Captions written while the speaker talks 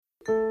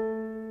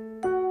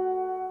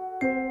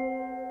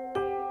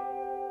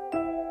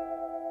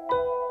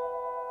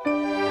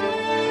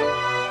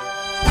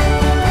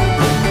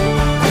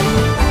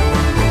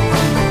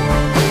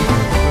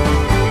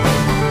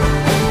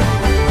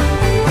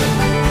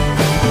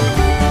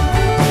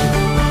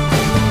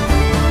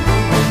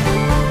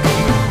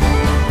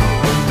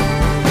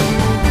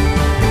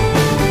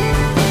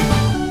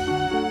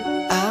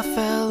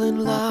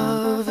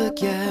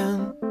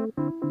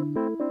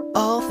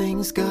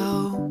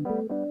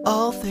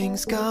All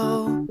things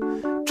go,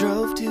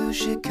 drove to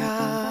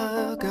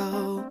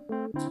Chicago.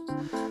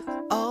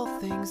 All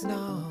things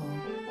know.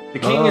 The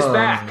king is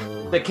back.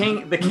 Oh, The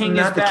king is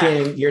not the back.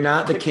 king. You're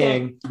not the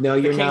king. No,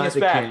 The you're king not is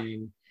the back.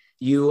 king.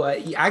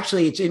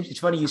 Actually, it's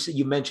funny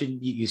you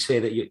mentioned you say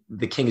that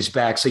the king is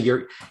back. So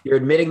you're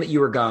admitting that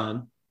you were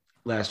gone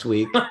last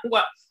week.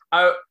 Well,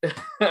 I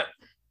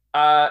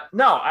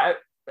no, I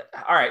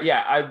all right,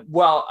 yeah. I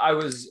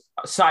was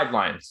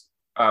sidelined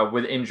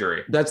with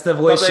injury. That's the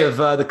But voice of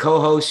the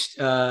co-host.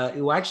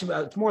 Well, actually,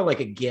 it's more like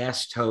a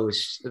guest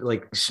host,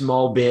 like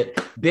small bit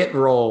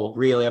role.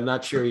 Really, I'm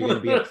not sure you're going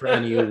to be up for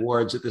any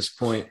awards at this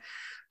point.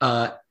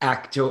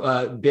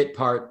 Actor, bit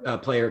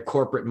part player,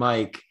 corporate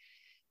Mike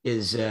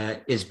is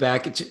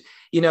back. It's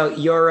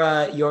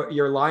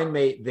your line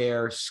mate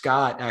there,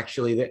 Scott.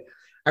 Actually, that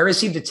I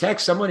received a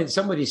text.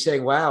 Somebody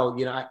saying, "Wow,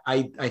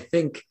 I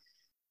think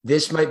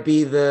this might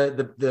be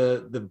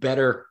the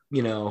better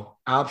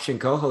option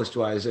co-host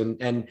wise,"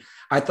 and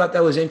I thought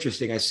that was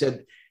interesting. I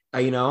said,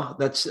 I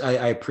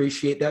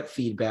appreciate that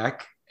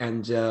feedback,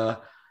 and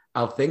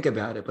I'll think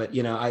about it. But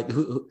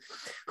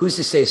who's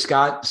to say?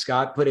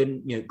 Scott put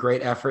in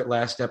great effort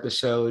last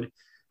episode.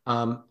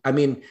 I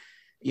mean,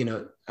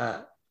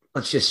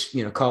 let's just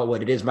call it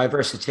what it is. My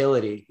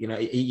versatility.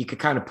 You could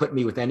kind of put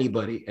me with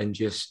anybody, and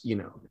just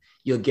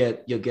you'll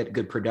get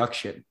good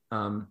production.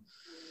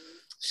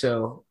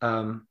 So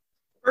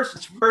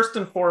First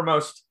and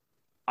foremost,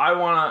 I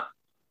want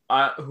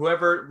to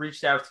whoever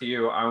reached out to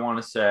you, I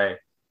want to say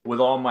with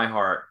all my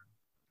heart,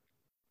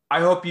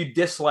 I hope you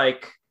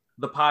dislike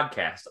the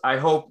podcast. I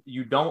hope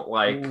you don't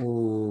like.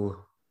 ooh.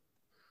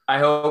 I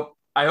hope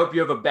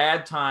you have a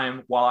bad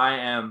time while I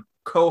am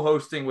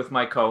co-hosting with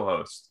my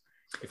co-host.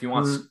 If you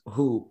want,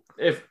 Who?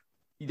 if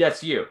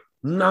that's you,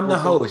 I'm the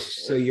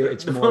host, so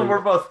it's more. we're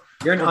both.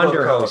 You're an we're both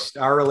underhost.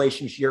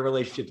 Your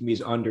relationship to me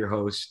is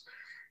underhost.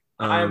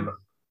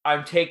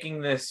 I'm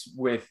taking this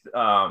with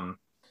I'm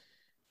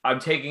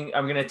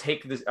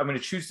gonna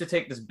choose to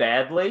take this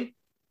badly,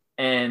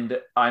 and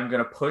I'm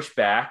gonna push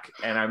back,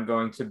 and I'm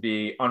going to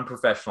be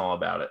unprofessional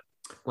about it.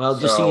 Well,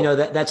 just so you know,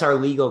 that's our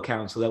legal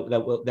counsel.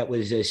 That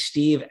was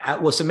Steve.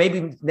 Well, so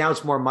maybe now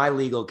it's more my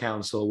legal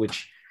counsel,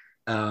 which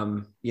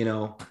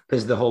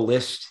because the whole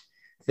list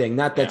thing.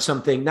 Not that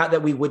not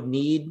that we would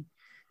need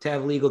to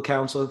have legal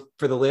counsel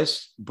for the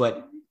list,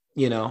 but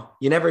you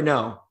never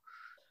know.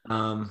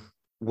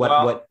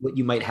 What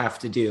you might have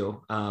to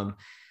do.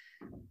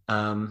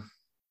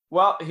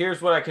 Well, here's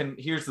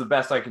the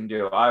best I can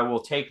do. I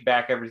will take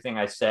back everything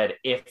I said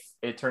if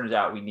it turns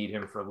out we need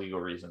him for legal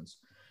reasons.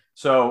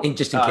 So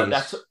just in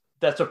case.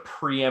 That's a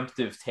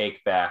preemptive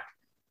take back,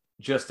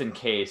 just in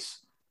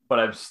case. But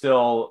I'm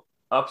still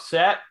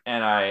upset,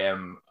 and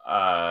I'm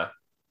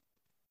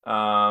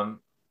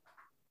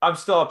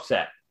still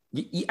upset.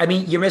 I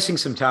mean, you're missing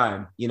some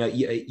time.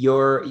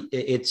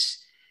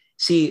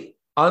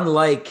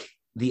 Unlike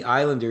the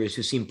Islanders,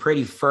 who seem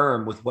pretty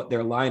firm with what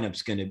their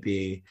lineup's going to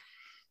be,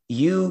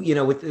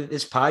 with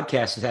this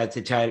podcast has had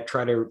to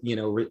try to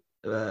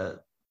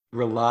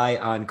rely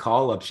on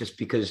call-ups, just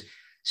because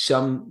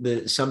some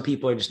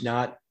people are just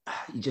not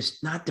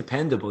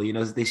dependable.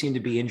 They seem to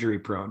be injury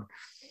prone.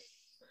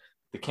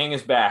 The king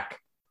is back.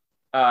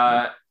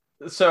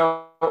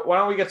 So why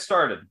don't we get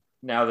started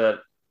now that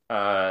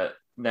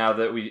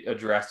we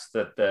addressed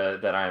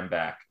that I am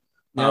back.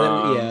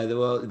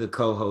 The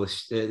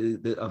co-host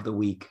of the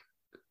week.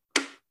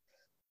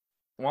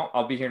 Well,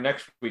 I'll be here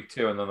next week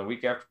too, and then the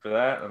week after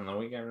that, and the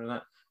week after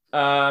that.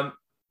 All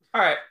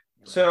right.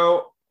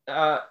 So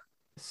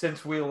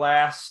since you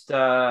last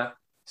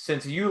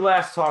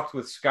talked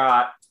with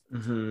Scott,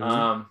 mm-hmm.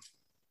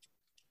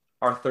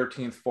 Our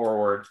 13th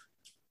forward,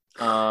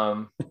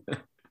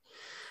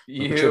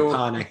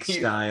 Japonic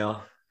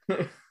style.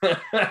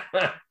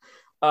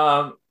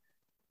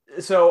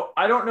 So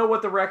I don't know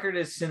what the record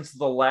is since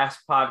the last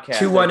podcast.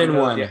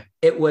 2-1-1. Yeah.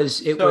 It was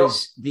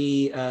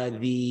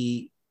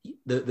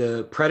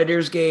the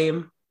Predators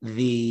game,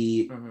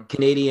 the mm-hmm.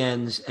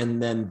 Canadiens,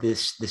 and then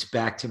this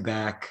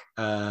back-to-back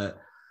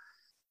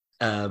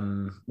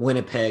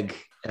Winnipeg,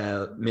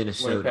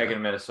 Minnesota. Winnipeg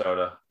and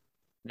Minnesota.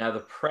 Now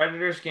the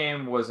Predators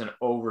game was an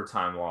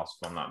overtime loss,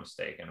 if I'm not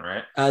mistaken,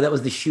 right? That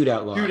was the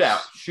shootout loss.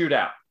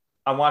 Shootout.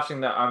 I'm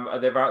watching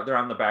that. They're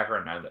on the back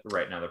right now.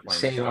 Right now they're playing.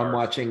 Same. I'm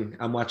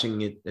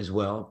watching it as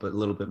well, but a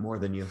little bit more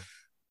than you.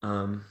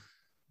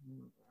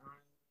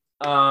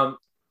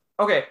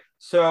 Okay.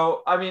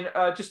 So I mean,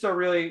 just a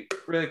really,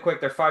 really quick.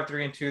 They're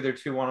 5-3-2. They're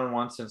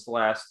 2-1-1 since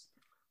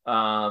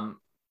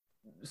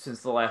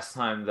the last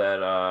time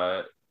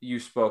that you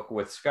spoke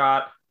with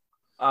Scott.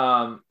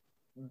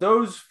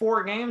 Those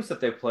 4 games that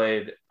they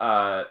played,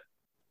 all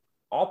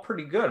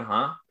pretty good,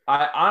 huh?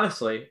 I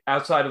honestly,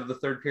 outside of the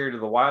third period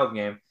of the Wild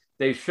game,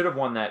 they should have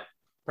won that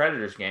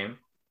Predators game.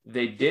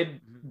 They did.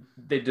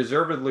 They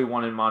deservedly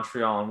won in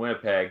Montreal and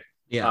Winnipeg.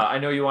 Yeah. I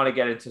know you want to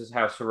get into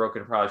how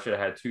Sorokin probably should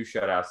have had 2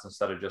 shutouts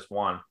instead of just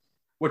 1,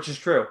 which is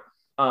true.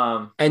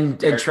 And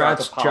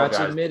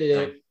Trotz admitted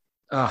it.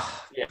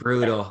 Oh, yeah.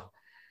 Brutal.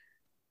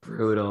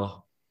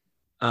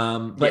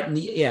 But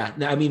yeah,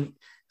 I mean,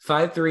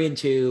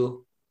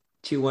 5-3-2,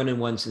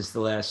 2-1-1 since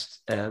the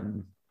last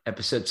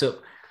episode. So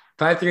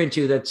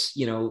 5-3-2. That's,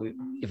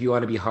 if you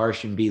want to be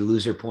harsh and be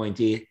loser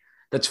pointy,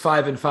 that's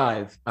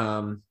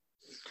 5-5.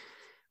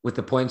 With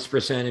the points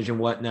percentage and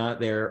whatnot,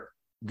 they're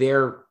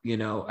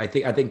I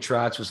think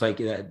Trotz was like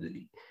that.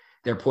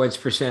 Their points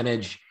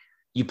percentage,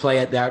 you play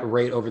at that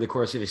rate over the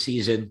course of a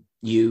season,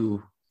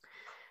 you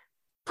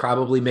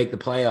probably make the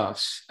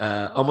playoffs,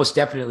 almost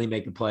definitely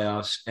make the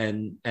playoffs.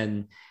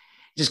 And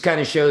just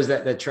kind of shows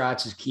that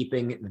Trotz is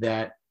keeping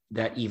that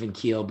even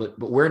keel, but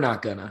we're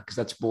not gonna, because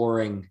that's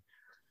boring.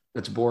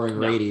 That's boring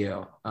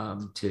radio,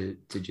 to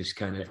just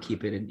kind of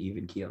keep it an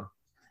even keel.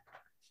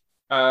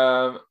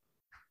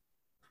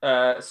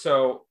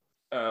 So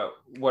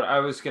what I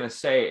was going to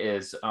say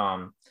is,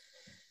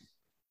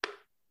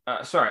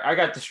 sorry, I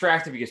got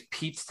distracted because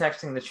Pete's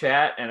texting the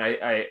chat, and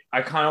I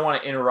kind of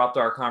want to interrupt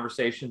our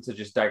conversation to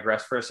just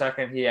digress for a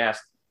second. He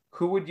asked,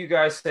 who would you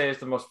guys say is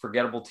the most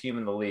forgettable team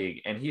in the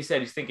league? And he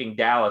said he's thinking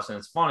Dallas, and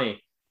it's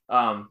funny.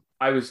 I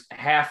was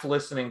half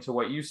listening to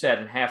what you said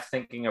and half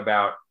thinking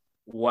about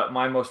what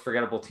my most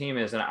forgettable team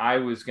is, and I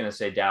was going to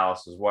say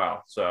Dallas as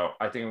well. So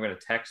I think I'm going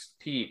to text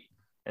Pete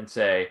and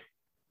say,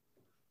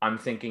 I'm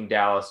thinking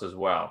Dallas as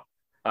well.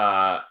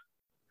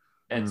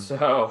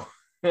 So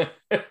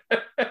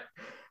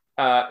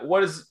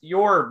what is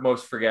your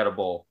most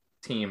forgettable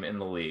team in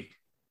the league?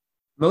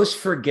 Most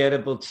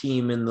forgettable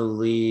team in the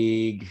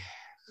league.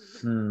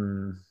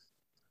 I'm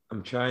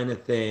trying to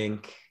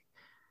think.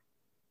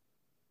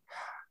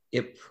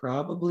 It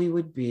probably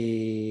would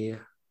be.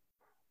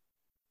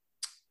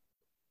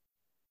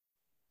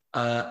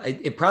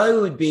 It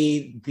probably would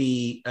be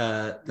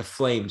the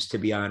Flames, to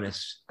be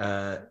honest.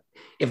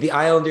 If the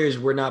Islanders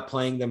were not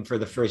playing them for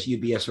the first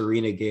UBS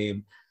Arena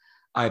game,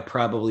 I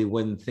probably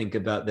wouldn't think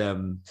about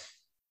them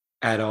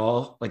at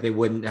all. Like, they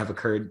wouldn't have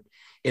occurred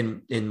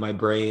in my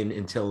brain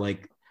until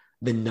like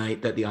the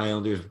night that the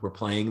Islanders were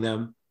playing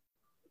them.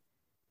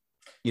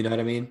 You know what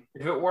I mean?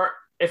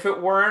 If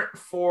it weren't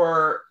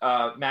for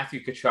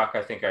Matthew Tkachuk,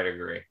 I think I'd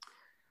agree.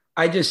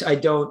 I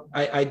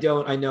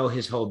know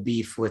his whole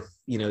beef with,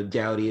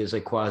 Doughty is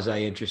like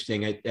quasi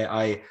interesting.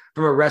 I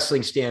from a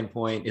wrestling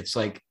standpoint, it's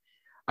like,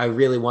 I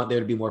really want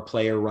there to be more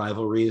player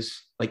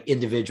rivalries, like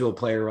individual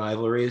player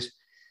rivalries.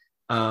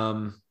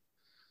 But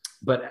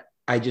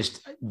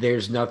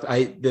there's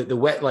nothing. The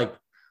wet, like,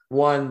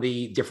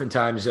 the different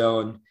time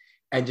zone,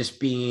 and just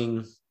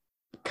being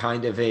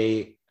kind of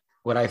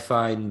what I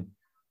find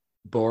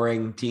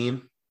boring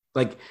team.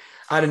 Like,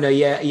 I don't know.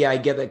 Yeah. I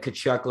get that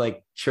Tkachuk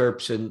like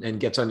chirps and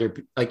gets under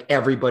like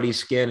everybody's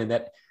skin, and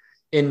that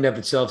in and of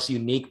itself is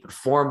unique, but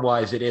form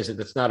wise it isn't.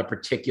 It's not a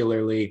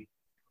particularly.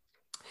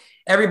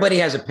 Everybody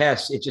has a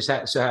pest. It just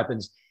so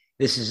happens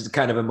this is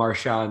kind of a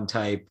Marchand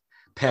type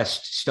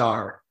pest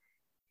star.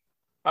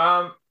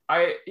 I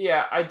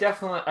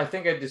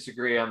think I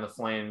disagree on the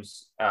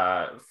Flames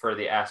for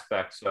the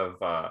aspects of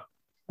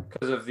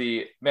because of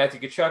the Matthew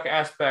Tkachuk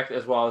aspect,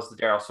 as well as the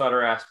Daryl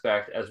Sutter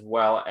aspect, as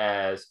well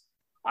as,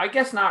 I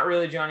guess, not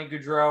really Johnny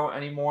Gaudreau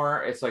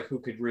anymore. It's like, who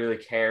could really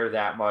care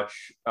that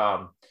much?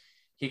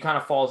 He kind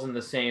of falls in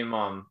the same,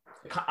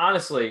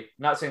 honestly,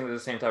 not saying they're the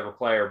same type of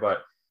player,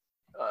 but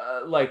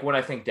like when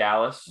I think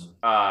Dallas,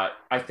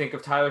 I think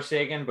of Tyler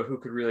Seguin, but who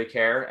could really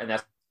care? And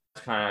that's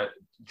kind of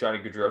Johnny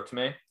Gaudreau to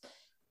me.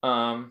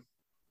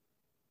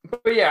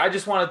 But yeah, I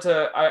just wanted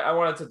to, I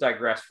wanted to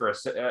digress for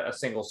a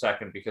single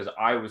second, because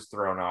I was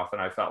thrown off,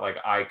 and I felt like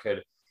I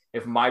could,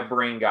 if my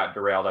brain got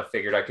derailed, I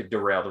figured I could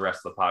derail the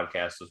rest of the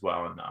podcast as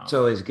well. And it's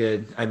always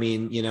good. I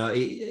mean,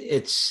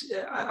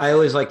 I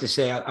always like to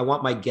say, I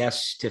want my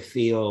guests to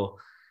feel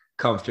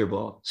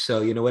comfortable.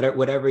 So,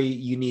 whatever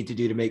you need to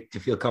do to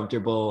feel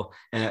comfortable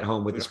and at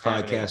home with this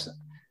podcast.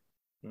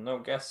 No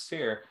guests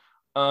here.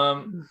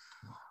 Like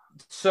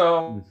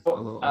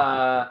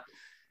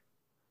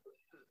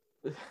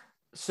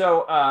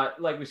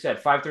we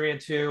said,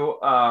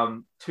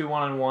 5-3-2,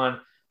 2-1-1.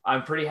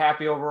 I'm pretty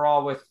happy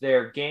overall with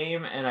their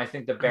game, and I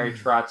think that Barry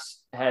Trotz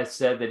has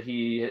said that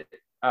they've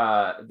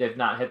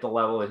not hit the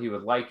level that he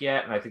would like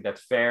yet, and I think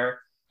that's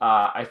fair.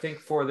 I think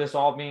for this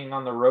all being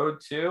on the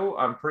road too,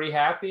 I'm pretty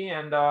happy,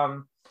 and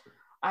we'll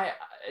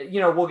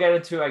get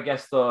into, I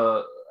guess,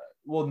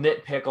 we'll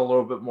nitpick a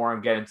little bit more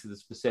and get into the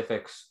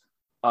specifics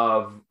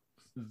of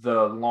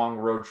the long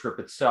road trip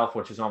itself,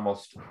 which is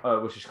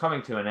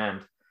coming to an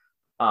end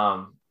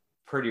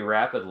pretty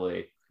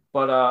rapidly.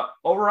 But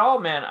overall,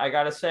 man, I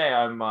gotta say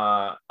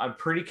I'm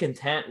pretty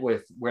content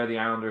with where the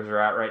Islanders are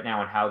at right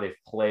now and how they've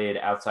played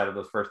outside of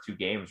those first two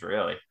games.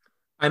 Really,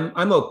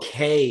 I'm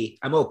okay.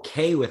 I'm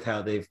okay with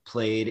how they've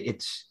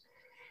played.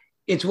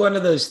 It's one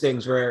of those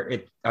things where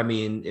it's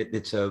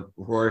a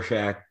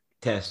Rorschach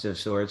test of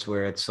sorts,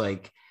 where it's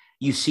like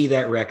you see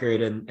that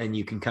record and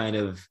you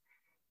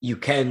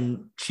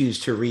can choose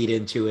to read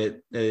into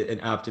it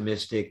an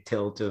optimistic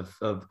tilt of,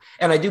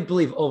 and I do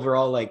believe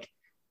overall, like,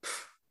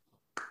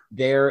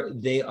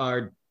 they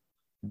are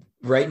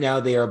right now,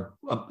 they are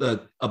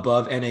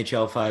above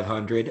NHL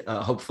 500.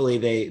 Hopefully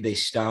they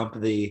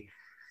stomp the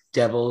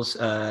Devils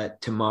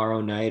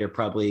tomorrow night, or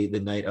probably the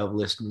night of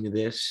listening to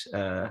this,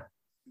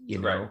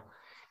 Right.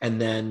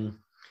 and then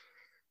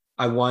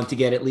I want to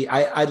get at least,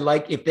 I'd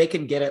like if they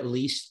can get at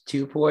least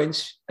 2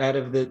 points out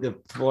of the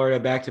Florida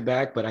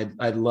back-to-back, but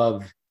I'd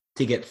love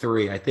to get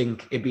 3. I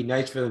think it'd be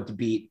nice for them to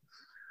beat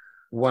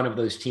one of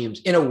those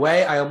teams. In a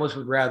way, I almost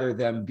would rather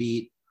them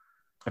beat,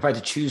 if I had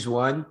to choose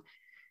one,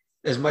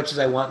 as much as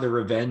I want the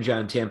revenge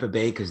on Tampa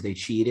Bay because they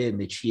cheated,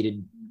 and they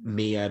cheated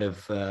me out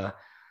of a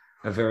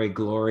very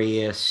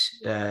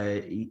glorious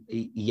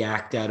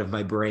yacked out of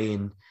my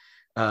brain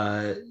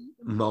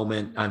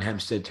moment on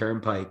Hempstead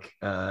Turnpike,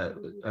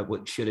 at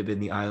what should have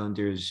been the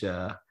Islanders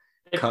They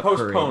Cup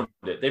postponed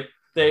parade.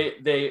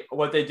 it. They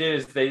what they did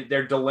is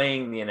they're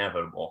delaying the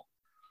inevitable.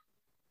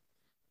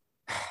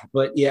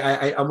 But yeah,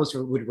 I almost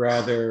would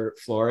rather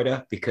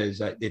Florida because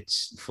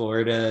it's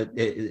Florida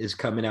is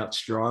coming out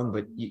strong,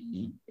 but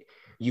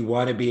you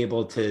want to be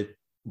able to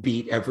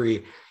beat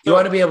every, you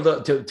want to be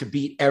able to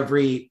beat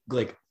every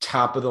like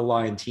top of the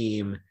line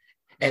team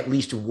at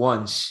least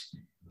once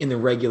in the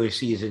regular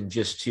season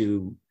just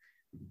to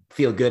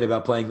feel good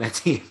about playing that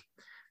team.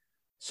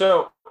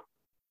 So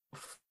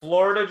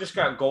Florida just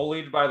got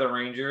goalied by the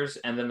Rangers,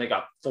 and then they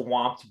got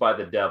swamped by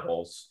the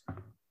Devils.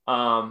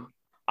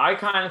 I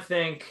kind of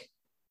think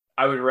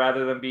I would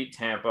rather them beat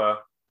Tampa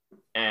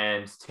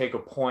and take a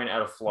point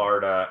out of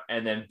Florida,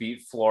 and then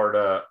beat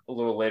Florida a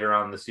little later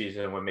on in the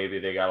season when maybe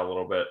they got a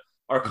little bit,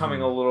 are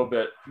coming a little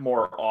bit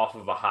more off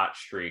of a hot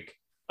streak.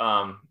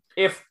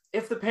 If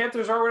the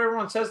Panthers are what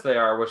everyone says they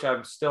are, which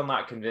I'm still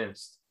not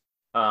convinced.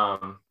 I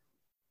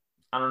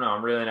don't know.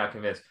 I'm really not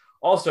convinced.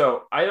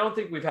 Also, I don't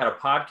think we've had a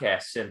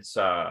podcast since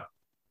I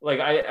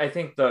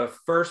think the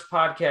first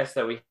podcast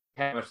that we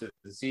had much of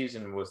the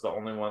season was the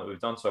only one that we've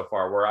done so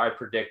far, where I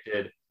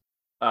predicted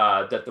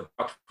that the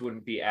Bucks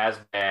wouldn't be as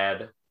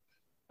bad.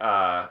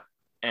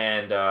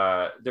 And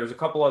there's a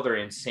couple other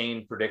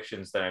insane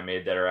predictions that I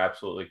made that are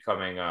absolutely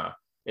coming.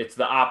 It's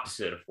the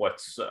opposite of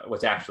what's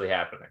actually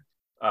happening.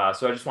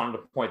 So I just wanted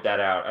to point that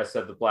out. I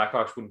said the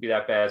Blackhawks wouldn't be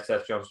that bad.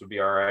 Seth Jones would be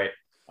all right.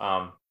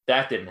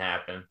 That didn't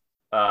happen.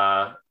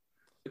 A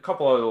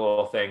couple other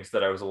little things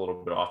that I was a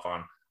little bit off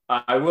on.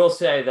 I will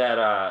say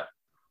that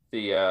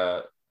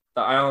the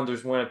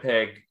Islanders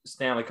Winnipeg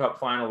Stanley Cup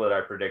final that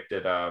I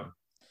predicted, I'm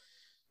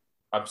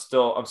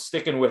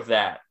sticking with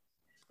that.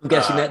 I'm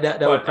guessing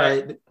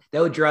that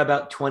would draw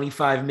about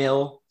 25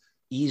 mil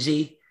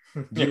easy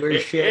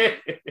viewership.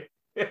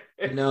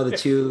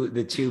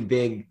 The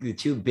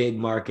two big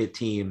market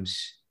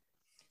teams,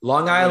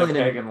 Long Island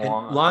and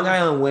Long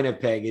Island,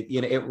 Winnipeg.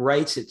 It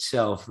writes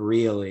itself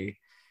really.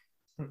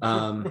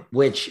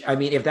 Which, I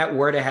mean, if that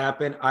were to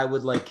happen, I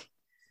would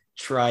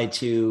try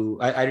to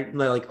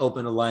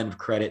open a line of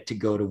credit to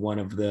go to one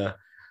of the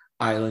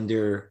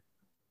Islander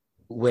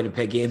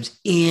Winnipeg games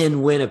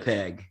in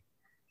Winnipeg,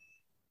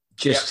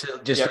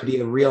 to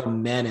be a real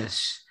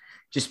menace.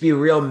 Just be a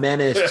real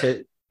menace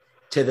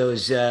to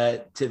those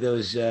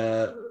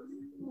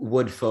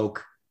wood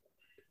folk.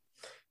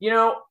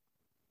 It's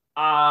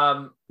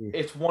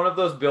one of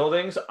those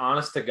buildings,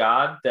 honest to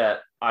God,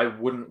 that I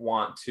wouldn't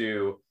want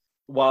to.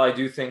 While I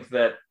do think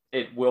that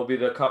it will be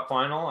the Cup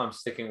final, I'm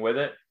sticking with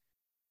it.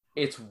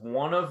 It's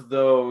one of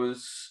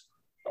those.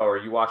 Oh, are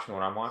you watching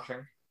what I'm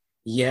watching?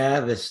 Yeah,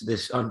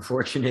 this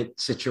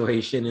unfortunate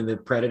situation in the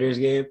Predators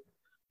game.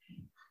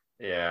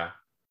 Yeah.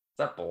 Is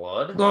that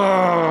blood?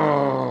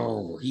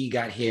 Oh, he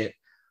got hit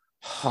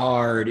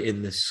hard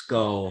in the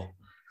skull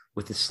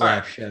with a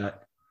slap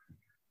shot.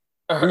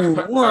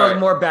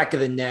 More back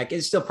of the neck.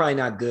 It's still probably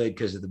not good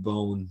because of the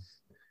bone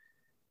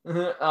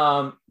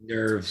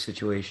nerve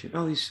situation.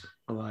 Oh, he's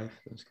alive.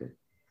 That's good.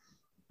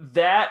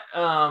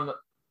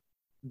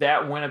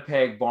 That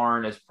Winnipeg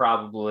barn is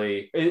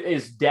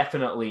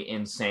definitely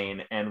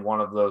insane, and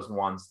one of those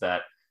ones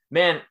that,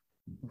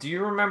 do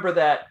you remember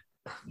that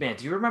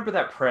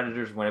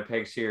Predators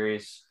Winnipeg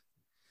series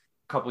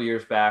a couple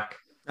years back?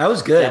 That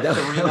was good. That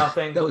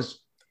 3-0. That was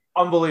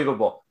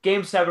unbelievable.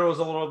 Game 7 was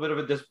a little bit of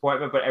a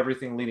disappointment, but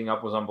everything leading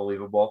up was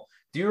unbelievable.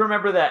 Do you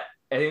remember that?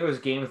 I think it was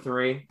Game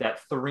 3,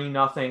 that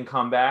 3-0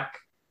 comeback.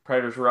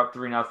 Predators were up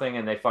 3-0,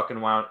 and they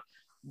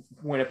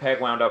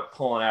Winnipeg wound up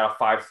pulling out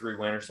a 5-3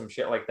 win or some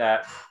shit like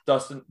that.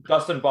 Dustin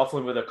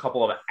Byfuglien with a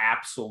couple of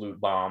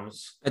absolute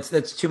bombs.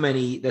 That's too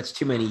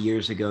many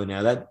years ago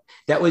now.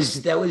 That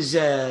was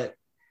the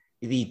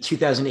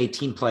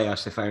 2018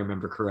 playoffs, if I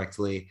remember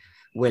correctly,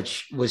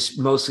 which was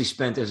mostly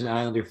spent as an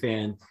Islander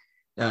fan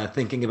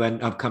thinking about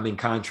an upcoming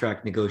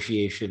contract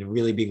negotiation and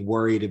really being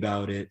worried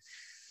about it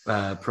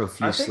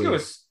profusely.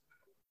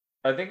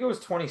 I think it was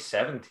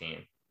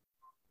 2017.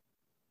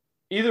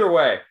 Either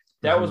way,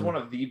 that was one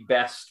of the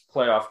best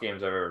playoff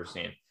games I've ever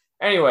seen.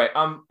 Anyway,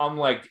 I'm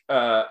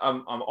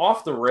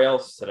off the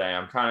rails today.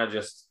 I'm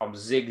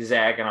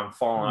zigzagging. I'm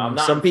falling. I'm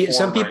not. Some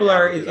people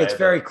are. It's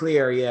very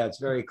clear. Yeah, it's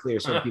very clear.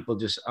 Some people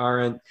just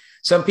aren't.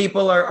 Some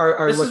people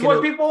are. This is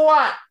what people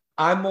want.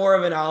 I'm more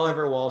of an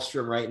Oliver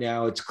Wahlstrom right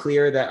now. It's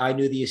clear that I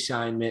knew the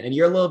assignment, and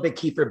you're a little bit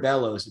Kiefer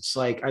Bellows. It's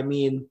like, I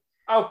mean,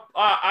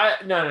 I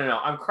no.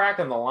 I'm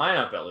cracking the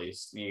lineup at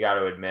least. You got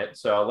to admit.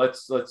 So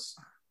let's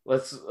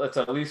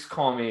at least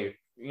call me.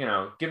 Give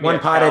me One a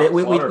pot at it.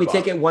 We Clutterbuck.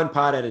 take it one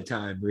pot at a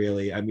time.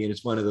 Really, I mean,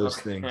 it's one of those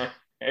things.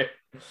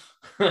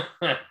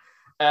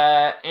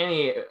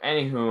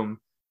 Anywhom,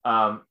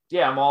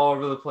 yeah, I'm all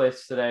over the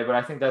place today, but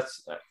I think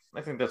that's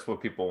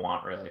what people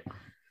want, really.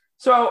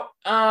 So,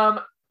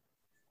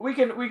 we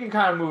can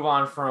kind of move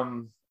on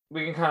from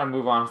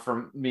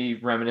me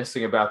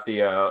reminiscing about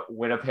the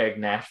Winnipeg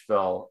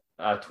Nashville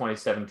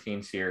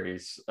 2017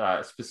 series,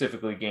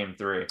 specifically Game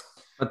 3.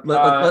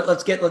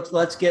 Let's get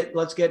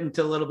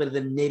into a little bit of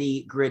the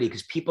nitty gritty,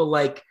 because people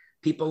like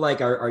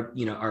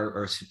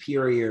our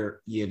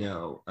superior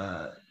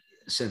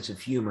sense of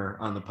humor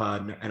on the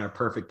pod and our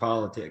perfect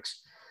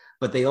politics,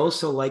 but they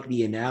also like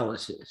the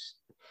analysis.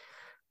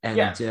 And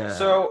yeah.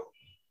 So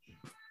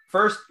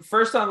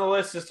first on the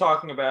list is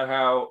talking about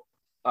how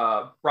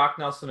Brock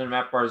Nelson and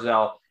Matt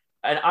Barzal,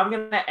 and I'm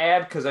going to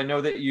add, because I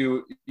know that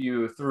you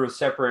threw a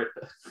separate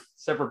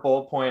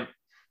bullet point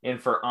in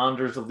for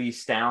Anders Leee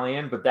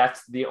Stallion, but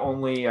that's the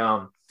only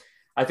I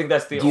think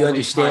that's the only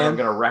understand? time I'm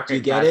going to recognize. Do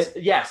you get it?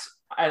 Yes,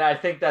 and I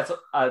think that's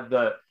I'm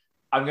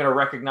going to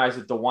recognize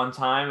it the one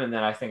time, and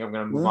then I think I'm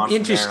going to move on.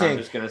 Interesting. From there. I'm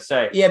just going to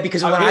say, yeah,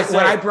 because when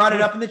I brought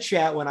it up in the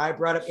chat, when I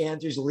brought up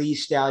Anders Leee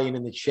Stallion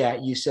in the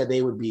chat, you said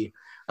they would be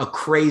a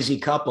crazy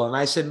couple, and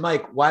I said,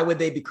 Mike, why would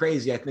they be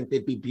crazy? I think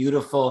they'd be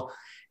beautiful,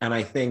 and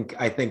I think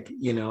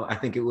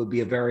it would be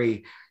a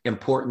very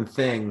important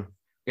thing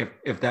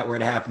if that were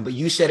to happen. But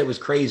you said it was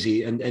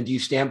crazy, and do you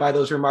stand by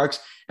those remarks?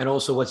 And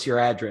also, what's your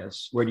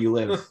address? Where do you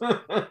live?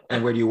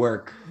 And where do you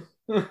work?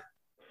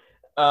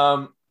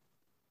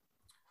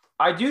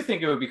 I do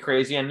think it would be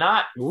crazy, and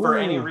not for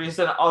any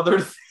reason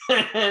other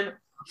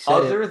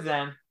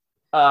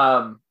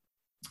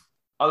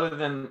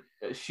than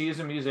she is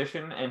a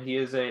musician and he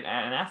is an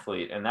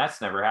athlete, and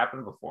that's never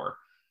happened before.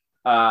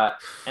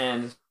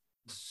 And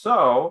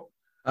so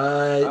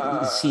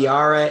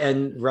Ciara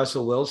and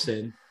Russell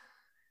Wilson.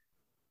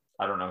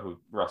 I don't know who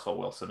Russell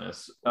Wilson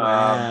is.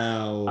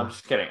 Wow. I'm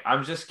just kidding.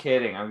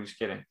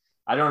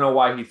 I don't know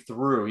why he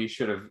threw. He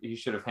should have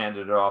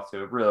handed it off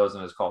to. It really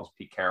wasn't his call. It was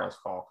Pete Carroll's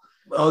call.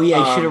 Oh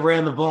yeah, he should have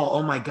ran the ball.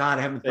 Oh my God,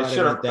 I haven't thought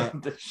about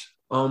that.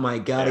 Oh my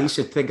God, I used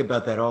to think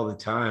about that all the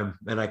time,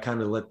 and I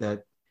kind of let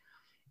that.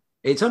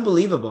 It's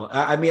unbelievable.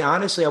 I mean,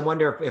 honestly, I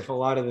wonder if a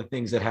lot of the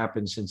things that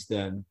happened since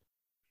then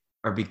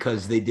are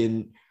because they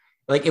didn't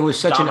it was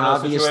such an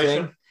obvious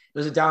thing. It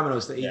was a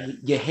dominoes thing. Yeah.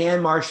 You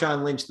hand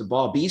Marshawn Lynch the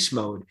ball, beast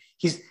mode.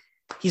 He's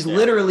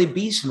literally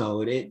beast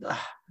mode.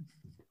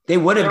 They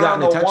would have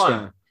gotten a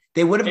touchdown.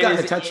 They would have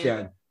gotten a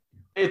touchdown.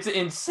 It's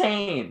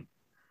insane.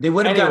 They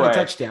would have gotten a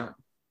touchdown.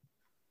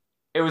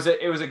 It was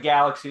a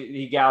galaxy.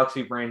 He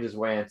galaxy brained his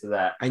way into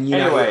that. And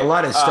a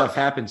lot of stuff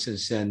happened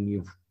since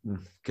then.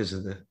 Because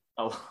of the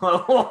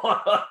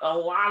a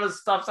lot of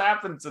stuff's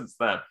happened since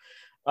then.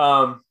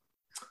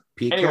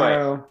 Pete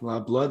Carroll, a lot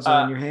of blood's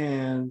on your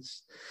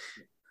hands.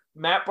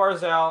 Matt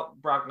Barzal,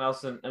 Brock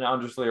Nelson, and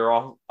Anders Leee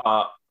are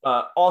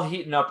all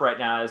heating up right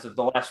now as of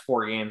the last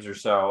 4 games or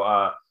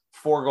so.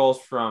 4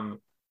 goals from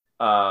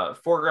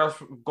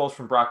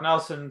Brock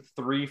Nelson,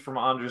 3 from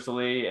Anders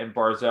Leee, and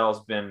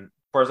Barzal's been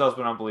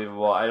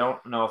unbelievable. I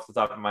don't know off the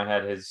top of my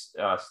head his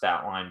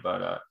stat line,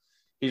 but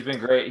he's been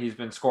great. He's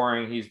been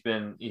scoring.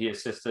 He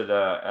assisted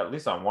at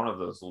least on one of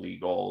those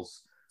League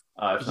goals.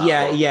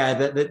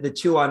 The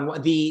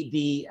 2-on-1.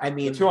 The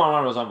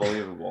 2-on-1 was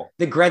unbelievable.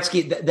 The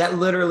Gretzky that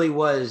literally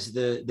was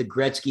the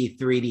Gretzky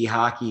 3D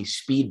hockey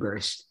speed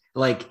burst.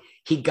 Like,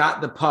 he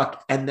got the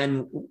puck, and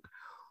then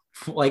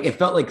it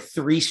felt like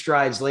 3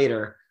 strides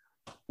later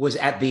was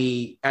at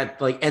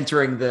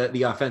entering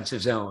the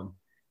offensive zone.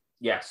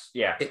 Yes.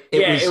 Yeah.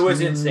 It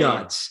was insane.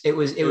 Nuts. It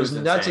was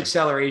nuts insane.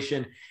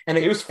 Acceleration. And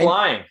it was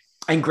flying.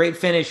 And great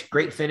finish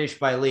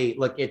by Lee.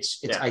 Look,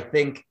 I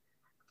think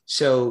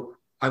so.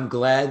 I'm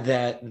glad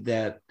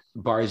that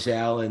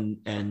Barzal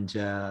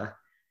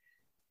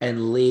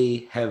and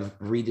Lee have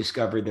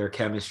rediscovered their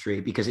chemistry,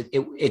 because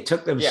it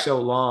took them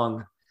so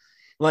long.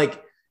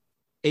 Like,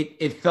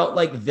 it felt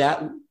like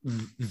that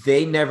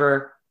they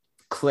never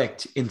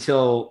clicked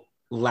until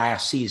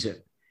last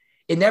season.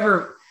 It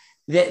never.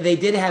 They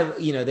did have,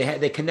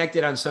 they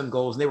connected on some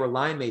goals. They were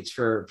line mates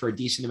for a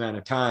decent amount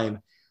of time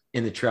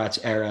in the Trotz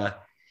era,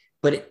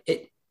 but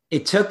it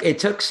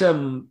took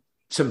some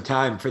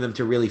time for them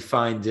to really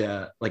find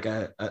a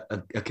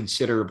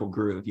considerable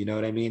groove. You know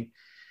what I mean?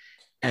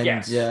 And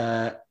yes.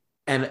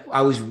 And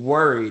I was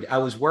worried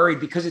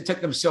because it took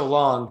them so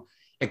long.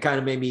 It kind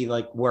of made me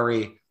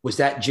worry. Was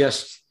that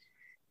just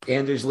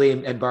Anders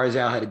Leee and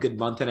Barzal had a good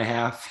month and a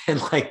half,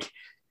 and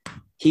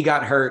he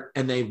got hurt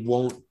and they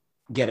won't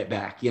get it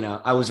back?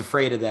 I was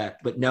afraid of that,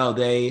 but no,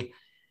 they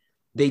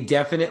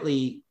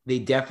definitely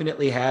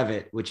have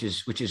it, which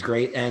is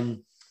great.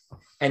 And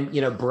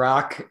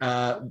Brock,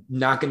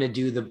 not going to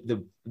do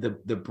the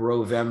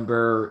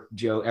Brovember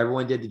joke.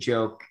 Everyone did the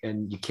joke,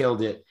 and you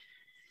killed it,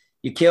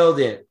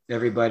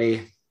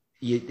 everybody.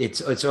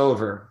 It's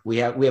over. We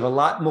have a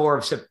lot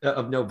more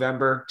of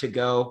November to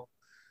go.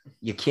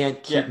 You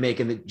can't keep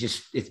making it.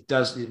 Just it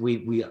does.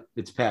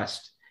 It's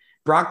past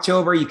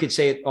Brocktober. You could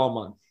say it all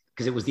month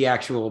because it was the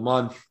actual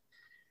month.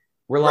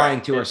 We're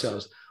lying to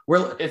ourselves.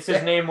 It's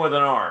his name with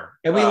an R,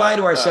 and we lie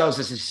to ourselves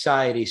as a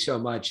society so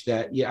much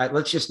that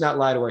let's just not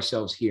lie to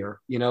ourselves here.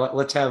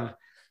 Let's have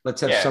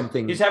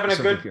something. He's having a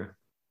good.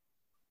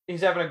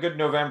 He's having a good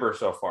November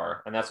so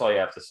far, and that's all you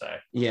have to say.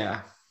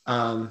 Yeah.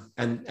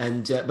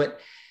 But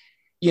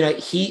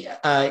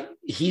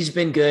he's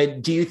been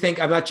good. Do you think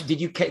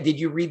did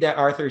you read that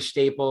Arthur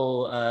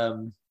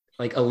Staple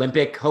like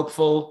Olympic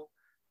hopeful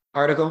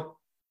article?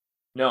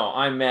 No,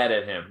 I'm mad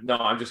at him. No,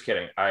 I'm just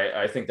kidding.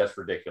 I think that's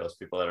ridiculous.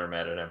 People that are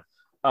mad at him.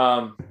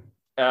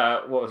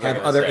 What was have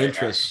other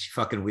interests,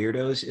 fucking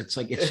weirdos. It's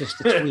like it's just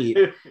a tweet.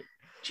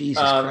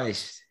 Jesus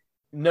Christ.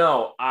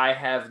 No, I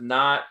have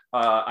not.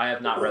 I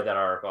have not read that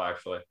article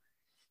actually.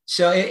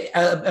 So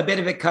a bit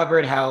of it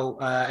covered how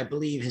I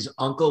believe his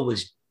uncle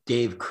was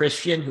Dave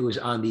Christian, who was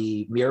on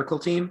the Miracle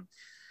team.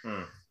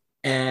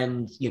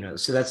 And,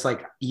 so that's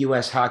like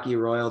U.S. hockey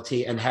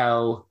royalty, and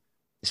how,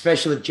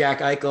 especially with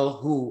Jack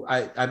Eichel, who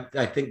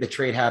I think the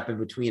trade happened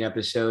between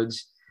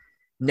episodes,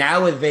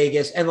 now with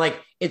Vegas. And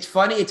like, it's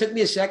funny. It took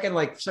me a second.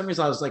 Like, for some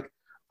reason I was like,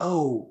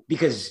 oh,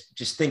 because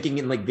just thinking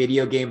in like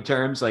video game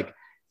terms, like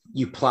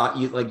you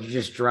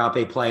just drop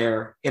a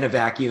player in a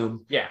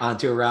vacuum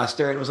onto a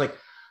roster. And it was like,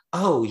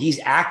 oh, he's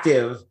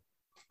active,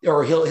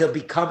 or he'll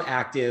become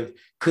active.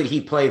 Could he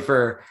play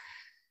for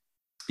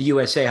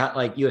USA?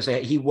 Like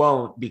USA, he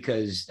won't,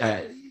 because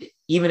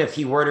even if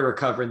he were to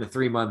recover in the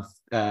 3-month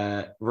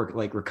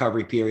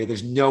recovery period,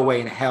 there's no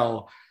way in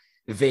hell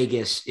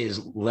Vegas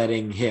is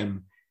letting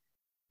him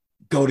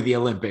go to the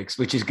Olympics,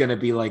 which is going to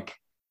be like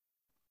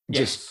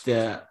it's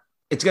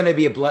going to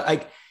be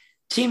a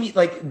team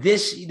like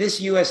this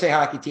USA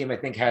hockey team. I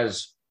think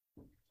has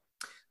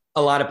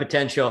a lot of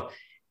potential.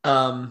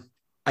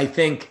 I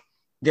think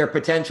their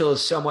potential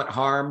is somewhat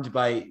harmed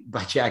by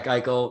Jack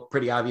Eichel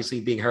pretty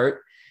obviously being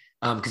hurt.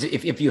 Because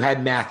if you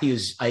had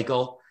Matthews,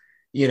 Eichel,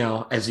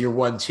 as your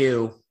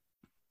 1-2,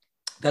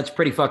 that's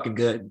pretty fucking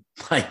good.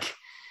 Like,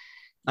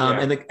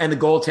 and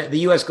the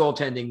U.S.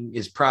 goaltending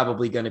is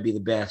probably going to be the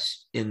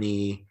best in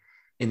the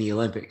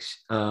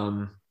Olympics.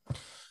 Well,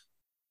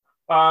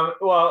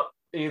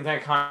 you can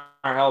thank Connor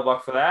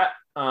Hellebuck for that.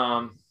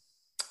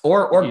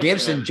 Or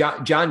Gibson,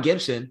 John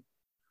Gibson.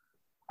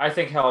 I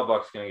think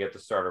Hellebuck's going to get the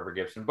start over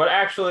Gibson, but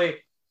actually,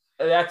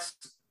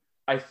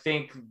 I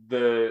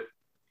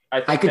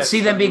could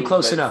see them being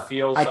close enough.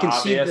 I can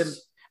see them.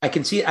 I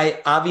think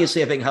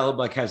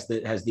Hellebuck has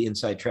the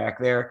inside track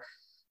there,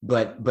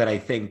 but I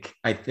think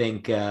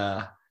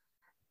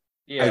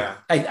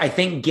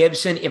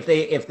Gibson, if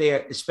they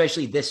are,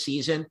 especially this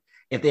season,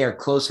 if they are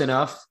close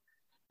enough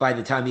by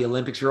the time the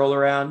Olympics roll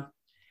around,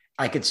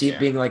 I could see it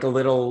being like a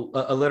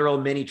literal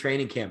mini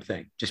training camp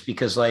thing, just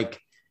because like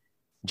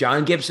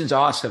John Gibson's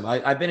awesome.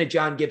 I've been a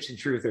John Gibson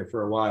truther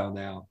for a while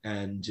now,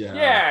 and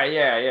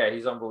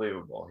he's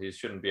unbelievable. He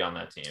shouldn't be on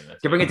that team.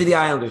 To bring it to the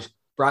Islanders,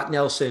 Brock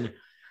Nelson,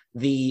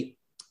 see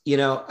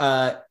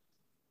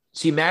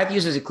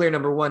Matthews is a clear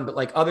number one, but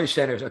like other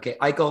centers, okay,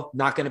 Eichel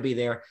not going to be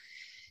there.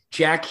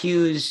 Jack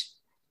Hughes,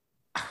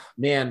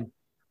 man,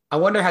 I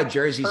wonder how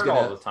Jersey's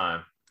going to. All the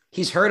time.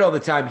 He's hurt all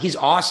the time. He's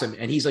awesome,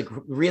 and he's like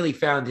really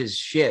found his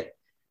shit,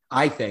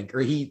 I think.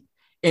 Or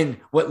in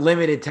what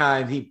limited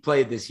time he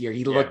played this year,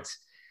 he looked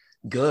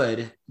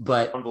good,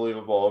 but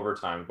unbelievable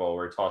overtime goal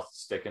where he tossed the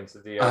stick into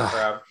the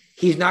crowd.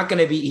 He's not going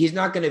to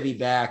be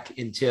back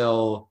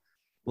until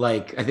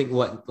like I think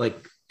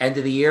end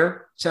of the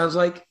year sounds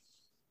like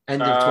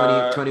end of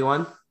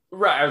 2021.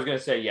 Right, I was going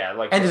to say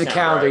like end of the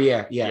calendar.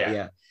 Right?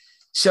 Yeah.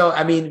 So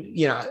I mean,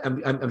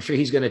 I'm sure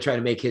he's going to try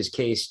to make his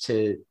case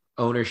to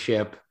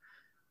ownership,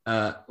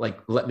 like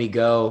let me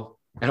go,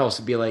 and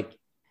also be like,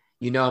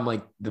 I'm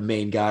like the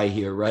main guy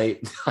here, right?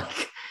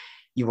 Like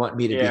you want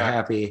me to be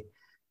happy.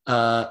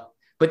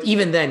 But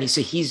even then,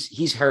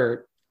 he's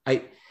hurt.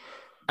 I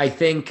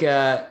think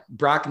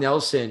Brock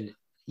Nelson,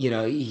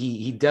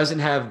 he doesn't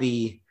have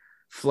the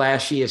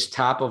flashiest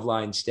top of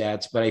line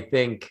stats, but I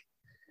think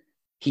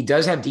he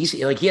does have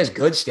decent. Like he has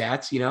good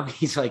stats.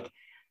 He's like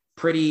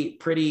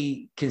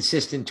pretty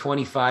consistent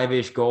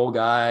 25-ish goal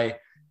guy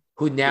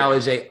who now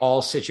is a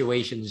all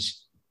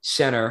situations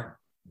center.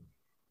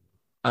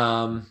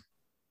 I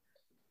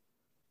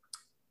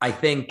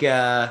think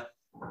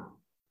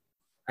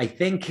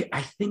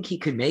he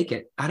could make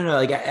it. I don't know.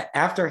 Like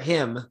after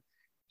him,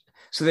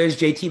 so there's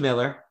JT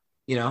Miller,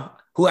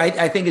 who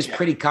I think is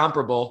pretty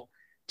comparable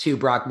to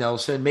Brock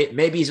Nelson.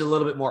 Maybe he's a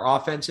little bit more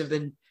offensive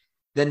than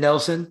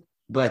Nelson,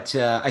 but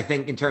I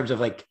think in terms of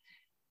like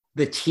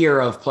the tier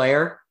of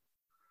player,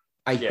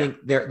 I think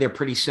they're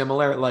pretty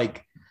similar.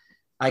 Like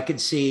I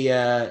could see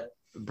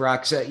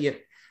Brock's,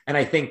 and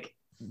I think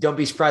don't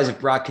be surprised if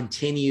Brock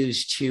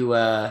continues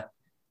to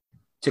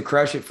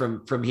crush it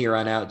from here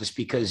on out, just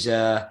because.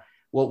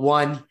 Well,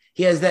 one,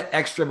 he has that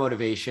extra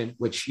motivation,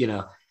 which,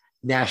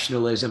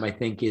 nationalism, I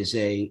think, is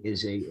a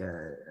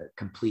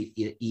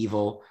complete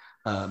evil,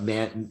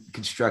 man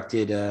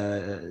constructed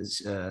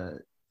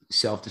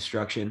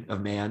self-destruction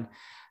of man.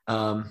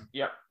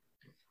 Yep.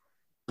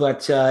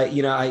 But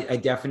I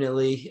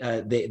definitely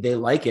they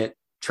like it.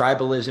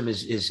 Tribalism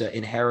is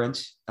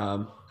inherent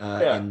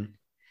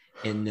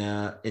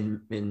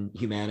in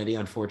humanity,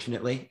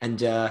 unfortunately, and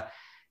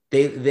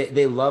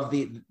they love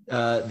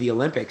the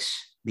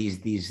Olympics. These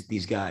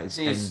guys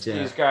these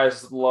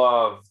guys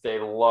they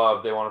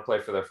want to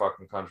play for their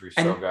fucking country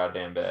so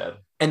goddamn bad.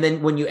 And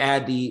then when you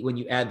add the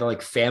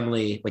like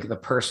family, like the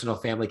personal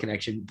family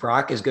connection,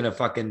 Brock is gonna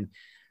fucking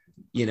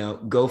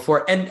go for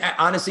it. And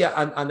honestly,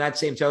 on that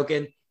same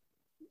token,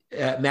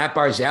 Matt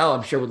Barzal,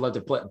 I'm sure would love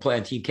to play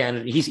on Team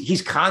Canada.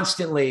 He's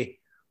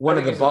constantly one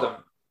of the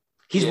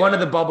one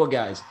of the bubble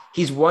guys.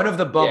 He's one of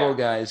the bubble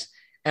guys.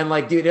 And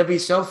like, dude, it'll be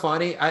so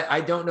funny. I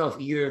don't know if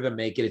either of them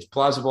make it. It's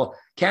plausible.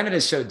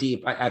 Canada's so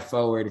deep at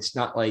forward. It's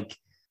not like,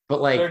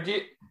 but like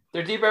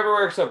they're deep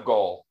everywhere except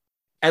goal.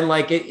 And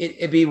like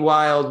it'd be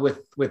wild with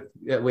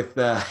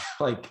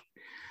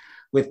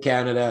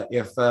Canada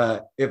if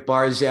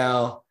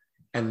Barzal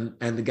and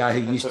the guy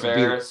who used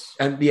Tavares.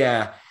 To be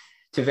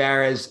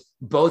Tavares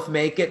both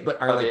make it, but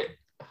are like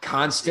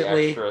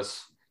constantly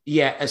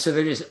and so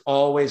they're just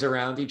always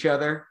around each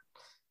other.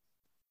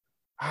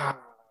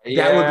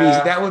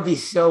 That would be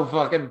so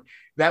fucking.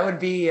 That would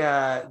be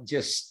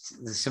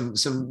just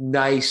some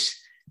nice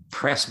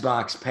press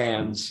box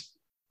pans,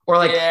 or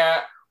like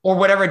or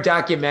whatever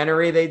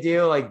documentary they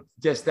do, like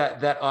just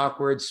that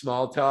awkward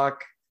small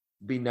talk.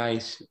 Be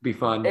nice, be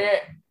fun.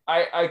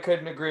 I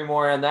couldn't agree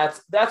more, and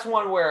that's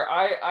one where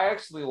I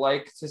actually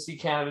like to see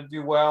Canada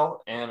do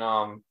well,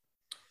 and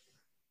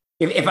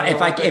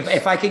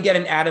if I could get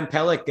an Adam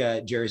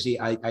Pelech jersey,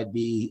 I'd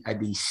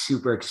be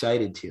super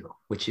excited to,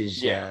 which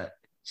is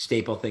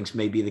Staple thinks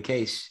may be the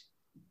case.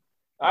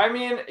 I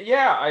mean,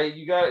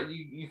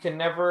 you can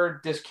never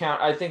discount.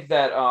 I think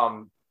that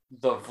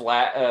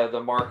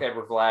the Mark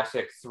Edward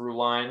Vlasic through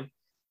line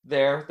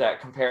there, that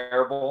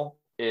comparable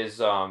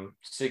is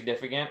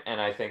significant, and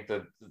I think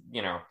that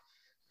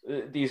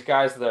these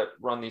guys that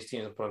run these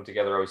teams and put them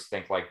together always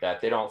think like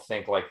that. They don't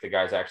think like the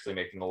guys actually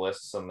making the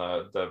lists and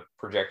the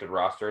projected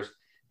rosters.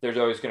 There's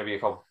always going to be a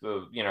couple,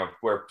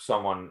 where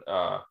someone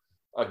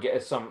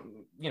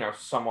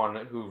someone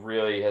who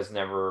really has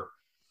never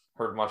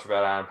heard much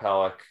about Adam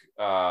Pelech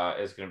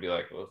is going to be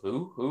like,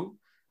 who?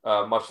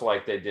 Much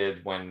like they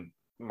did when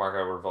Mark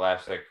Edward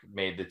Vlasic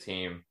made the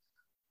team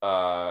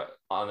on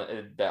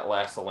that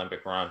last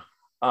Olympic run.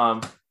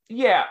 I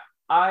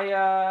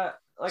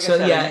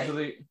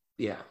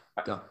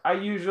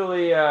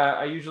usually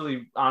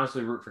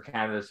honestly root for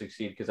Canada to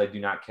succeed because I do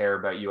not care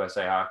about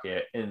USA hockey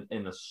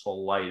in the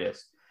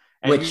slightest.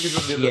 And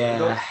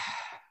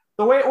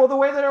the way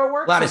that it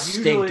works, a lot of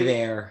stink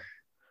there.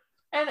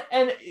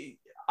 And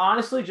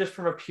honestly, just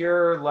from a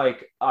pure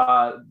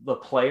the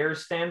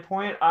players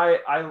standpoint,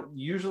 I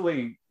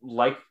usually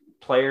like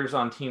players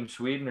on Team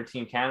Sweden or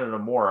Team Canada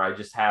more. I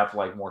just have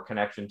like more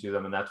connection to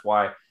them, and that's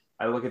why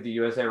I look at the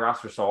USA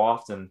roster so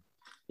often.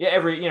 Yeah,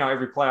 every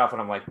playoff,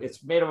 and I'm like,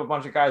 it's made of a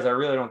bunch of guys I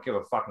really don't give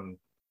a fucking.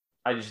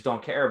 I just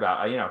don't care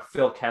about.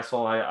 Phil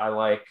Kessel, I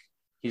like.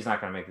 He's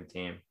not going to make the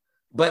team.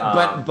 But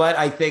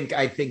I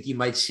think you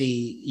might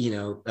see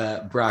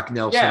Brock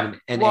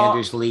Nelson and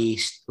Anders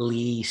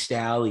Leee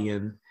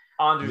Stallion.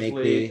 Anders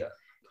Leee.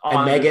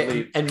 And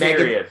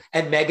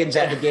Megan's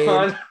at the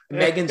game.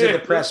 Megan's in the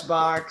press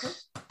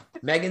box.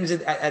 Megan's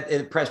at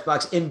the press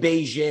box in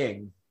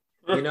Beijing.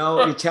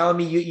 You're telling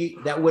me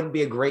you that wouldn't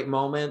be a great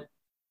moment?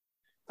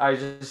 I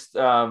just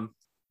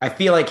I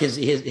feel like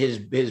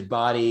his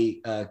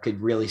body could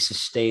really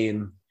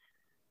sustain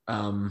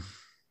the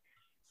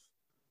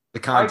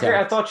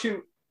contact.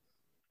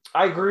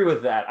 I agree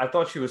with that. I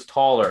thought she was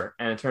taller,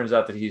 and it turns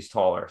out that he's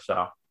taller.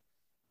 So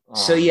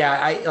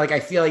I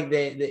feel like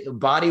they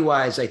body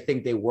wise, I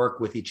think they work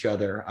with each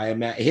other. I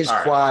imagine his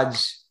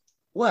quads.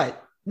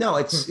 What? No,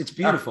 it's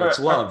beautiful. It's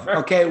love.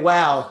 Okay,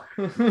 wow.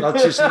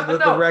 Let's just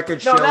the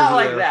record show. No,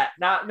 not here. Like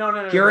that.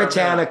 No.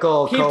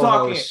 Puritanical keep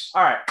co-hosts.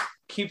 Talking. All right,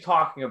 keep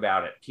talking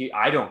about it.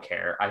 I don't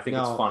care. I think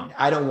it's fun.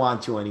 I don't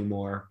want to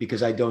anymore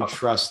because I don't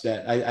trust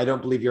that. I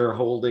don't believe you're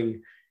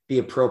holding the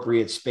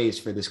appropriate space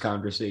for this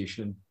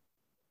conversation.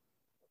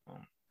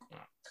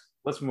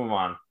 Let's move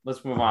on.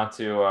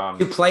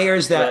 To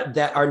players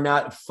that are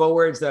not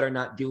forwards that are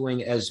not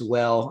doing as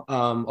well.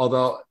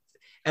 Although,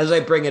 as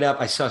I bring it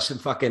up, I saw some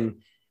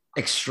fucking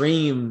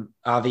extreme.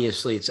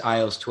 Obviously, it's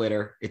Isles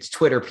Twitter. It's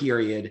Twitter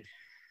period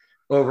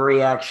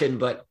overreaction,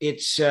 but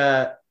it's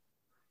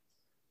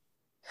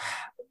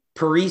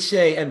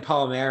Parise and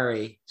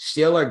Palmieri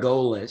still are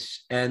goalless,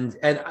 and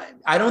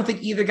I don't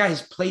think either guy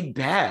has played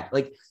bad.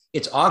 Like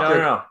it's awkward.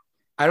 No.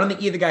 I don't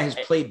think either guy has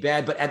played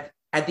bad, but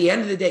at the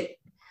end of the day.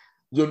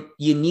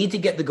 You need to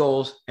get the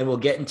goals, and we'll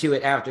get into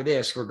it after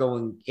this. We're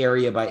going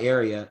area by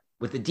area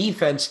with the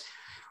defense.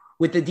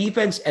 With the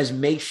defense as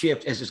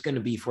makeshift as it's going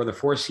to be for the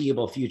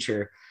foreseeable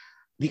future,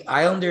 the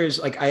Islanders,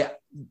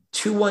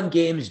 2-1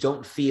 games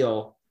don't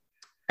feel,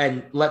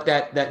 and let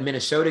that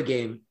Minnesota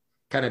game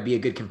kind of be a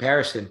good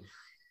comparison.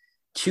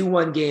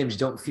 2-1 games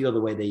don't feel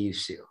the way they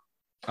used to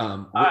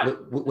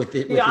with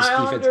this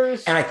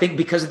defense. And I think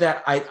because of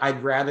that,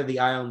 I'd rather the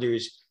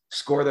Islanders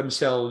score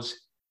themselves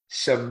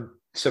some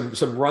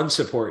run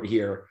support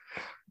here,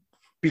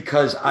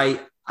 because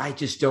I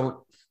just don't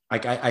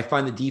like, I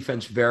find the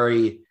defense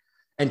very,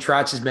 and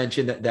Trotz has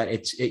mentioned that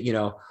it's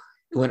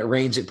when it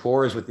rains it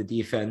pours with the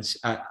defense.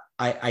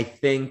 I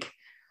think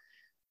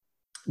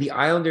the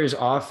Islanders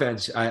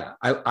offense,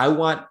 I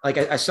want, like,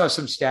 I saw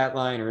some stat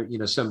line,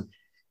 or some,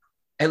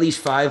 at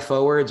least 5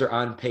 forwards are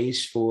on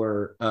pace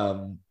for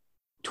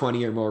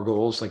 20 or more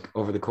goals, like,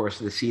 over the course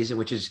of the season,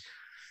 which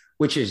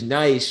is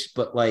nice.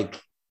 But,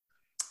 like,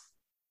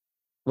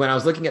 when I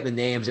was looking at the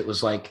names, it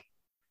was like,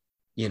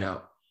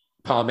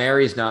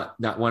 Palmieri is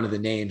not one of the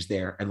names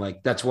there. And,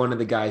 like, that's one of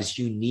the guys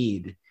you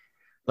need.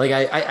 Like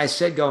I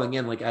said going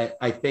in, like,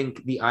 I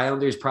think the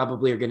Islanders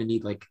probably are going to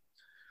need, like,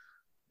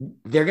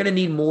 they're going to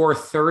need more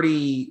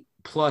 30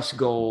 plus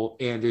goal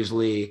Anders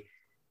Lee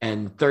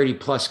and 30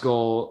 plus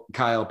goal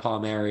Kyle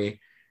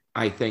Palmieri,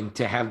 I think,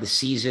 to have the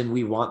season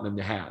we want them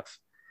to have.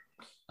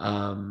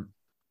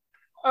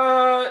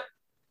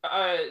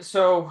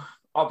 So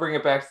I'll bring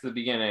it back to the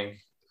beginning,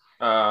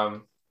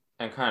 and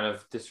kind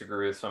of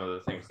disagree with some of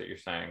the things that you're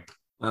saying.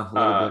 A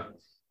little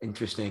bit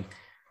interesting.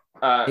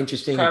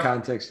 Interesting in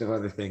context of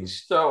other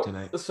things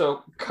tonight.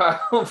 So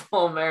Kyle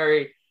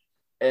Palmieri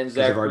and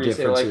Zach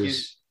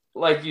Parise,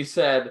 like you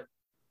said,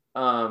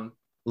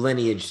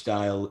 lineage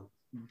style.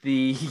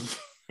 The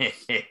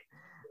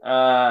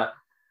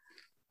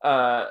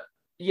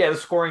the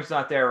scoring's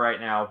not there right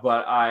now,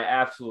 but I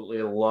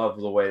absolutely love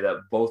the way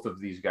that both of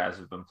these guys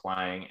have been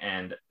playing.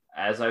 And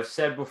as I've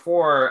said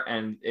before,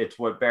 and it's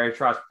what Barry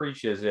Trotz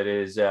preaches, it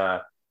is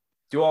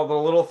do all the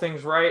little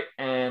things right,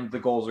 and the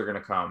goals are going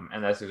to come.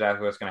 And that's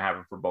exactly what's going to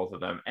happen for both of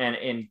them. And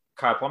in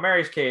Kyle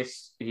Palmieri's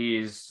case,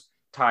 he's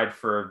tied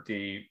for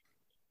the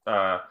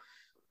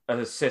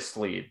assist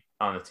lead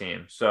on the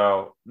team.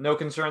 So no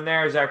concern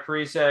there. Zach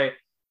Parise,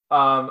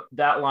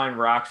 that line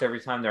rocks every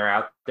time they're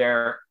out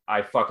there.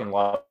 I fucking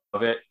love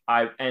it.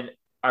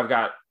 I've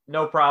got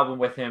no problem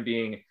with him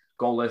being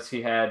goalless.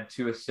 He had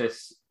 2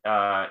 assists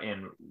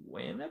in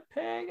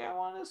Winnipeg, I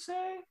want to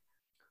say.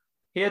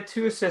 He had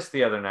 2 assists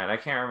the other night. I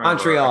can't remember.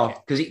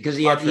 Montreal, because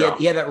he had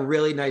that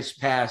really nice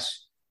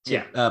pass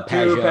to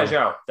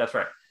Pajot. That's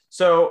right.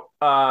 So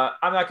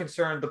I'm not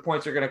concerned. The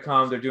points are going to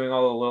come. They're doing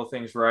all the little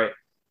things right.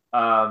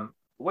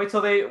 Wait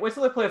till they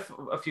play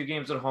a few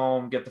games at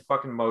home, get the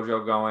fucking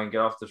mojo going, get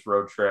off this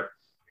road trip.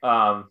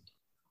 Now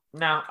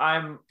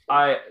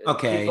I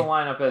keep the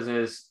lineup as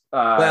is.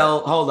 Well,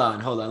 hold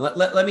on.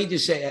 Let me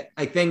just say,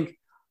 I think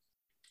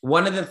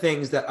one of the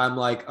things that I'm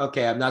like,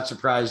 okay, I'm not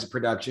surprised the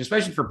production,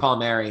 especially for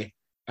Palmieri,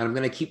 and I'm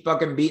going to keep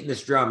fucking beating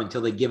this drum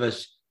until they give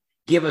us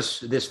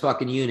this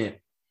fucking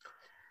unit.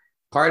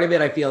 Part of it,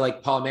 I feel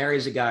like Palmieri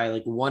is a guy,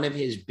 like, one of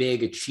his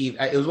big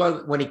achievements. It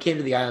was when he came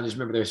to the Islanders.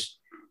 Remember, there's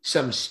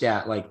some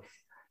stat, like,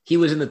 he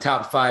was in the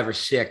top 5 or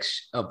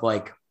 6 of,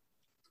 like,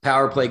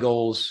 power play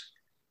goals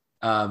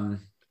of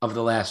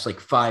the last, like,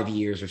 5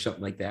 years or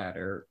something like that.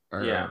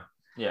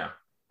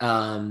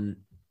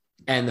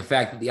 And the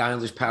fact that the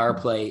Islanders power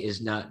play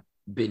has not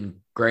been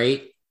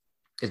great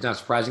is not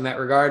surprising in that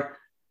regard.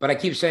 But I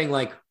keep saying,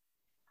 like,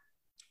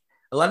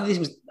 a lot of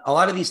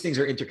these things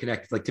are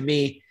interconnected. Like, to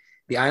me,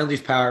 the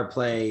Islanders power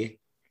play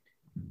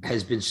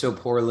has been so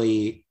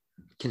poorly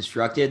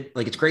constructed.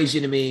 Like, it's crazy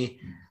to me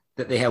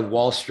that they have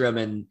Wahlstrom,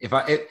 and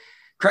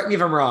correct me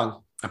if I'm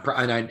wrong,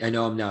 I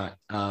know I'm not.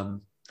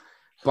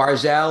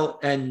 Barzal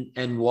and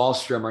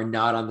Wahlstrom are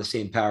not on the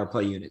same power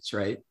play units,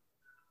 right?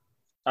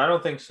 I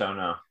don't think so.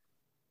 No,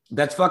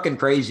 that's fucking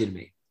crazy to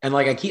me. And,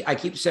 like, I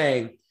keep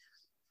saying,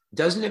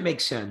 doesn't it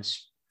make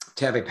sense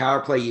to have a power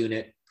play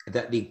unit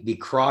that the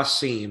cross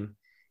seam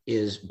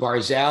is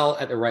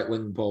Barzal at the right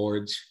wing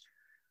boards,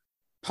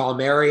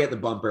 Palmieri at the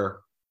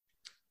bumper,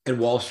 and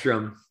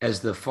Wahlstrom as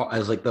the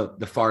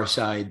far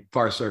side,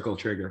 far circle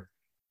trigger?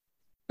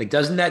 Like,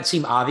 doesn't that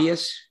seem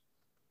obvious?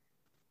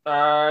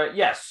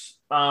 Yes.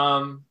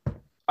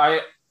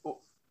 I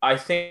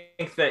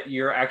think that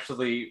you're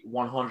actually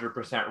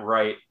 100%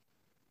 right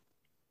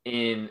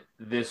in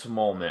this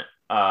moment.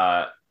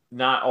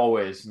 Not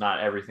always, not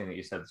everything that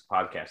you said this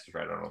podcast is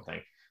right, I don't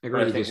think. But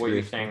I think what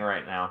you're saying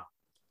right now,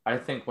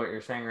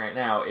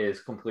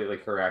 is completely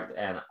correct,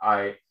 and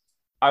I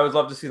would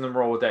love to see them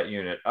roll with that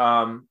unit.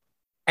 But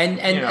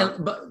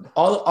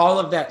all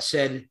of that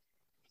said,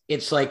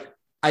 it's like,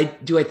 I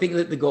think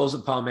that the goals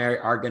of Palmieri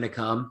are going to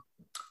come.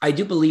 I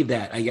do believe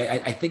that.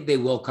 I think they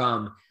will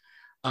come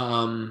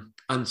on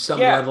some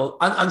level.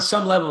 On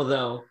some level,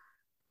 though,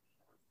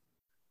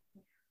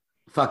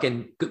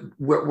 fucking,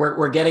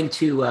 we're getting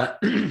to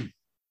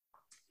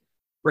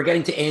we're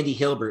getting to Andy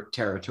Hilbert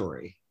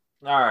territory.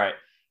 All right,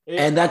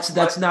 and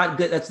that's not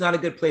good. That's not a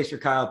good place for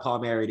Kyle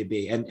Palmieri to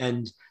be.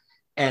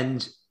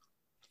 And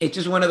it's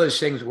just one of those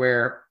things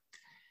where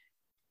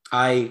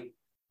I'm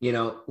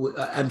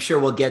sure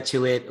we'll get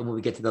to it when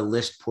we get to the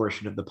list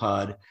portion of the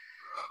pod.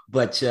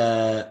 But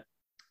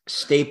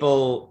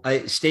Staple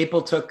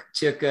took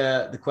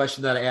the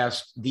question that I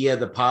asked via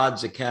the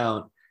pod's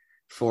account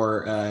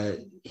for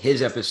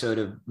his episode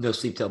of No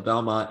Sleep Till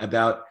Belmont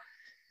about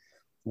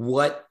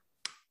what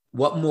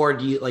more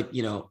do you like,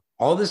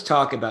 all this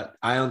talk about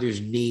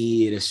Islanders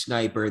need a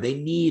sniper.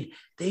 They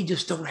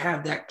just don't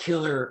have that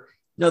killer.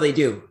 No, they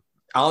do.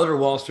 Oliver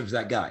Wahlstrom's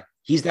that guy.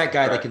 He's that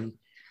guy that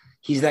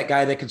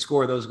can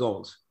score those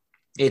goals.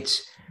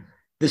 It's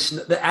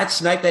that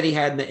snipe that he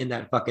had in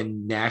that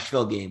fucking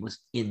Nashville game was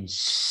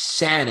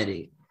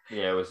insanity.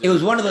 Yeah, it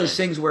was one of those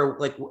things where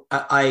like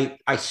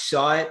I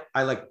saw it.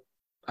 I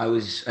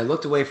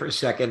looked away for a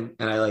second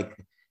and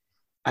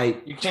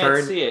you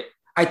can't see it.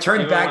 I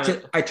turned back to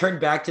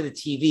the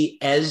TV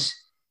as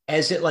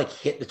it like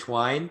hit the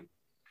twine.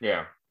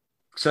 Yeah.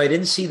 So I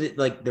didn't see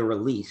the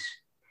release.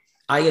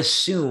 I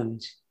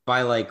assumed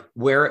by like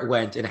where it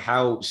went and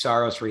how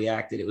Saros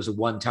reacted, it was a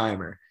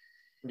one-timer.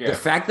 Yeah. The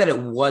fact that it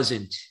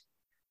wasn't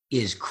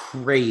is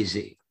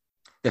crazy.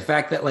 The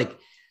fact that like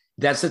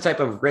that's the type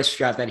of wrist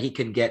shot that he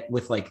can get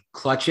with like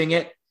clutching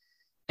it,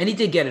 and he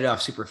did get it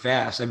off super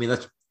fast. I mean,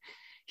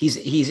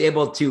 he's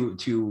able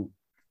to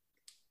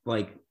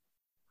like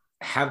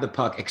have the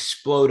puck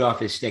explode off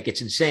his stick.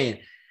 It's insane.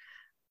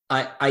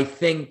 I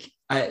think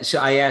so.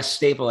 I asked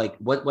Staple like,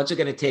 what's it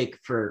going to take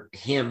for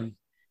him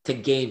to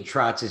gain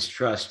Trotz's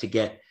trust to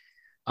get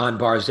on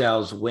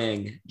Barzal's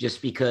wing,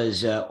 just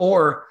because,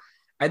 or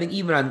I think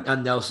even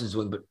on Nelson's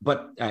wing,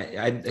 but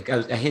I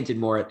hinted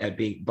more at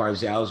being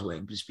Barzal's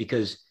wing, just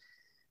because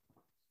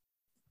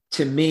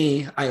to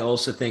me, I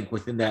also think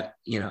within that,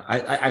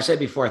 I've said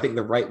before, I think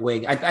the right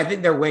wing, I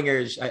think their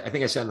wingers, I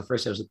think I said on the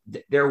first episode,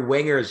 their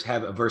wingers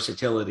have a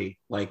versatility,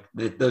 like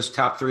those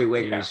top three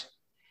wingers. Yeah.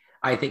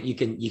 I think you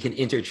can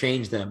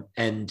interchange them.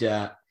 And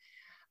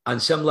on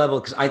some level,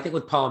 because I think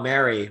with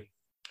Palmieri,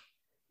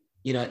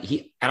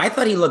 I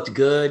thought he looked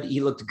good. He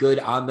looked good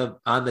on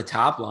the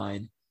top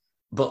line,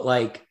 but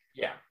like,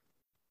 yeah,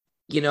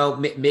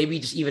 maybe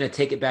just even to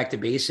take it back to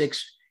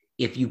basics.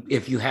 If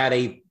you had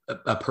a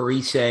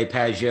Parise,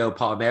 Pajot,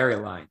 Palmieri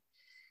line,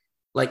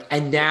 like,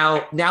 and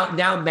now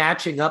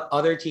matching up,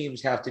 other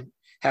teams have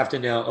to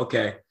know,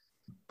 okay,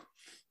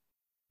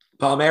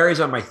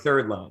 Palmieri's on my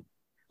third line.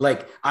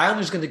 Like, I'm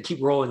just going to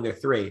keep rolling their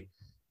three,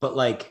 but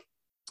like,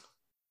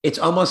 it's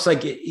almost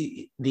like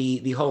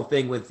the whole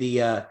thing with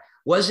the,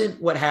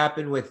 wasn't what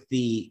happened with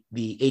the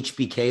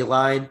HBK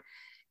line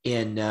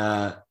in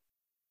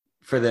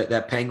for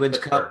that Penguins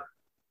Cup.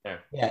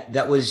 Yeah,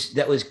 that was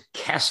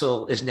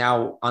Kessel is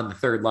now on the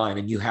third line,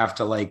 and you have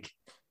to like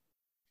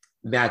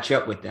match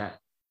up with that.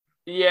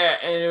 Yeah,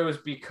 and it was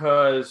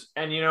because,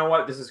 and you know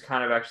what? This is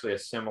kind of actually a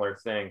similar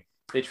thing.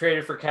 They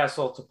traded for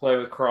Kessel to play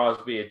with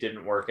Crosby. It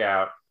didn't work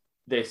out.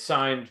 They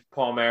signed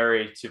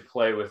Palmieri to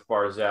play with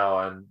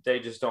Barzal, and they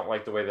just don't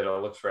like the way that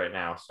it looks right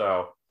now.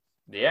 So,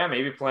 yeah,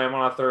 maybe play him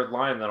on a third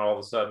line, then all of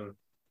a sudden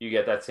you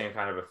get that same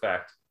kind of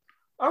effect.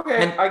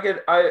 Okay,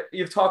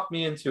 you've talked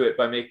me into it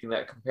by making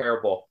that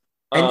comparable.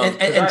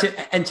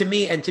 And to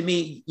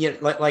me,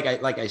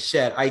 like I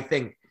said, I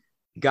think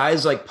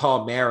guys like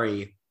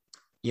Palmieri,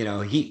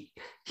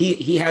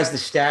 he has the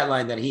stat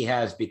line that he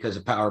has because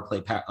of power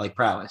play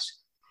prowess.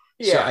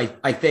 Yeah. So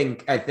I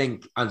think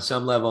on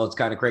some level it's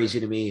kind of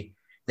crazy to me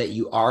that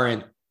you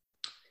aren't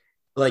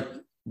like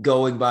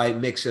going by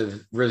mix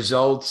of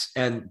results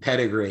and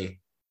pedigree.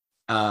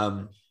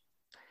 Those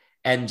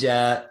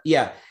are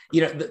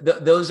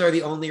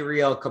the only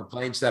real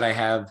complaints that I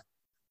have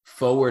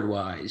forward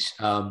wise.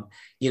 And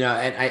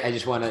I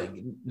just want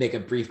to make a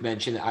brief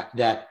mention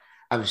that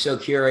I'm so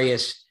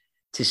curious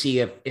to see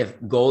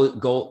if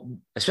goal,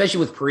 especially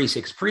with Parise,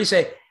 because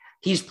Parise,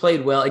 he's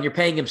played well, and you're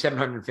paying him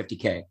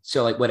 $750K.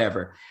 So like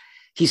whatever,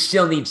 he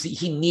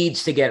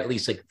needs to get at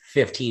least like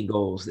 15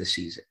 goals this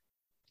season.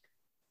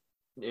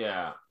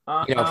 Yeah.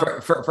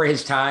 For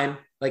his time,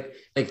 like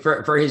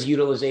for his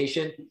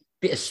utilization,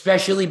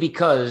 especially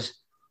because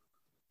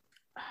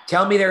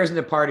tell me there isn't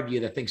a part of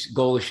you that thinks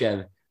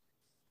Golashev,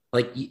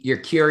 like you're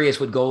curious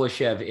what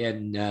Golashev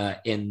in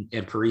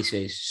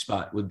Parise's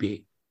spot would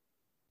be.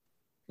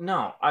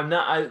 No, I'm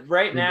not.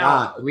 Right now,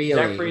 not really.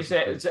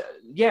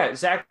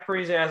 Zach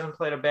Parise hasn't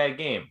played a bad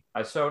game.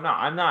 So no,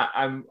 I'm not.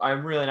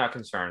 I'm really not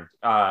concerned.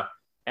 And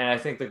I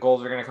think the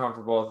goals are going to come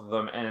for both of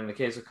them. And in the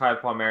case of Kyle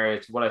Palmieri,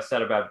 it's what I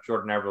said about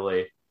Jordan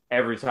Eberle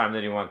every time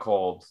that he went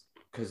cold,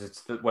 because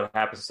it's what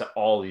happens to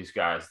all these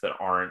guys that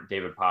aren't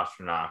David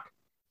Pastrnak,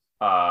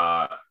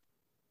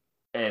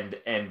 and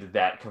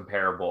that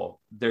comparable.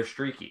 They're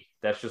streaky.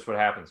 That's just what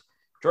happens.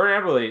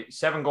 Jordan Eberle,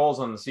 7 goals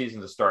on the season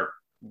to start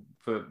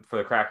for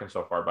the Kraken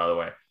so far, by the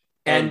way.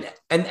 And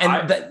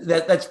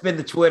that's been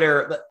the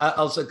Twitter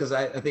also, because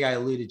I think I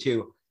alluded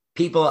to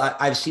people.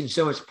 I've seen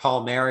so much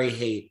Palmieri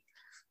hate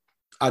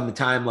on the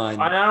timeline.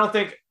 And I don't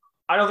think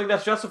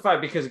that's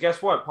justified, because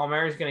guess what?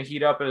 Palmieri's going to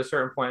heat up at a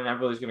certain point, and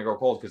Eberle's going to go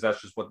cold, because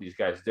that's just what these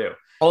guys do.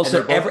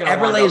 Also,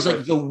 Eberle is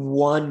like the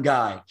one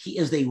guy. He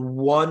is the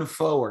one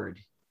forward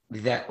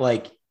that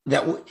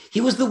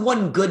he was the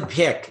one good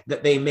pick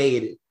that they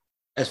made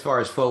as far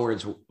as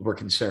forwards were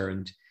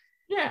concerned.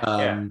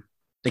 Yeah.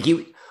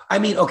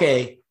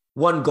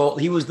 One goal.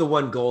 He was the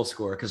one goal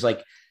scorer, because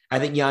I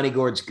think Yanni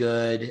Gord's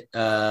good.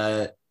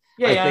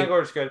 Yanni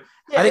Gord's good.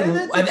 Yeah, I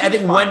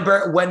think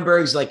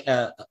Wenberg's like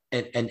an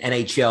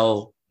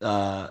NHL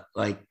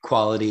like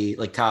quality,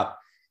 like top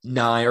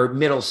 9 or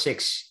middle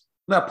 6,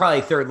 well,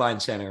 probably third line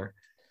center.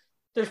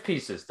 There's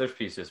pieces.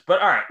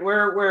 But all right,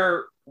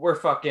 we're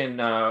fucking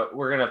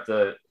we're gonna have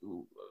to.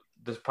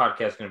 This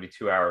podcast is gonna be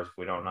 2 hours if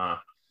we don't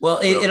Well,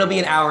 it'll be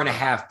an hour and a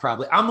half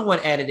probably. I'm the one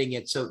editing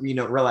it, so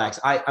relax.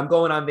 I'm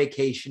going on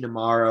vacation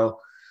tomorrow.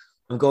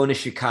 I'm going to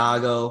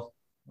Chicago,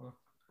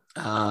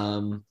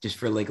 just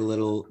for like a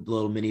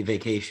little mini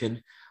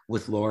vacation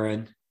with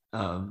Lauren.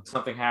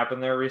 Something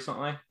happened there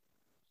recently.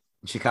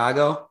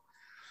 Chicago.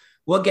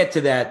 We'll get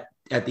to that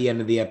at the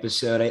end of the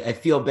episode. I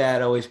feel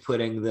bad always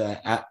putting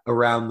the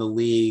around the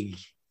league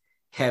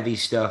heavy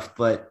stuff,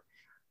 but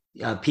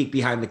peek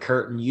behind the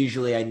curtain.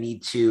 Usually I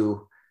need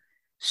to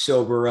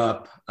sober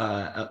up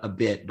a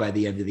bit by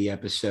the end of the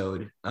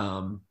episode.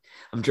 I'm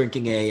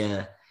drinking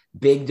a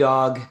big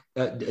dog,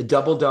 a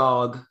double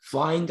dog,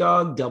 flying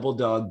dog, double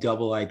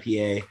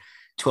IPA,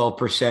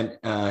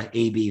 12%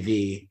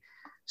 ABV.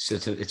 So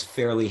it's a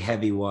fairly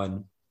heavy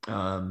one.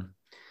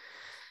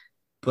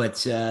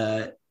 But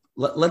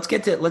let's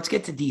get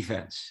to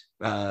defense,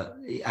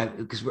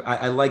 because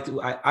I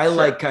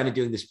like kind of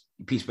doing this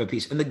piece by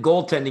piece, and the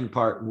goaltending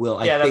part will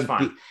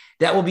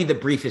that will be the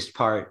briefest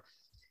part.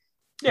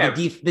 Yeah,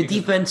 the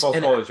defense. Both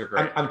and goalies are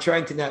great. I'm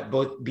trying to not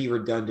both be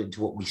redundant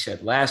to what we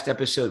said last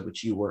episode,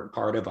 which you weren't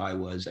part of. I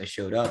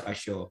showed up. I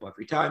show up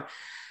every time,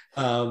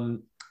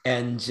 and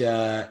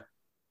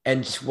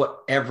what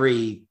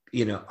every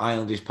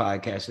Islanders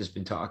podcast has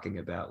been talking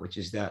about, which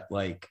is that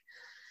like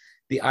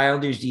the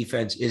Islanders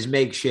defense is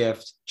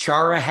makeshift.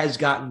 Chara has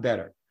gotten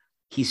better.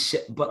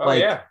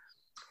 It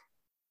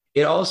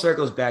all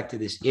circles back to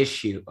this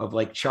issue of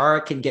like Chara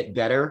can get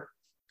better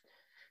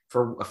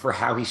for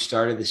how he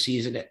started the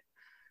season.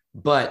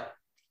 But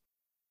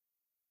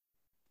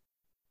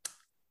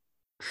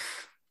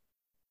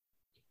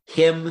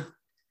him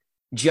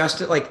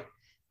just like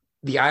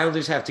the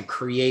Islanders have to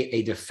create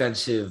a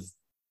defensive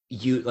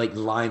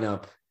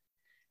lineup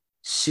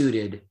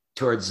suited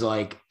towards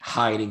like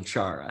hiding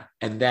Chara,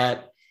 and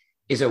that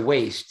is a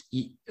waste.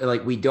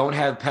 Like we don't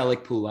have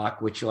Pelech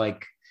Pulak, which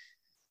like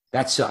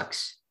that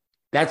sucks.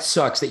 That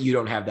sucks that you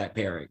don't have that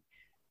pairing.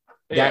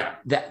 Yeah.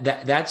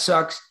 That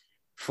sucks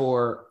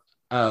for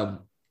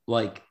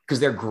because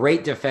they're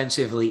great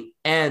defensively,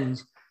 and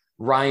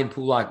Ryan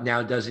Pulak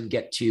now doesn't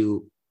get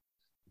to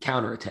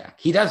counterattack.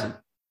 He doesn't.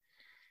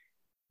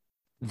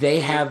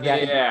 They have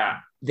that. Yeah.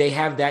 They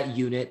have that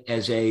unit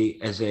they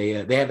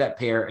have that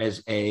pair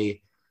as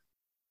a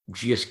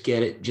just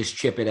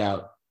chip it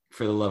out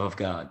for the love of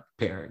God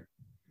pairing.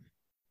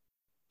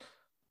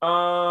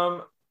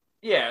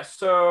 Yeah.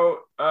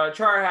 So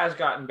Chara has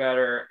gotten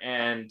better,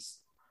 and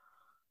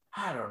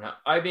I don't know.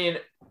 I mean,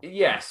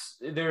 yes,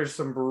 there's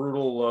some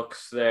brutal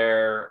looks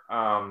there.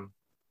 I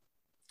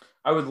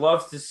would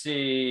love to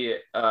see.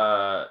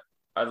 I'd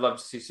love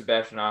to see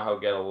Sebastian Aho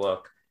get a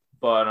look,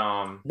 but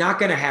not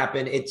going to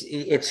happen.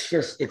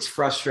 It's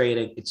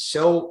frustrating. It's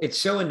so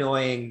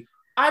annoying.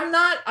 I'm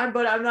not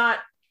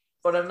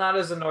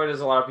as annoyed as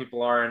a lot of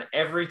people are. And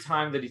every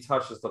time that he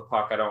touches the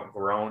puck, I don't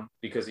groan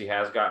because he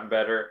has gotten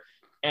better.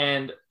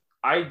 And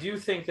I do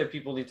think that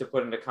people need to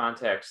put into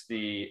context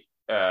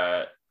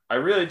I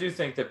really do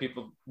think that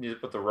people need to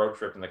put the road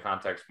trip in the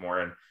context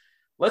more. And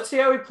let's see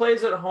how he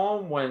plays at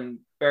home when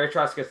Barry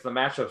Trotz gets the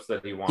matchups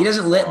that he wants. He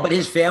doesn't but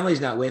his family's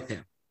not with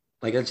him.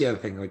 Like, that's the other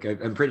thing. Like,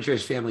 I'm pretty sure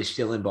his family's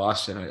still in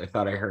Boston. I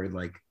thought I heard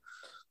like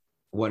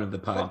one of the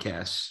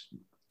podcasts.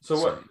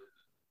 So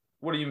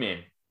what do you mean?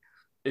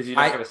 Is he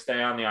not going to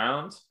stay on the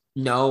islands?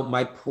 No,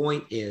 my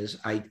point is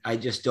I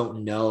just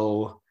don't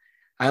know.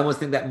 I almost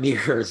think that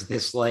mirrors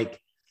this like.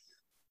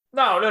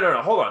 No.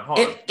 Hold on. What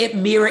are you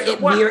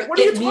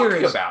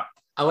talking about?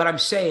 What I'm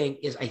saying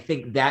is I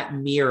think that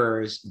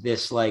mirrors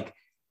this like,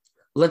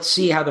 let's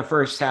see how the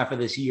first half of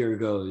this year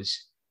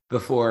goes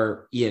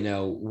before,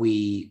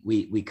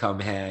 we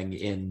come hang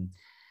in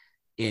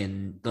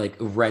like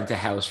rent a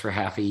house for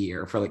half a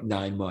year for like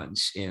 9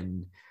 months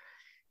in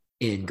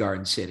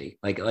Garden City.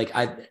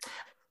 I'm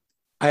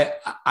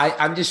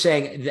just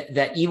saying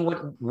that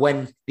even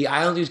when the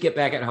Islanders get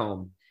back at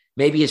home,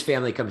 maybe his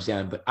family comes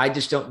down, but I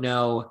just don't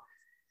know.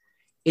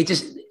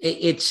 It's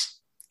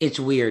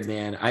weird,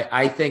 man.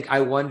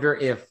 I wonder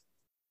if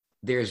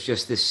there's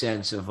just this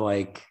sense of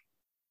like,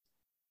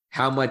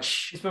 how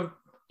much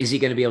is he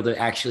going to be able to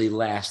actually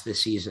last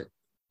this season?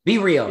 Be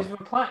real. He's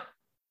been playing.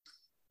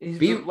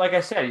 Like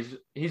I said,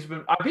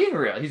 I'm being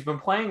real. He's been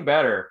playing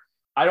better.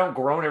 I don't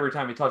groan every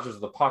time he touches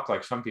the puck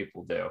like some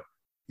people do.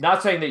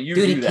 Not saying that you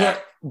do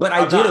that. But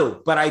I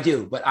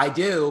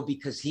do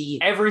because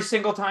he every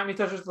single time he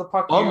touches the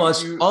puck.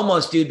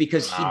 Almost, dude,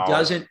 because he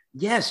doesn't.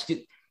 Yes,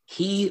 dude.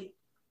 His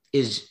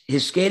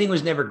skating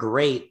was never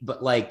great,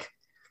 but like,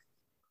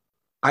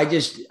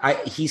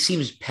 he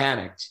seems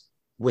panicked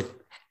with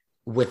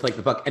like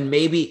the puck, and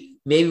maybe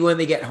when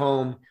they get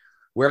home,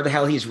 wherever the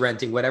hell he's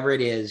renting, whatever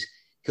it is,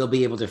 he'll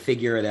be able to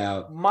figure it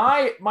out.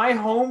 My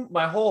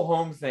whole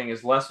home thing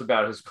is less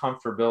about his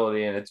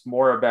comfortability, and it's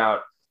more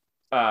about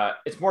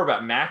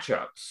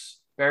matchups.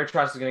 Barry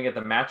Trotz is going to get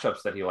the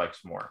matchups that he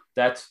likes more.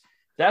 That's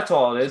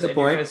all it is.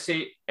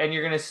 And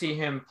you're going to see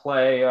him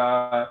play.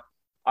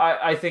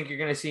 I think you're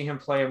going to see him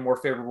play in more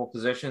favorable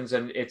positions,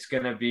 and it's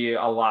going to be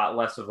a lot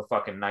less of a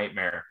fucking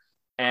nightmare.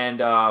 And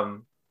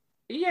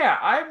yeah,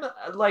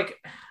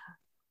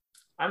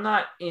 I'm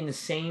not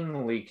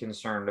insanely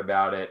concerned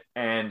about it,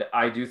 and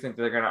I do think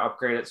they're going to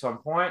upgrade at some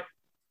point,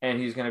 and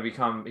he's going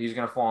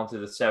to fall into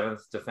the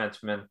seventh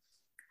defenseman,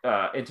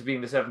 into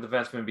being the seventh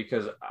defenseman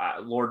because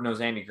Lord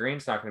knows Andy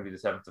Green's not going to be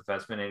the seventh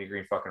defenseman. Andy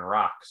Green fucking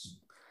rocks.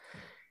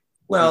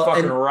 Well, he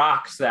fucking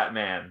rocks, that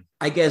man.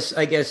 I guess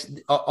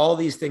all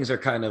these things are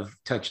kind of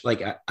touched.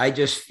 Like I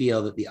just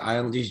feel that the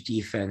Islanders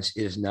defense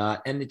is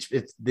not, and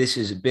this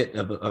is a bit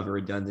of a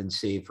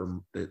redundancy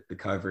from the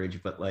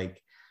coverage, but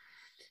like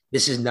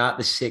this is not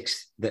the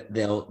sixth that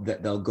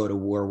they'll go to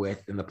war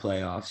with in the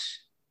playoffs.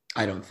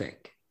 I don't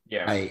think.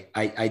 Yeah.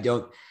 I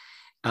don't.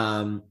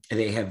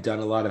 They have done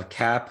a lot of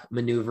cap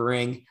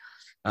maneuvering.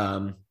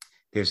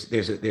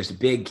 There's a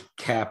big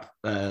cap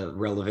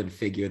relevant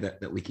figure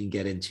that we can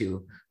get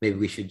into. Maybe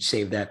we should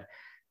save that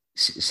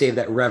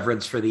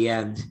reverence for the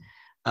end.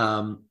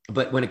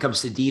 But when it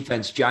comes to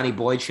defense, Johnny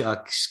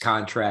Boychuk's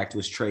contract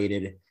was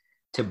traded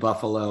to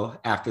Buffalo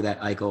after that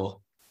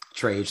Eichel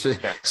trade,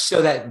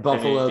 so that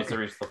Buffalo could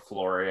reach the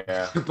floor.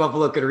 Yeah,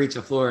 Buffalo could reach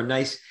the floor.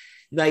 Nice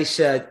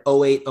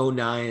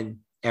 08-09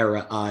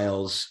 era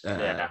Isles,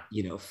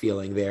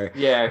 feeling there.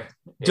 Yeah,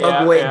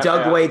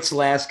 Doug Waite's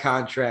last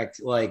contract,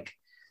 like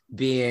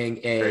being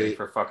ready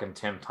for fucking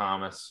Tim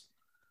Thomas,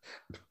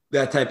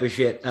 that type of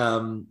shit.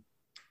 I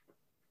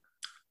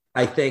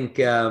think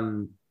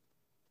the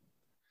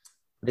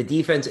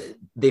defense,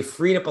 they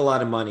freed up a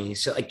lot of money,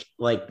 so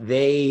like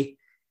they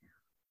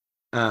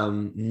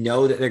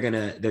know that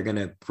they're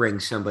gonna bring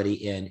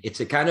somebody in.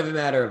 It's a kind of a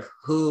matter of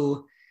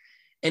who.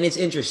 And it's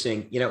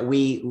interesting,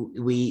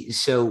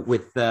 so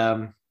with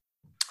all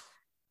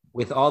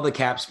the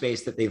cap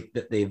space that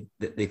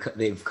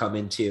they've come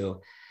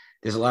into,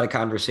 there's a lot of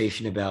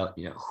conversation about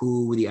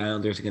who the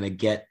Islanders are going to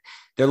get.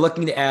 They're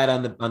looking to add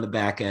on the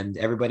back end.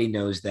 Everybody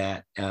knows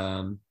that,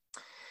 and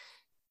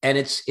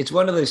it's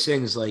one of those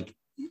things. Like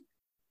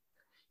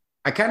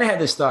I kind of had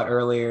this thought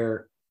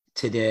earlier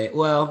today.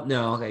 Well,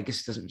 no, I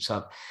guess it doesn't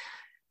stop.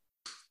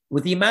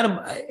 With the amount of,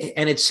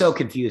 and it's so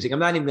confusing. I'm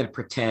not even going to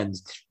pretend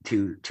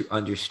to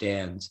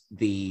understand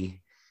the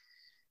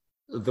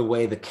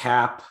way the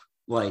cap,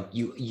 like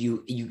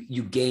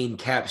you gain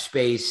cap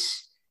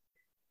space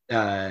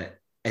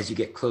as you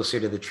get closer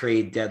to the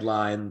trade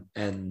deadline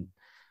and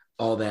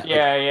all that.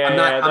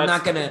 I'm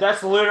not gonna.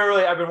 That's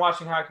literally. I've been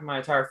watching hockey my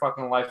entire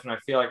fucking life, and I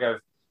feel like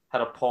I've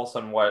had a pulse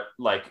on what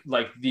like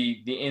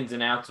the ins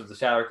and outs of the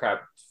salary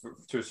cap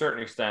to a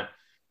certain extent.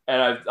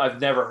 And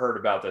I've never heard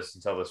about this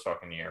until this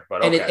fucking year.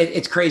 But okay. And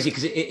it's crazy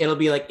because it'll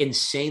be like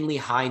insanely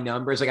high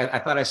numbers. Like I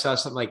thought I saw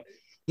something like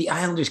the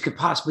Islanders could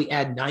possibly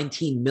add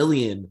 19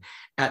 million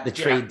at the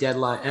trade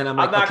deadline, and I'm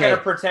not going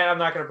to pretend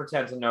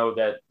to know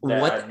that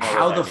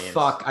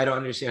fuck. I don't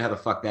understand how the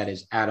fuck that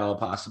is at all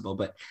possible.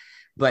 But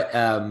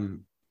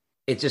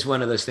it's just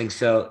one of those things.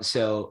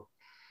 So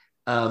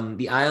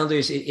the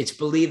Islanders. It's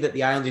believed that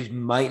the Islanders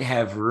might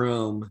have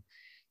room,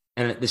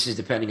 and this is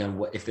depending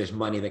on if there's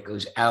money that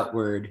goes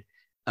outward.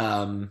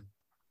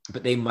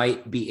 But they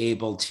might be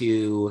able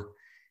to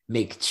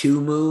make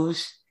two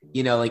moves,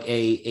 like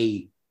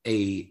a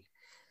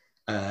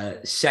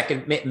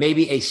second,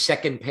 maybe a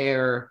second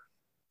pair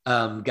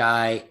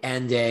guy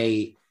and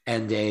a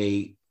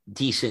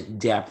decent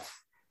depth,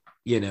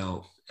 DPs.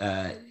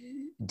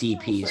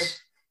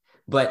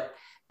 But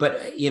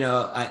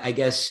I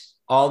guess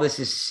all this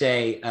is to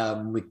say,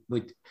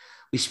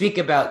 we speak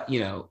about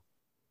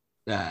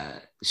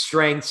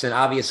strengths, and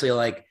obviously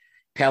like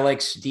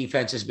Pelech's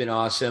defense has been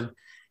awesome.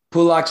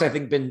 Pulak's, I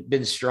think,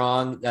 been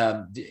strong,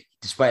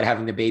 despite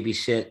having to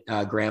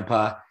babysit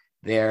grandpa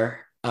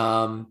there.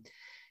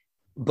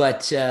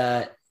 But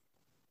I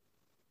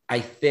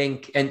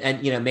think,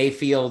 and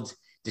Mayfield,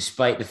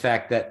 despite the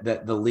fact that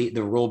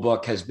the rule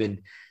book has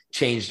been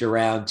changed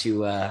around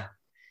to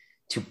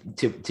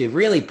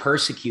really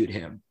persecute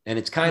him, and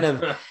it's kind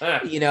of,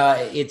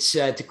 it's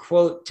to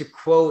quote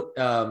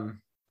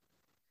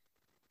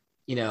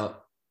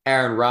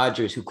Aaron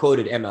Rodgers, who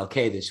quoted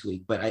MLK this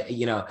week, but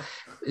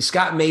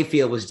Scott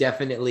Mayfield was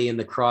definitely in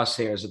the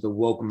crosshairs of the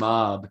woke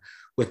mob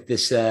with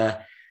this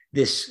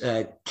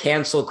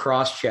cancel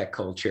cross-check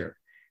culture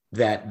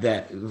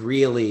that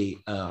really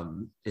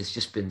has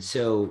just been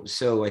so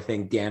I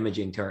think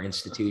damaging to our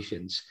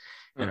institutions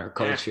and our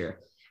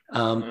culture.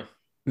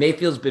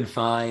 Mayfield's been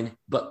fine,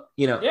 but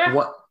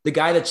what the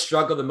guy that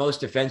struggled the most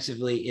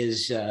defensively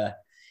is the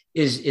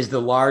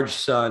large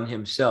son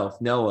himself,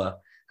 Noah.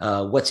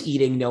 What's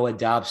eating Noah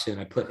Dobson?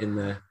 I put in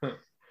the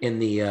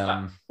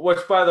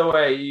which, by the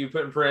way, you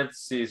put in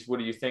parentheses. What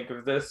do you think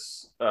of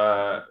this?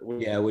 What do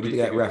you think of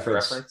that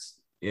reference?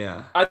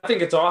 Yeah, I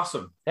think it's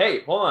awesome.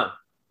 Hey, hold on.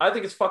 I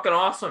think it's fucking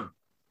awesome.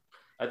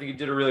 I think you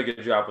did a really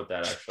good job with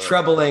that. Actually,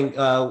 troubling.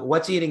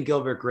 What's eating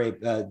Gilbert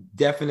Grape?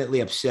 Definitely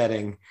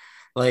upsetting.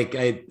 Like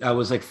I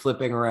was like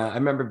flipping around. I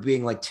remember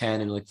being like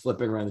 10 and like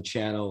flipping around the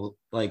channel,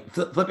 like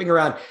flipping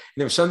around. And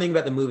there was something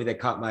about the movie that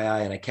caught my eye,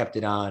 and I kept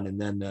it on.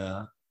 And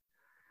then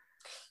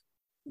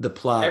the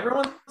plot.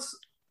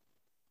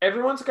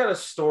 Everyone's got a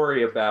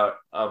story about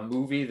a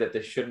movie that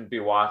they shouldn't be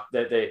watched.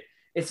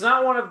 It's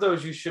not one of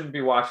those you shouldn't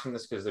be watching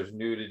this because there's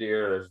nudity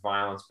or there's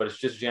violence, but it's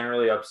just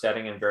generally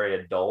upsetting and very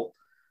adult.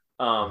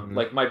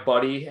 Like my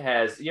buddy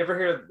has. You ever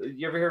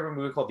hear of a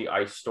movie called The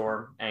Ice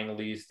Storm? Ang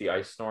Lee's The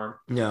Ice Storm.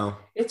 No.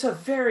 It's a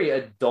very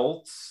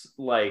adult,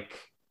 like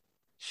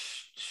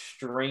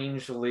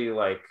strangely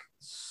like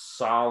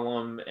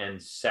solemn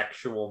and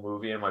sexual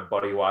movie, and my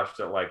buddy watched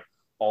it like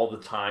all the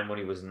time when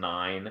he was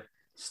 9.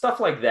 Stuff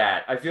like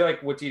that. I feel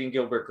like What's Eating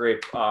Gilbert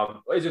Grape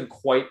isn't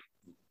quite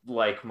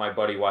like my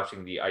buddy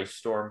watching The Ice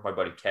Storm. My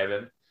buddy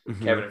Kevin.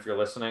 Kevin, if you're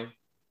listening.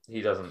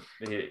 He doesn't.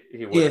 He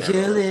would. If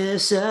you're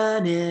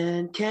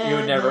listening, Kevin. He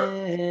would never.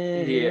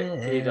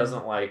 He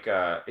doesn't like.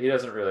 He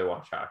doesn't really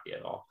watch hockey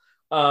at all.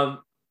 Yeah.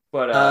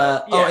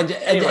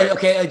 Anyway.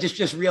 Okay.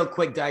 Just real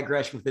quick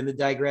digression within the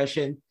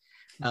digression.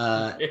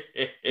 I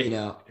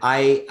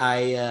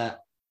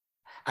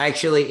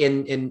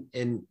actually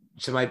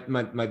so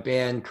my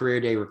band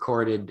Career Day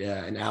recorded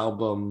an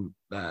album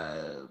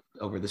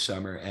over the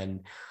summer,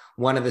 and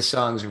one of the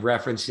songs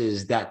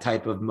references that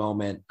type of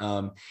moment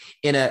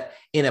in a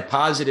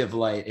positive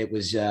light. It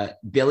was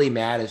Billy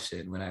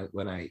Madison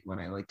when I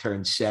like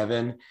turned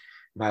 7.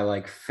 My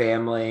like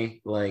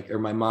family or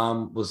my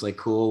mom was like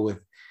cool with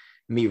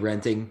me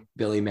renting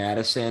Billy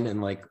Madison,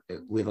 and like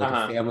we had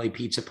like a family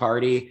pizza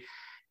party.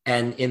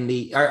 And in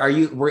the are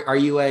you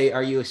a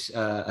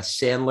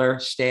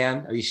Sandler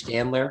stan? Are you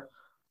Stanler?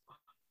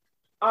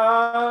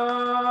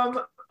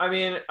 I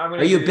mean,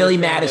 are you a Billy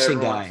Madison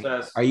guy?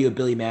 Are you a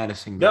Billy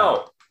Madison guy?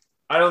 No,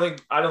 I don't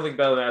think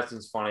Billy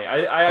Madison's funny.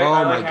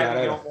 I my God,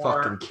 I'd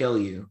fucking kill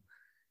you.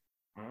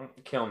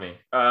 Kill me.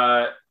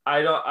 I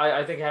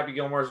think Happy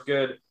Gilmore's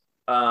good.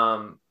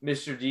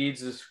 Mr.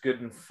 Deeds is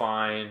good and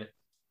fine.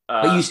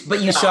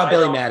 But you saw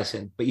Billy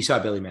Madison.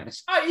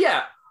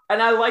 Yeah, and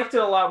I liked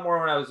it a lot more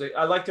when I was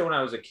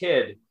a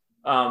kid.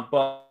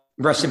 But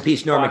rest in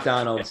peace, Norm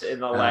Macdonald. In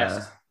the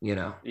last,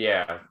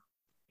 yeah.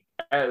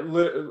 A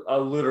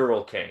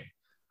literal king.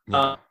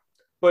 Yeah.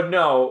 But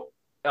no,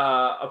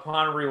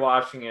 upon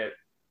rewatching it,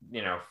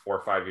 4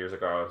 or 5 years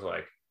ago, I was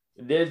like,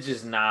 they're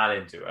just not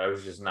into it. I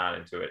was just not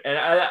into it. And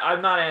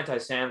I'm not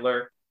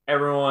anti-Sandler.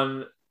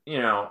 Everyone,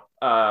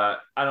 I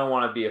don't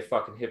want to be a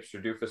fucking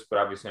hipster doofus, but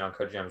obviously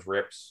Uncut Gems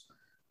rips.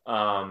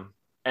 And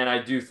I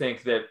do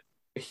think that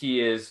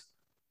he is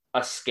a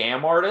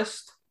scam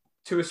artist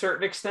to a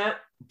certain extent,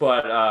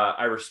 but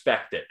I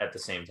respect it at the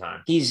same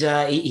time.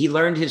 He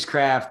learned his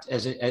craft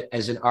as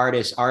an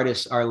artist.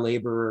 Artists are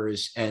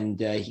laborers, and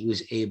he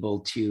was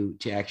able to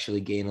actually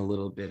gain a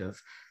little bit of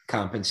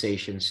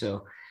compensation.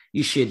 So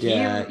you should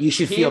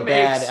feel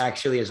bad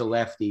actually as a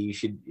lefty. You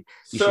should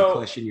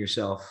question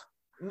yourself.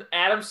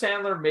 Adam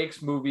Sandler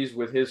makes movies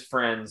with his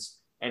friends,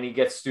 and he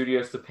gets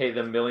studios to pay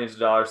them millions of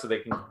dollars so they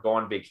can go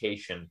on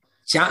vacation.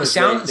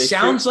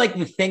 Sounds like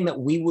the thing that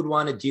we would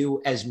want to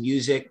do as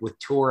music with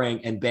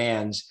touring and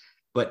bands,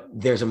 but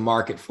there's a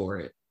market for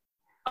it.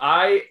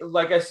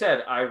 Like I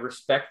said, I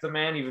respect the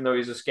man, even though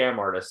he's a scam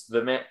artist.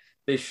 The man,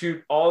 they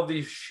shoot all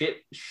these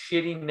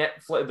shitty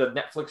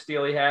Netflix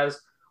deal he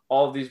has,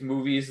 all of these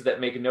movies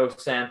that make no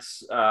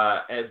sense,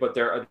 but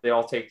they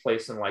all take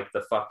place in like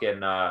the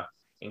fucking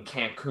in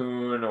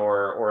Cancun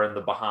or in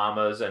the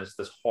Bahamas, and it's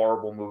this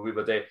horrible movie,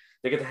 but they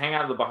get to hang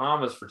out in the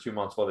Bahamas for 2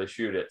 months while they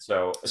shoot it.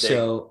 So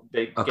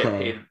they get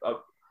paid.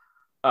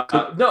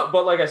 No,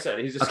 but like I said,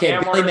 he's a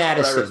scam Billy artist,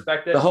 Madison. But I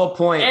respect it. The whole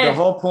point.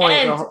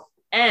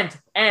 And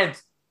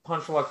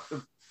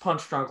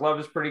Punch Drunk Love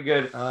is pretty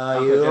good. I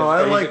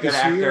like the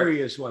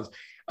serious ones.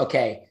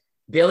 Okay,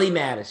 Billy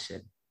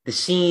Madison. The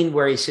scene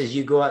where he says,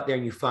 "You go out there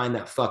and you find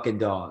that fucking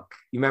dog."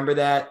 You remember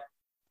that?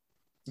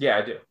 Yeah,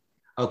 I do.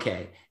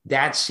 Okay,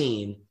 that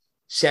scene,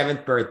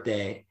 7th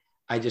birthday.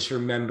 I just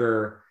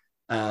remember,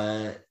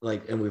 and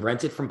we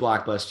rented from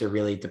Blockbuster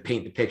really to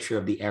paint the picture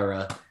of the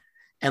era.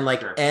 And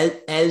sure.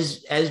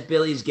 as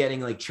Billy's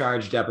getting like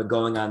charged up and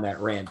going on that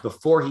rant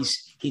before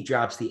he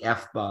drops the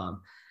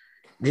F-bomb,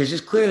 there's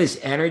just clearly this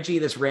energy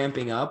that's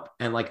ramping up,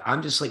 and like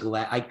I'm just like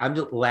I'm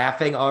just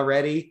laughing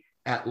already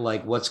at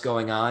like what's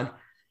going on,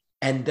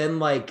 and then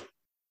like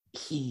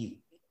he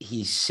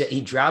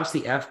drops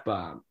the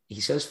F-bomb.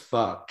 He says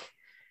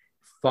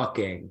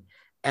fucking,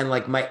 and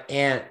like my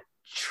aunt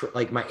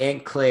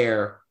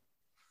Claire,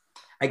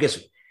 I guess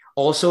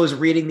also is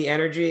reading the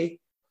energy.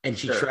 And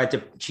she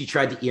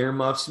tried to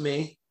earmuffs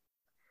me.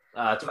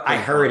 I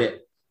heard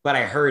it.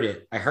 I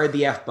heard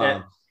the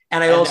F-bomb.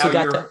 And I also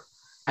got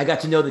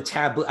to know the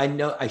taboo. I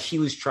know she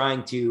was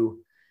trying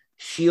to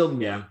shield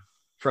me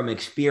from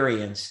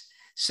experience.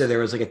 So there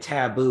was like a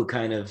taboo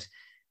kind of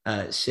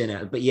sin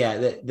out. But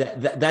yeah,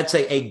 that's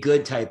a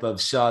good type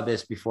of saw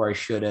this before I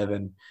should have.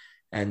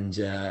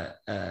 But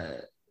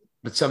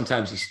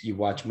sometimes you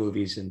watch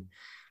movies and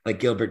like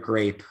Gilbert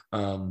Grape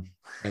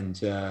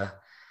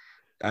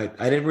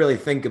I didn't really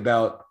think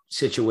about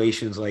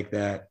situations like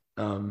that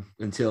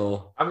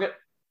until I'm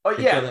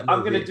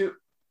gonna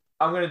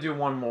do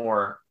one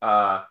more.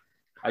 I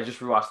just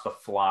rewatched The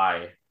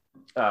Fly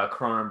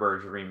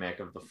Cronenberg's remake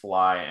of The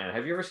Fly. And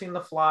have you ever seen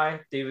The Fly,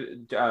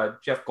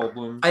 Jeff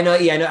Goldblum? I know.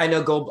 Yeah, I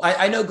know Gold.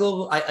 I know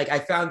Gold. I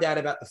found out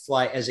about The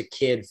Fly as a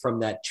kid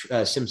from that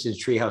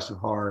Simpsons Treehouse of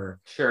Horror.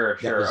 Sure.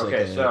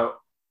 Okay,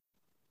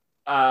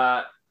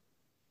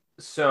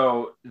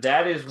 so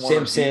that is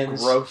one Simpsons. of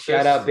the grossest.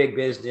 Shout out big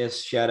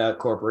business. Shout out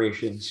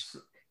corporations.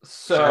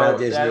 So shout out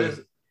Disney. That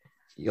is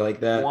you like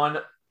that one.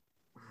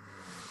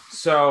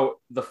 So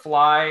The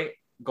Fly,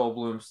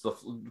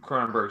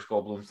 Cronenberg's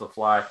Goldblum's The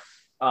Fly,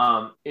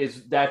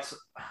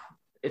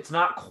 it's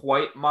not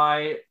quite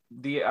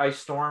the Ice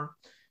Storm,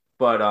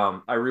 but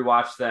I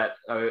rewatched that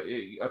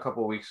a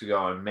couple of weeks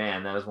ago, and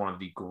man, that is one of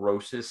the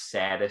grossest,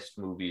 saddest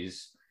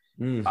movies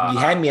you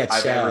had me at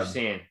I've sad. ever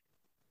seen.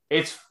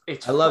 It's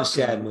I love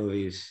sad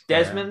movies.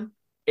 Desmond,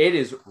 it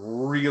is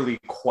really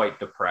quite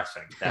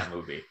depressing, that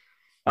movie.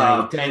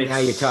 Now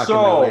you're talking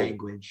my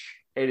language.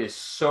 It is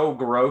so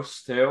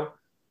gross too.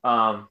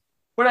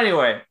 But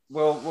anyway,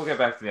 we'll get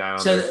back to the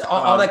Islanders. So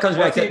all that comes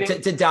back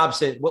to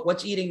Dobson.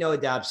 What's eating Noah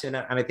Dobson?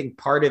 And I think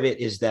part of it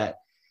is that,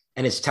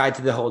 and it's tied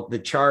to the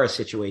Chara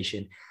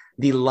situation.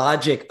 The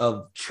logic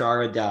of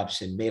Chara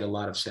Dobson made a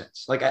lot of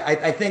sense. Like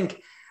I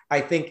think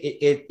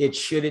it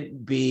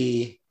shouldn't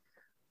be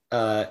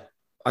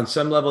on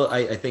some level.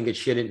 I think it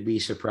shouldn't be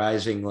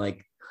surprising.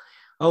 Like,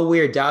 oh,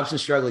 weird,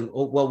 Dobson's struggling.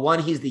 Oh, well, one,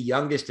 he's the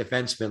youngest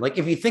defenseman. Like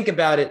if you think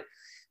about it.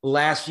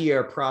 Last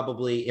year,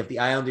 probably, if the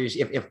Islanders,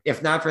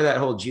 if not for that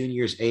whole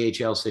juniors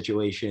AHL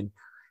situation,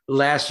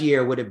 last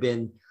year would have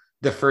been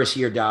the first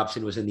year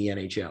Dobson was in the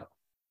NHL,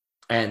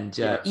 and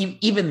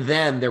even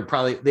then,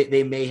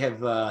 they may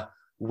have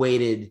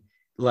waited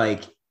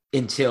like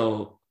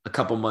until a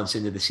couple months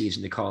into the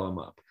season to call him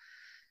up.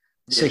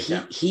 So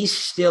he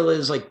still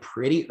is like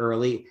pretty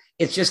early.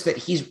 It's just that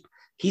he's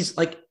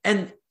like,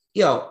 and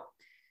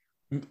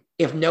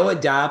if Noah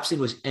Dobson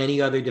was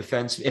any other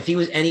defenseman, if he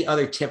was any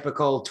other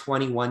typical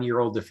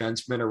 21-year-old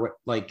defenseman or what,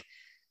 like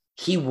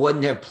he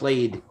wouldn't have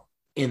played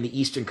in the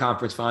Eastern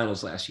Conference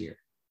Finals last year.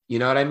 You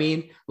know what I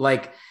mean?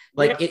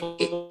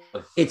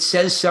 It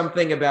says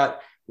something about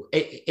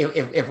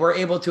if we're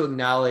able to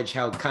acknowledge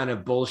how kind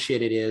of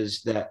bullshit it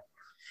is that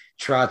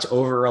Trotz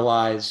over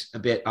relies a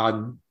bit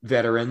on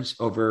veterans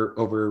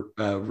over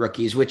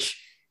rookies,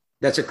 which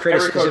that's a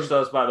criticism. Every coach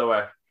does, by the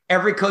way.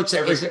 Every coach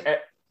that isn't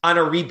on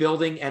a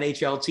rebuilding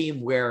NHL team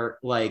where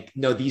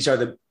no, these are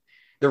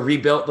the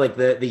rebuilt, like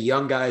the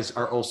young guys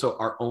are also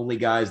our only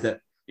guys that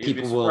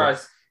people will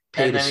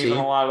pay and to then see. Even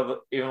a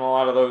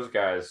lot of those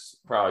guys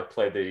probably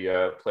play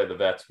the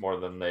vets more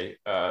than they.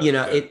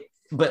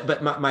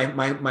 But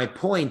my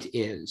point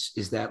is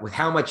that with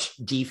how much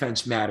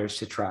defense matters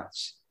to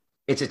Trotz,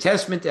 it's a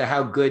testament to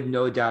how good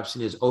Noah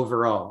Dobson is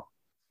overall,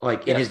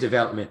 like in his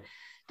development,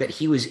 that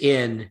he was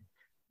in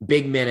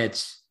big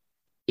minutes.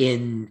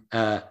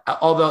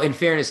 Although in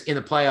fairness, in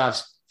the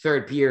playoffs,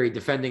 third period,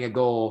 defending a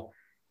goal,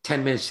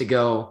 10 minutes to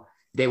go,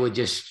 they would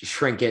just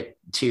shrink it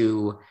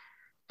to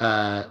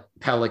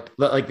Pellick.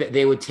 Like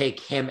they would take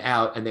him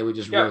out and they would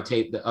just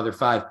rotate the other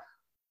five.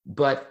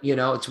 But,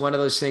 it's one of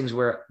those things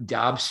where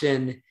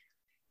Dobson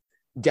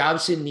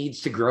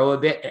needs to grow a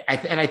bit.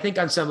 And I think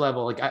on some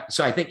level,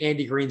 I think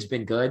Andy Green's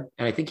been good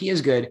and I think he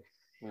is good.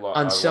 I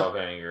love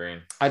Andy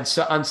Green.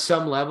 On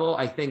some level,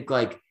 I think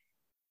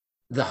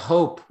the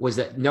hope was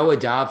that Noah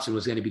Dobson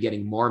was going to be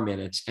getting more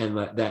minutes and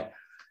that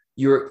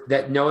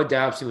Noah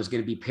Dobson was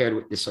going to be paired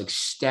with this like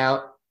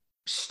stout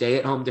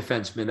stay-at-home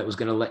defenseman that was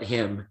going to let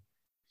him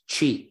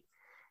cheat.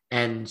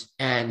 And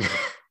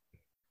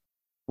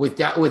with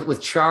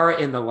Chara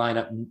in the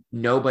lineup,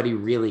 nobody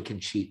really can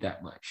cheat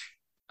that much.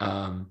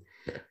 And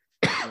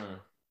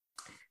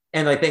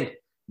I think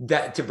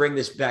that to bring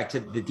this back to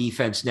the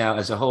defense now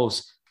as a whole,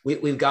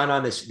 we've gone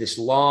on this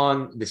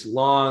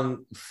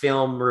long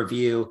film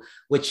review,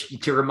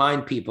 which to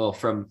remind people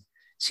from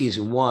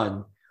season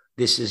 1,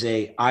 this is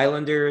a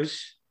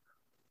Islanders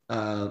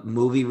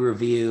movie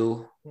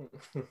review,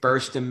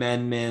 First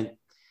Amendment,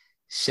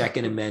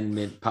 Second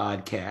Amendment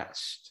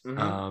podcast.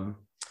 Mm-hmm.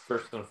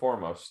 First and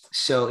foremost.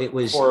 So it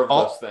was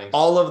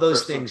all of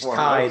those things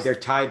tied. They're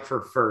tied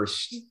for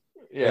first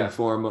and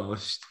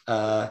foremost.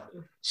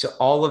 So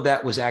all of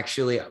that was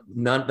actually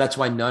none. That's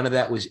why none of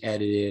that was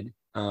edited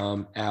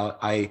out.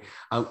 I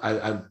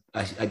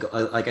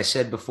like I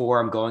said before,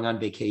 I'm going on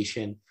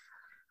vacation,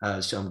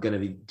 so I'm going to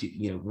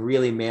be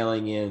really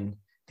mailing in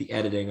the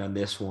editing on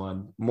this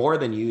one more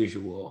than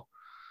usual.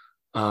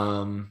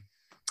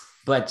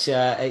 But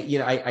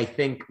I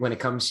think when it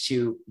comes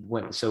to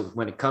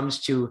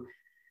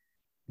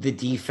the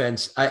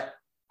defense,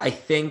 I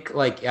think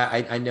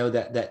I know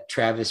that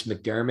Travis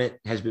McDermott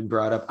has been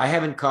brought up. I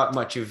haven't caught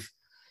much of,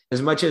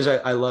 as much as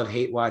I love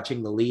hate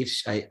watching the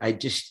Leafs.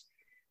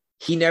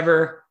 He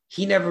never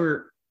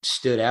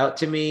stood out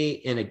to me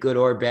in a good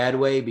or bad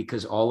way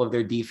because all of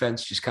their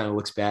defense just kind of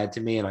looks bad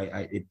to me.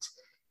 And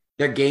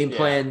their game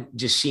plan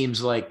just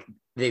seems like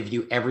they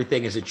view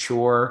everything as a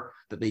chore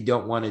that they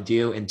don't want to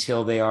do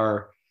until they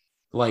are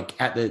like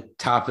at the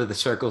top of the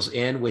circles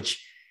in,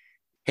 which,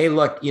 hey,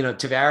 look,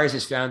 Tavares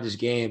has found his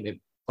game.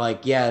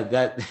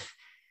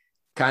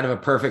 kind of a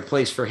perfect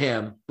place for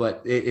him.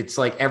 But it's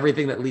like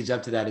everything that leads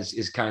up to that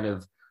is kind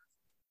of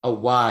a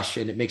wash,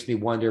 and it makes me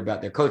wonder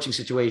about their coaching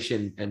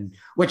situation, and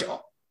which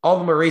all of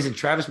them are raising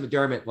Travis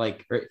McDermott.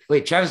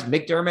 Travis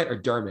McDermott or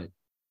Dermott?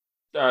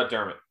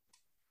 Dermott.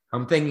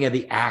 I'm thinking of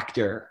the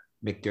actor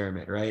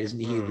McDermott, right? Isn't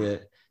he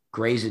the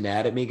Grey's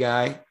Anatomy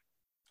guy?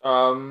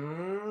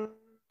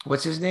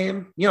 What's his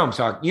name? You know I'm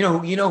talking. You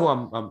know who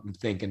I'm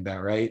thinking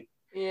about, right?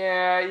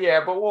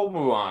 Yeah, but we'll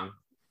move on.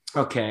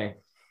 Okay.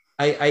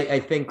 I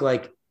think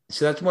like,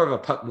 so that's more of a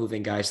puck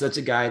moving guy. So that's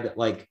a guy that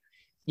like,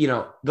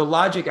 the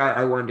logic,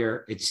 I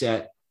wonder, it's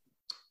that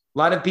a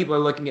lot of people are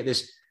looking at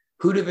this.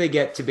 Who do they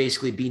get to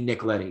basically be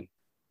Nick Leddy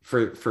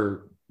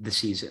for the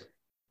season?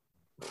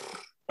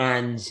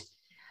 And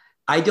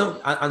I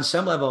don't, on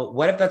some level,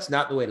 what if that's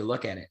not the way to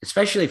look at it,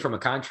 especially from a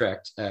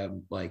contract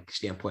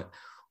standpoint?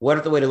 What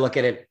if the way to look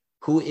at it,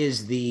 who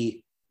is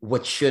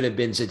what should have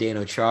been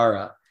Zdeno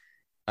Chara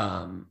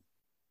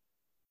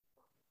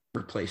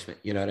replacement?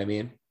 You know what I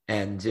mean?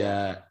 And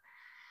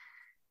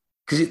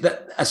because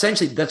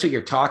essentially that's what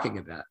you're talking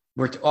about.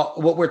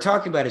 What we're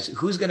talking about is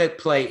who's going to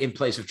play in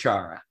place of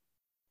Chara.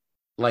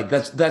 Like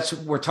that's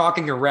we're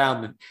talking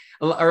around,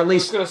 or at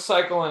least going to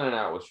cycle in and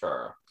out with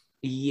Chara.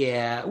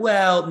 Yeah.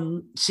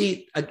 Well,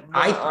 see, all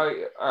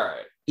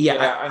right. Yeah,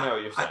 I know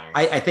what you're saying.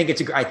 I think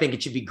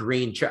it should be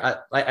Green.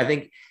 I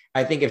think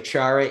if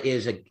Chara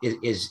is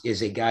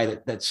a guy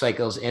that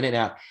cycles in and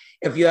out.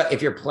 If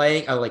you're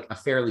playing a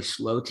fairly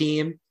slow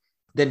team,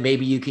 then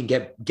maybe you can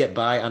get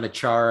by on a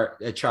Chara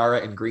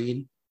and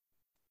Green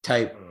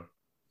type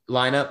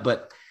lineup.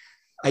 But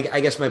I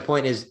guess my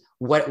point is,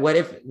 what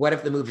if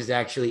the move is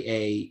actually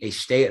a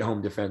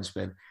stay-at-home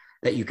defenseman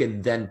that you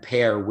can then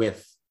pair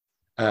with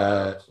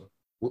Dobson?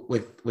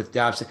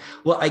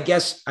 Well, I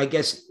guess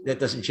that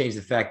doesn't change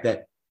the fact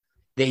that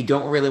they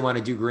don't really want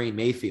to do Green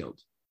Mayfield.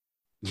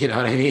 You know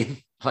what I mean?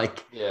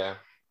 Like, yeah.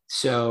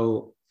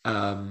 So,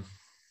 all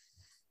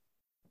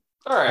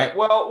right.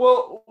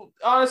 Well,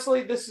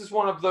 honestly, this is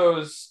one of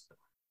those.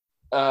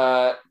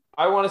 I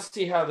want to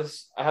see how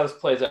this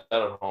plays out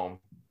at home.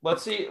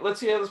 Let's see how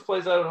this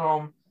plays out at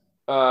home.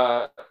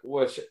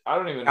 Which I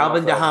don't even know.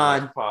 Albin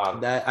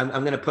DeHaan. That I'm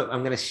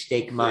gonna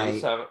stake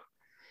my.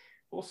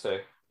 We'll see.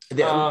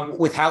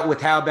 With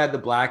how bad the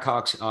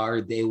Blackhawks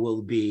are, they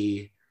will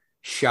be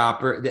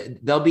shopper.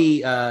 They'll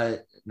be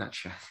not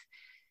shop.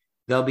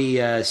 They'll be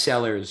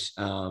sellers.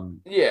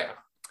 Yeah.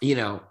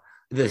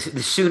 The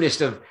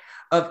soonest of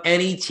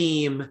any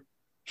team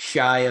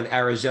shy of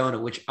Arizona,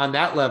 which on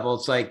that level,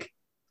 it's like,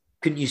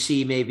 couldn't you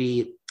see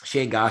maybe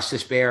Shane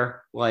Gostisbehere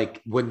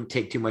wouldn't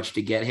take too much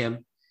to get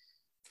him?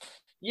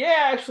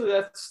 Yeah, actually,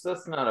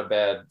 that's not a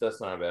bad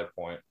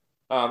point.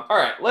 All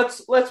right,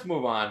 let's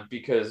move on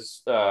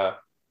because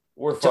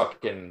we're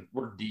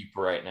deep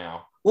right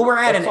now. Well, we're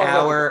at an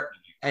hour,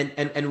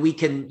 and we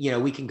can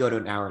go to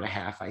an hour and a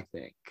half. I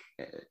think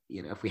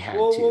if we had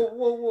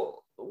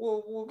to.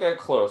 We'll get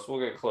close.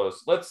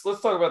 Let's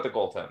talk about the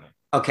goaltending.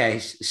 Okay,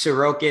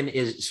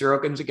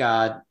 Sorokin's a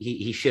god.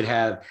 He should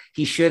have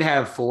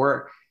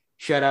 4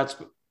 shutouts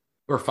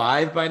or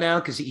 5 by now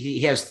because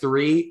he has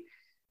 3,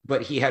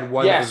 but he had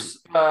 1. Yes,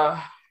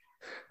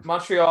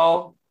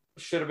 Montreal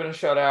should have been a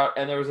shutout,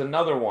 and there was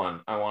another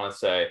one I want to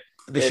say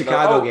the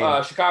Chicago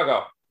game.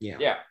 Chicago.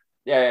 Yeah.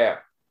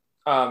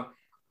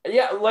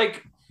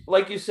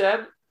 Like you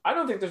said, I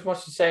don't think there's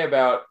much to say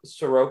about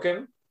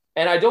Sorokin.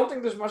 And I don't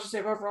think there's much to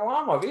say about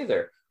Varlamov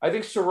either. I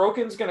think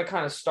Sorokin's going to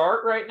kind of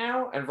start right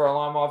now, and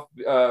Varlamov,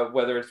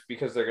 whether it's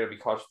because they're going to be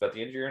cautious about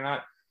the injury or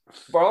not,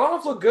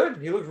 Varlamov looked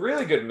good. He looked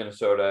really good in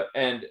Minnesota.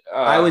 And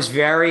I was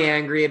very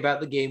angry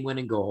about the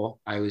game-winning goal.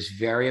 I was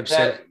very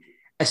upset,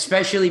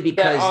 especially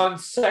because that on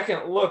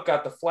second look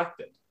got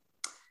deflected.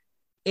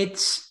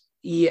 It's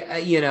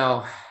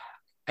and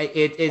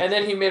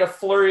then he made a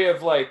flurry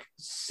of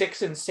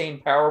 6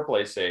 insane power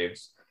play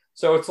saves.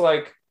 So it's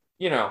like,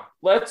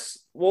 let's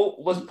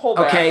pull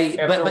back. Okay,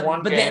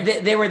 but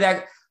they were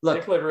that. Look,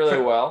 they played really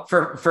well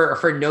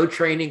for no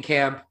training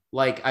camp.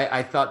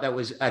 I thought that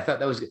was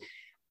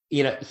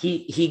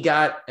he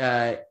got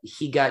the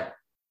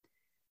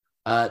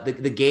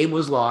game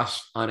was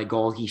lost on a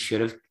goal he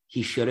should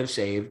have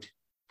saved.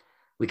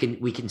 We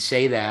can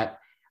say that.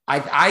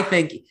 I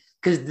think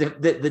because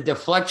the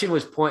deflection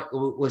was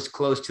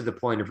close to the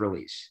point of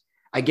release.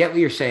 I get what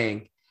you're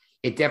saying.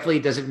 It definitely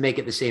doesn't make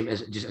it the same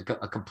as just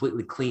a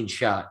completely clean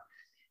shot.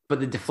 But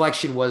the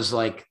deflection was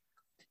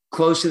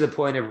close to the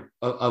point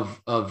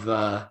of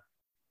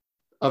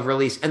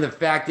release. And the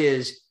fact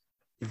is,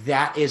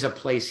 that is a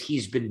place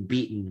he's been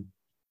beaten.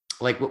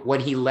 When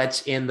he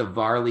lets in the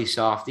Varley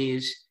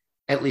softies,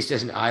 at least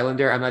as an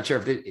Islander. I'm not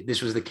sure if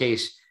this was the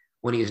case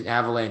when he was an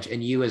Avalanche.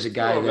 And you as a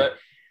guy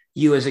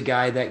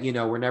that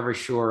we're never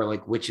sure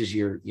which is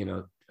your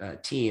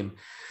team.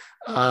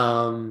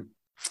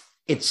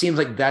 It seems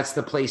like that's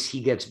the place he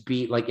gets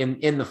beat.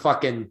 In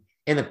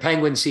the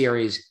Penguin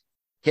series.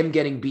 Him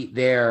getting beat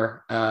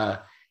there,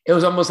 it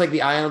was almost like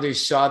the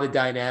Islanders saw the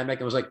dynamic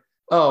and was like,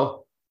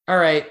 oh, all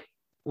right,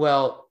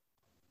 well,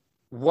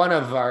 one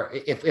of our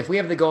if we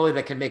have the goalie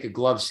that can make a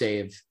glove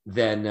save,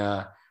 then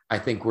I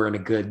think we're in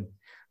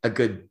a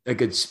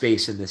good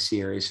space in this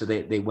series. So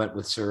they went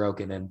with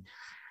Sorokin and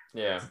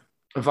Yeah.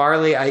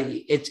 Varley.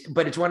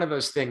 But it's one of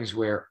those things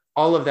where,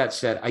 all of that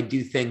said, I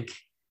do think,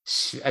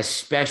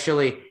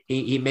 especially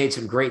he made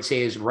some great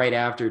saves right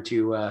after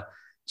to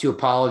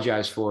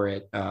apologize for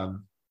it.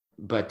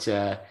 But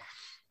I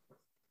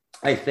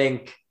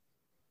think,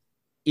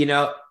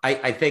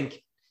 I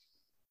think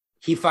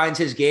he finds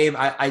his game.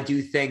 I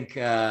do think.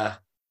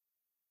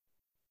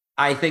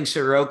 I think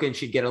Sorokin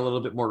should get a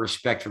little bit more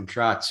respect from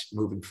Trotz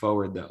moving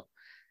forward, though.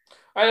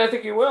 I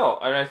think he will,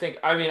 and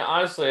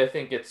honestly, I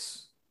think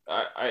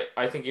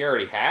I think he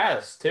already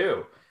has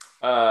too.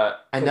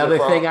 Another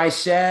thing I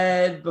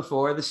said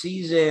before the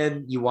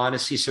season, you want to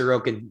see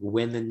Sorokin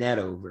win the net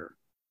over.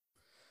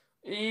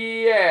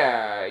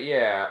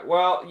 Yeah.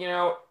 Well,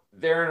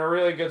 they're in a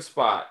really good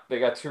spot. They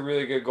got two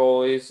really good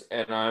goalies,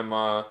 and I'm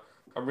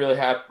really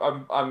happy.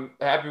 I'm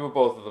happy with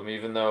both of them,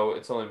 even though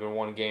it's only been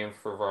one game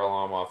for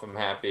Varlamov. I'm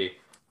happy,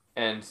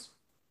 and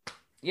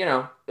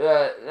not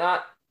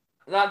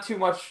too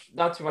much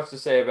to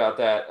say about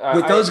that.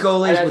 With those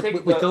goalies, I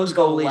think with those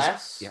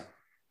goalies,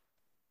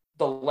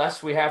 the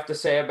less we have to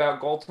say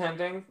about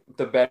goaltending,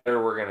 the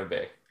better we're going to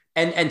be.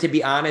 And to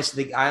be honest,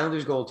 the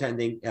Islanders'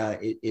 goaltending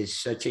is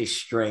such a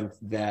strength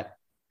that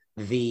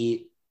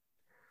the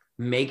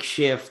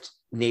makeshift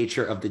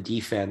nature of the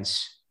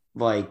defense,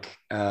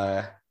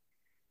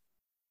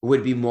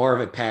 would be more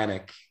of a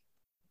panic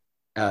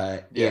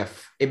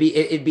if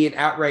it'd be an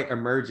outright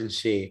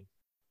emergency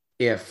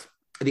if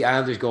the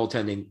Islanders'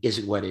 goaltending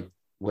isn't what it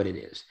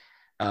is.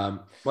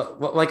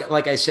 But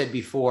like I said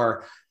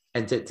before,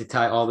 and to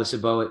tie all this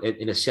about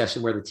in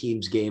assessing where the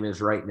team's game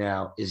is right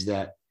now, is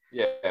that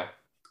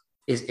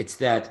it's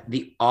that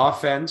the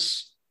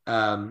offense.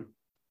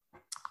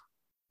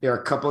 There are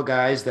a couple of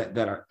guys that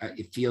are.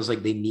 It feels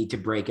like they need to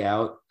break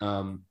out.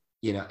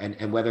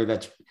 And whether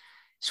that's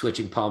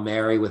switching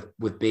Palmieri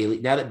with Bailey.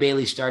 Now that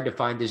Bailey started to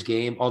find his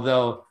game,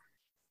 although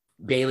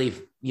Bailey,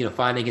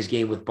 finding his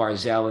game with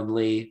Barzal and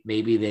Leee,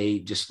 maybe they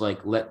just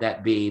let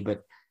that be.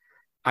 But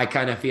I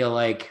kind of feel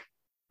like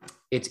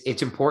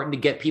it's important to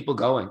get people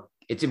going.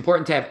 It's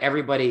important to have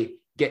everybody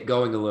get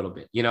going a little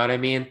bit. You know what I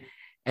mean?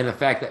 And the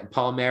fact that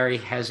Palmieri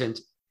hasn't,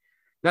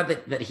 not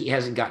that he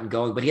hasn't gotten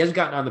going, but he hasn't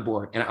gotten on the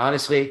board. And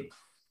honestly,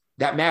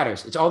 that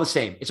matters. It's all the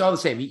same.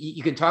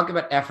 You can talk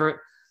about effort,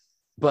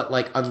 but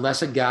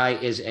unless a guy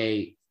is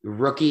a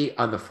rookie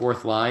on the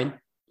fourth line,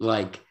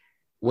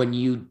 when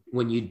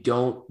you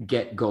don't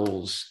get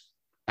goals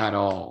at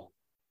all,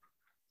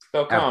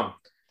 they'll come.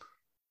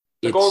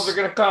 The goals are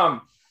gonna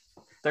come.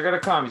 They're gonna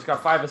come. He's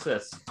got 5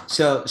 assists.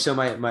 So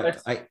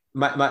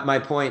my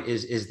point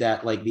is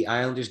that the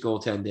Islanders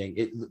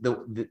goaltending,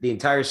 the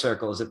entire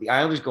circle is that the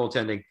Islanders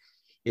goaltending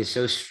is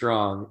so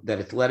strong that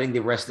it's letting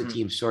the rest of the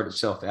team sort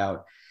itself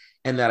out.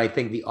 And that I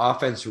think the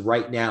offense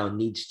right now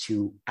needs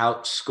to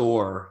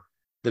outscore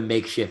the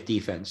makeshift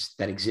defense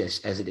that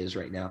exists as it is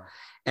right now.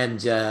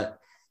 And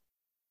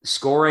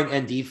scoring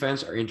and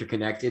defense are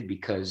interconnected,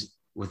 because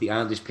with the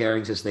Islanders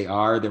pairings as they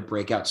are, their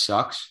breakout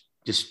sucks.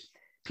 Just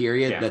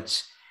period. Yeah.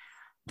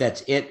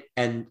 That's it.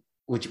 And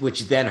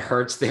which then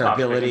hurts their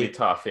ability. It can be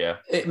tough, yeah.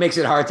 It makes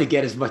it hard to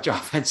get as much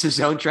offensive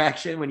zone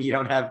traction when you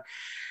don't have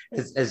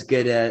as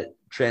good a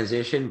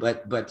transition.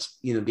 But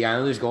the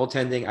Islanders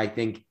goaltending, I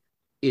think,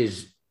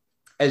 is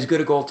as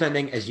good a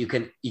goaltending as you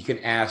can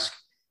ask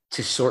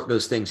to sort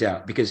those things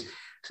out, because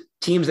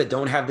teams that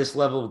don't have this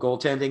level of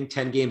goaltending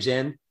 10 games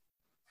in,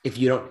 if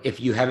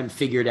you haven't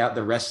figured out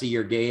the rest of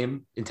your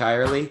game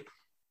entirely,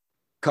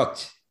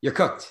 you're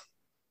cooked.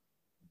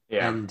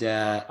 Yeah. And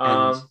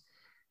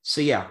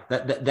so, yeah,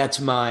 that's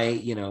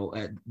my,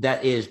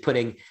 that is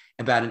putting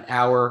about an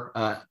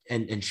hour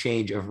and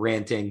change of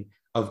ranting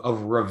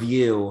of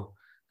review,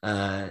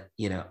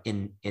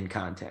 in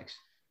context.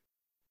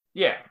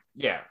 Yeah.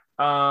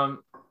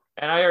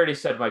 And I already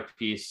said my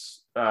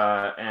piece,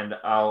 and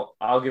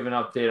I'll give an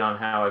update on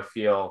how I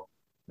feel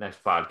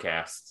next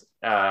podcast.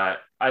 I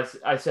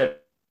said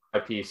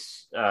my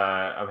piece.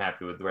 I'm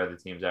happy with where the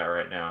team's at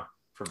right now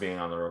for being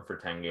on the road for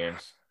 10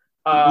 games.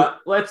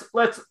 Let's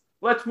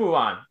move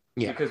on,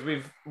 because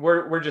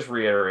we're just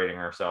reiterating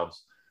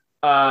ourselves.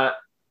 A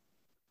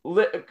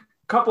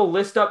couple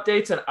list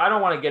updates, and I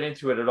don't want to get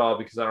into it at all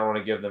because I don't want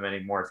to give them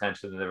any more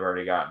attention than they've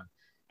already gotten.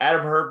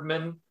 Adam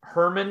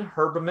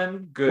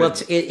Herberman. Good. Well,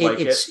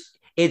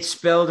 it's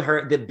spelled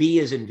the B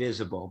is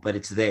invisible, but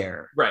it's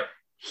there. Right.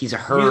 He's a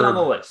Herb. He's on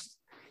the list.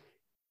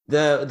 He's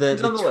on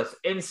the list.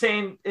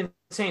 Insane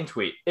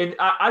tweet. And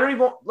I don't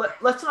even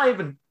let's not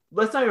even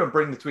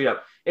bring the tweet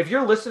up. If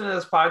you're listening to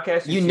this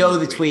podcast, you know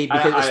the tweet,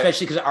 because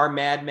especially because our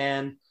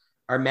Madman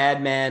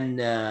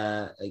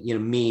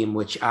meme,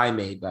 which I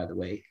made, by the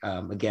way.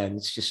 Again,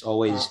 it's just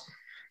always,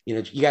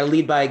 you got to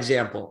lead by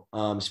example,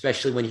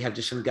 especially when you have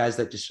just some guys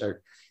that just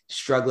are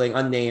struggling,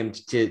 unnamed,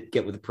 to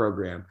get with the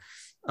program.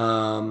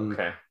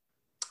 Okay.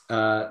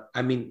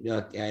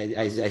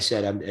 As I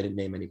said, I didn't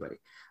name anybody.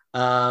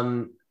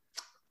 I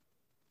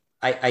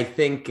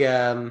think.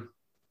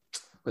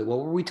 Wait, what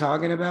were we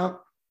talking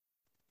about?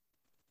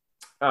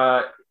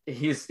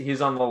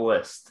 He's on the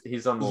list.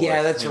 He's on the list.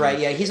 Yeah, that's right.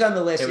 Yeah, he's on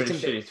the list. It's a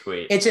shitty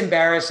tweet. It's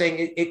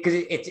embarrassing because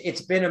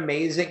it's been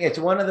amazing. It's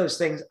one of those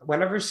things.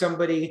 Whenever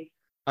somebody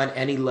on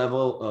any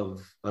level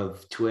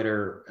of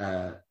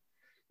Twitter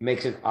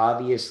makes an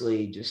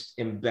obviously just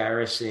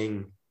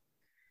embarrassing,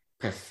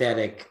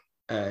 pathetic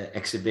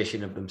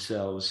exhibition of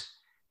themselves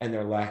and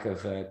their lack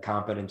of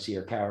competency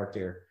or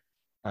character,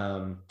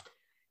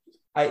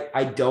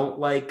 I don't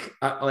like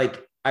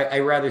I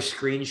rather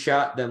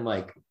screenshot than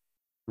like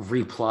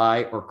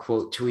reply or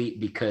quote tweet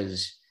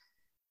because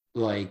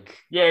like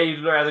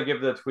you'd rather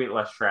give the tweet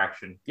less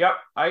traction. Yep,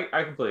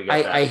 I completely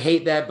get that. I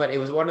hate that, but it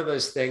was one of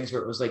those things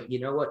where it was like, you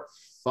know what,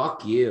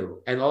 fuck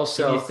you. And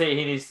also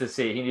he needs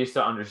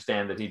to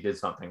understand that he did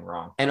something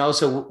wrong. And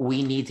also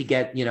we need to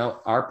get,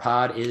 our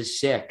pod is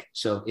sick,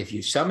 so if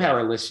you somehow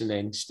are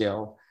listening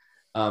still,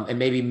 and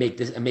maybe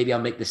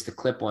I'll make this the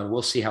clip one,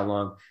 we'll see how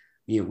long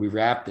we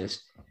wrap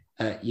this.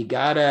 You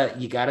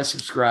gotta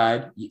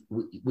subscribe.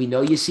 We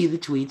know you see the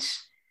tweets.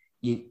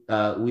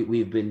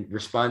 We've been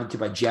responded to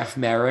by Jeff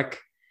Merrick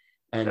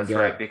and that's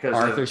right, because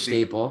Arthur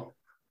Staple.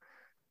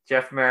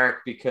 Jeff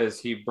Merrick,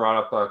 because he brought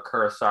up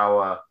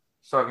Kurosawa,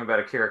 talking about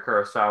Akira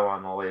Kurosawa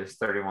on the latest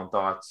 31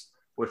 Thoughts,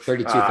 which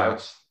 32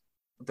 Thoughts.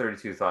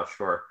 32 Thoughts,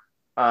 sure.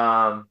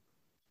 And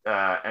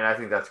I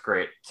think that's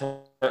great.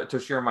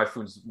 Toshiro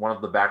Mifune's one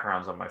of the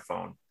backgrounds on my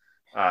phone.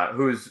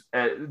 Who's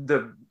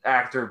the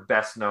actor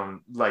best known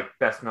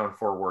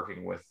for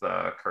working with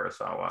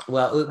Kurosawa.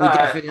 Well, we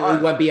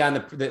definitely went beyond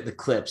the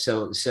clip.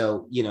 So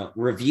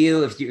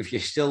review if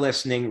you're still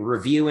listening,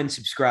 review and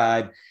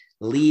subscribe,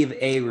 leave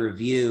a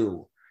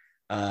review.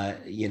 Look,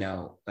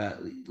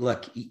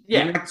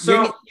 you're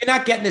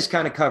not getting this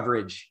kind of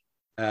coverage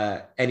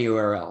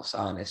anywhere else,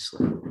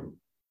 honestly.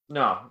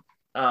 No.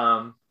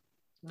 All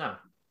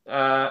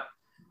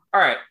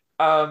right.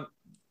 And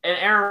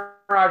Aaron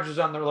Rodgers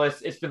on the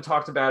list. It's been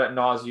talked about ad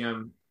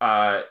nauseum.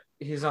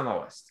 He's on the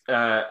list.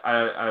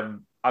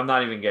 I'm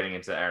not even getting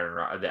into Aaron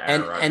Rodgers.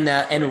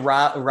 And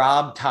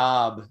Rob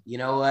Taub. You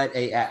know what?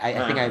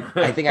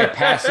 I think I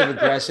passive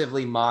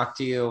aggressively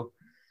mocked you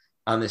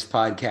on this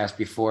podcast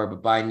before,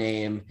 but by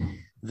name.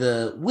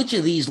 Which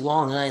of these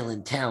Long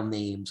Island town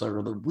names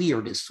are the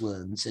weirdest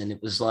ones? And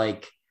it was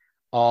like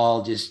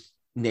all just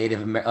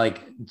Native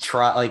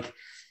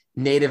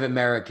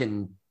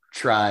American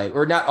tribe,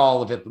 or not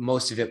all of it, but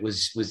most of it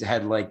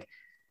had like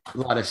a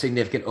lot of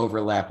significant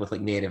overlap with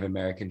like Native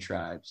American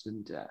tribes.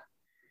 And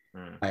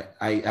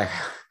I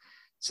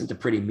sent a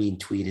pretty mean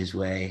tweet his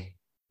way.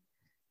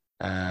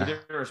 He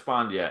didn't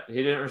respond yet. I'm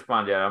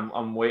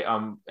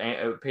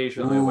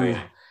patiently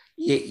waiting.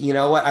 You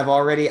know what? I've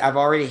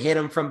already hit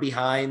him from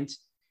behind.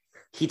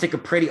 He took a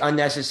pretty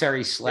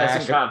unnecessary slash. He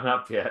hasn't gotten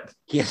up yet.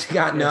 He hasn't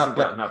gotten up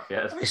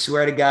yet. I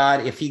swear to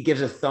God, if he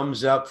gives a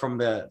thumbs up from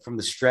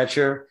the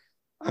stretcher,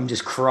 I'm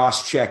just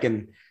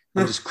cross-checking.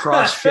 I'm just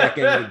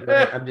cross-checking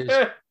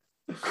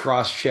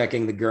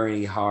the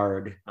gurney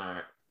hard. All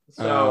right.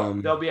 So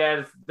they'll be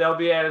added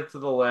to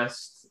the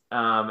list.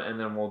 And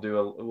then we'll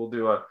do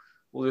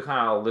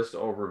kind of a list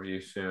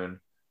overview soon.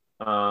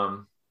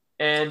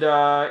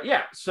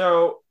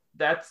 So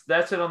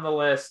that's it on the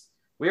list.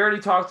 We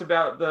already talked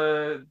about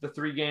the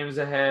 3 games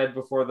ahead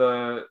before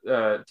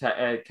to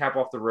cap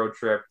off the road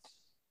trip.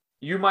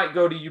 You might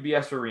go to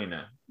UBS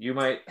Arena. You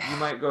might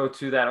go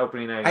to that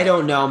opening night. I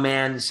don't know,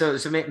 man. So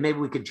maybe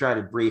we could try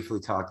to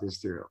briefly talk this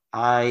through.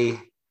 I'm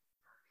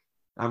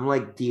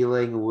like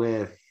dealing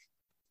with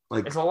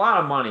like it's a lot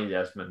of money,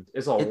 Desmond.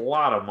 It's a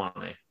lot of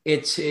money.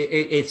 It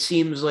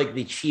seems like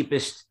the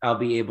cheapest I'll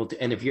be able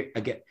to. And if you're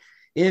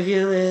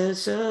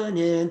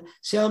listening,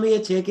 sell me a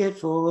ticket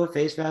for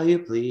face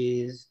value,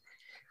 please.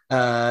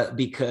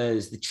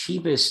 Because the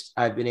cheapest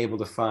I've been able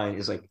to find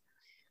is like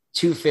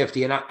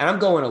 $250, and I'm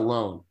going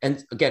alone.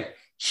 And again,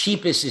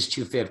 cheapest is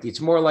 $250. It's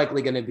more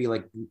likely going to be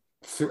like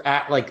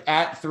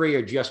at 3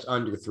 or just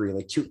under 3,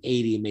 like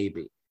 $280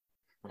 maybe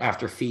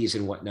after fees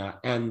and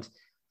whatnot. And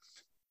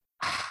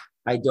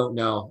I don't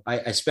know. I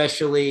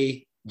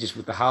especially just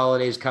with the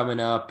holidays coming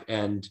up,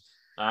 and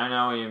I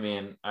know what you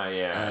mean.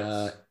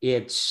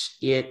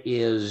 It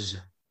is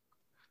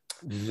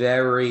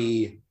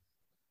very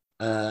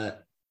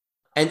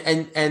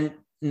and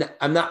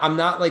I'm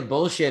not like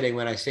bullshitting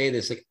when I say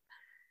this. Like,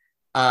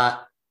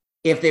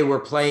 if they were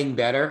playing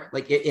better,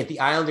 like if the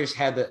Islanders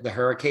had the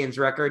Hurricanes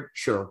record,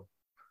 sure.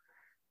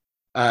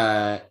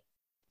 Or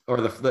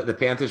the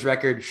Panthers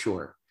record,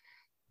 sure.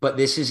 But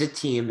this is a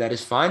team that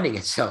is finding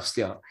itself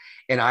still.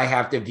 And I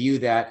have to view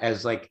that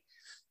as like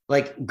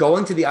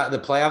going to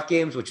the playoff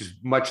games, which is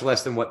much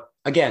less than what,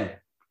 again,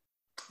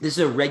 this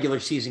is a regular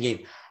season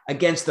game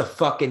against the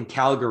fucking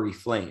Calgary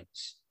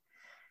Flames.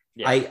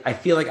 Yeah. I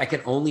feel like I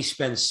can only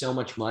spend so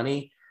much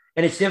money,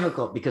 and it's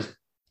difficult because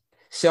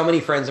so many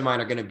friends of mine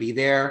are going to be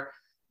there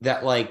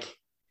that like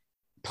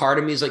part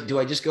of me is like, do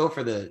I just go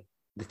for the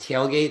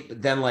tailgate?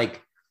 But then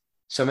like,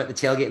 so I'm at the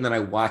tailgate and then I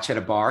watch at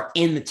a bar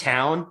in the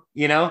town,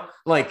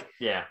 like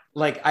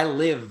I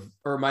live,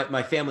 or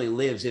my family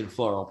lives in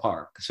Floral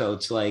Park. So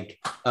it's like,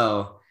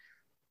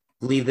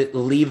 leave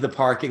the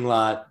parking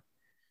lot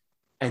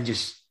and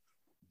just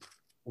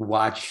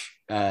watch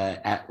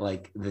at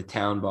like the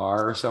town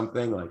bar or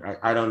something.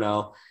 Like I don't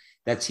know.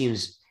 That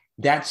seems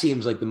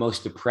like the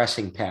most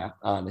depressing path,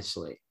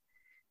 honestly.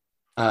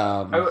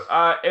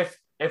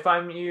 If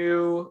I'm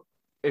you,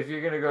 if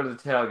you're gonna go to the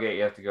tailgate,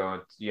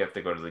 you have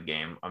to go to the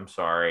game. I'm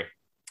sorry.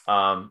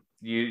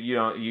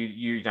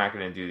 You're not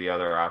gonna do the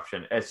other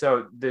option. And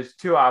so there's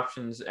two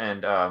options,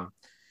 and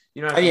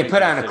you don't have Oh to yeah, make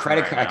put a it on a decision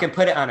credit right card. I now. can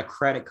put it on a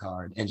credit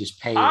card and just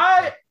pay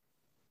it.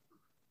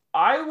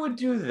 I would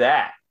do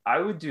that. I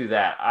would do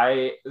that.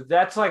 I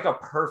That's like a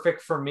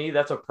perfect for me.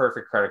 That's a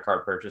perfect credit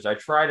card purchase. I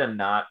try to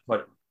not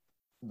put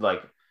like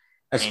any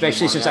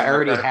Especially money since I on my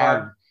already credit have.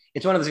 card.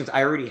 It's one of those things.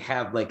 I already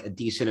have like a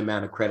decent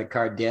amount of credit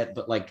card debt,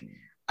 but like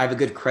I have a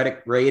good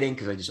credit rating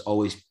because I just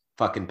always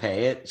fucking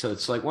pay it. So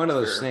it's like one of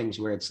those Sure. things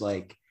where it's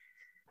like,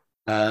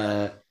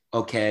 uh,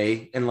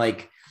 okay, and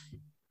like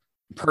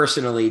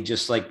personally,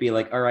 just like be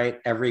like, all right,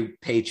 every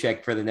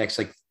paycheck for the next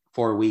like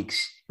 4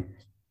 weeks,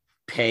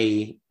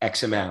 pay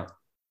X Yeah. amount,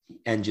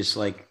 and just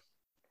like,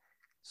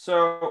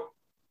 So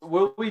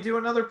will we do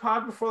another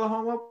pod before the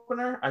home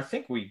opener? I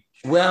think we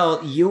should.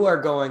 well, you are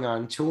going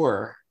on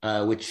tour,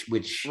 which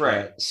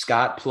Right.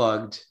 Scott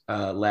plugged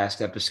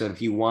last episode.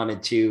 If you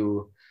wanted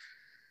to,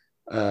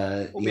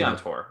 We'll be on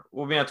tour.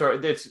 We'll be on tour.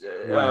 great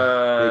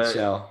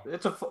sell.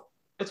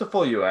 It's a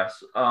full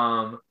US.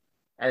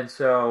 And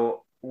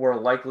so we're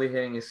likely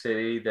hitting a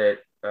city that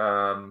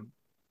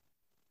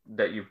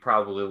you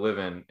probably live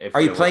in if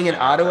Are you you're playing in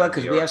listening outside Ottawa? of New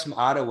Because we have York. some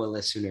Ottawa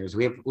listeners.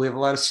 We have a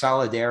lot of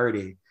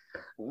solidarity.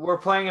 We're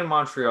playing in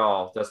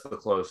Montreal. That's the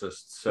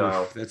closest.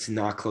 So Oof, that's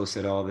not close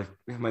at all. It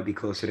might be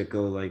closer to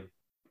go like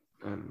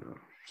I don't know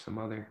some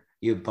other.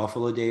 You have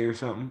Buffalo Day or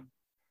something.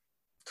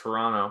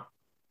 Toronto.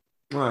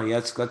 Oh yeah,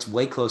 that's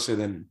way closer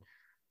than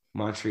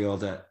Montreal.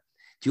 That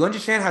do you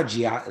understand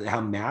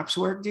how maps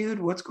work, dude?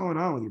 What's going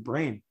on with your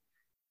brain?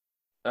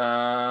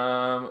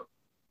 Um,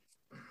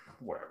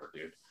 Whatever,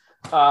 dude.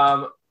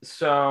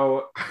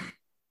 So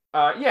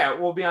yeah,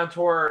 we'll be on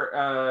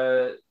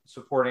tour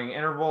supporting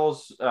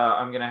Intervals.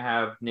 I'm gonna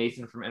have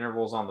Nathan from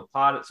Intervals on the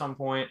pod at some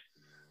point.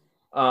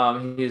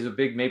 He's a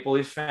big Maple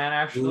Leafs fan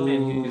actually,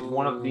 and he's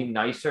one of the Ooh.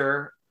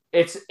 nicer.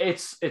 It's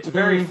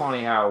very Mhm.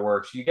 funny how it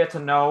works. You get to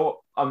know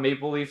a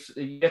Maple Leafs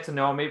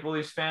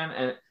fan,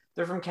 and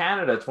they're from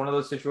Canada. It's one of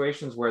those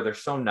situations where they're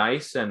so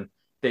nice and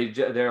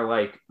they're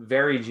like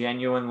very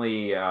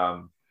genuinely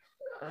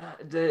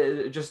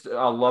just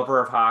a lover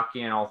of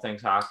hockey and all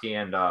things hockey,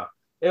 and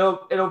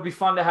it'll be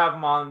fun to have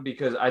him on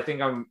because I think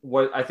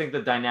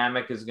the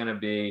dynamic is going to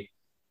be.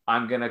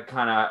 I'm gonna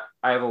kind of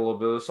I have a little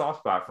bit of a soft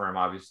spot for him,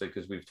 obviously,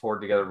 because we've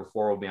toured together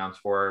before. We'll be on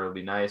tour. It'll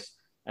be nice,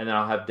 and then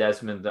I'll have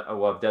Desmond.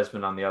 We'll have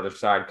Desmond on the other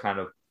side, kind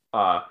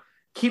of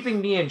keeping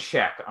me in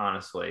check,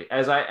 honestly,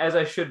 as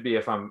I should be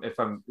if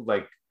I'm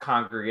like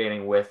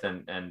congregating with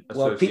and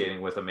Well, associating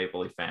with a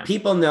Maple Leaf fan.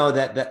 people know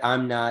that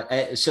I'm not.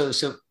 So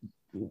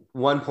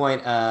one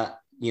point,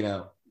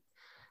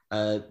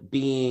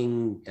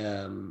 being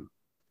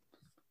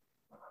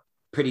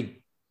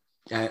pretty,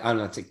 I don't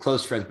know, say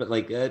close friends, but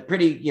like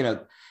pretty,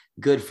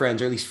 good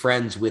friends, or at least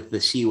friends with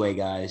the Seaway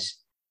guys.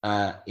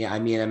 Yeah, I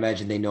mean, I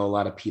imagine they know a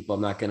lot of people.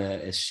 I'm not going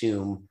to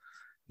assume,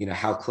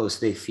 how close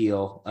they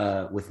feel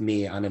with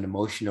me on an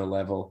emotional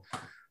level,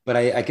 but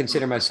I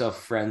consider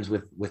myself friends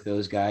with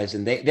those guys,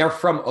 and they're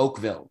from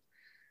Oakville,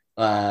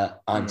 Mm.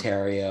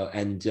 Ontario,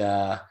 and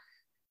to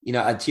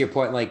your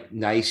point, like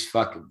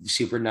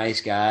super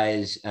nice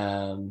guys.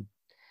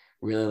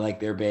 Really like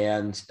their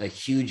band. A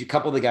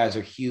couple of the guys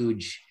are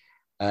huge.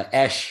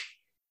 Esh,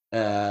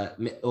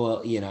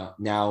 well,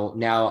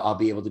 now I'll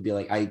be able to be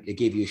like, I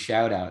gave you a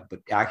shout out, but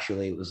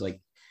actually it was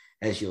like,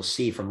 as you'll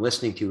see from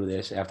listening to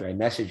this after I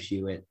messaged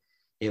you,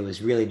 it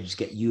was really to just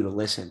get you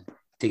to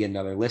get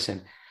another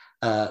listen.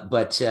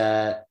 But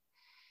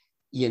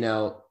you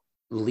know,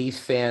 Leaf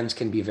fans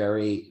can be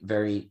very,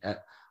 very.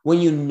 When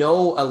you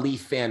know a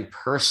Leaf fan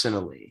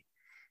personally,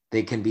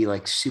 they can be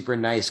like super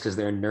nice because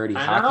they're a nerdy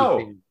I hockey know.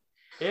 fan,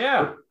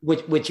 Yeah.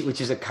 which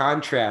is a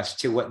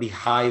contrast to what the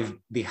hive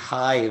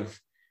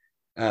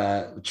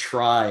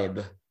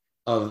tribe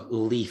of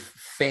Leaf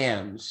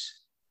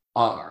fans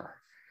are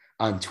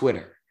on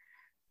Twitter.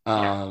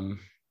 Yeah. Um,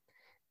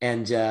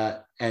 and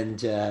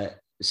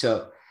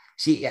so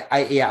see,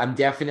 I'm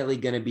definitely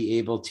going to be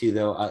able to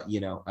though.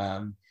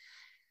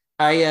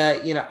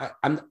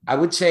 I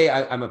would say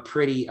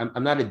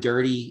I'm not a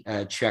dirty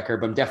checker,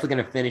 but I'm definitely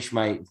going to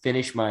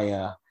finish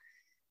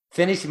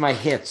my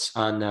hits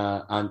on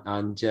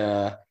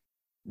the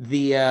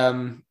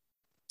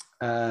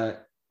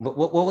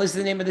what was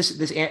the name of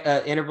this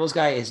intervals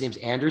guy? His name's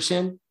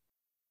Anderson.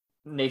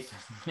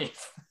 Nathan.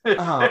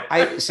 Oh,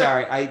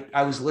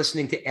 I was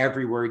listening to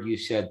every word you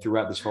said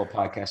throughout this whole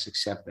podcast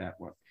except that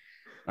one.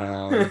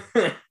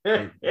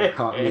 It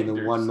caught me in the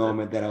one Anderson.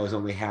 moment that I was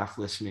only half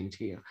listening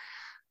to you.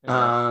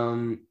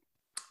 Yeah.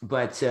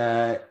 But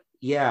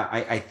yeah,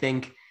 I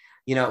think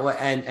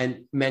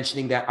and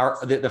mentioning that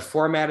the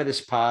format of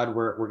this pod,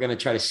 we're going to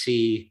try to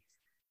see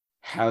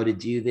how to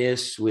do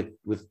this with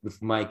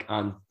Mike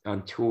on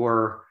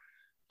tour.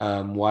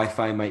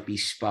 Wi-Fi might be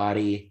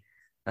spotty.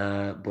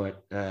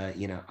 But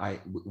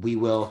we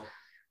will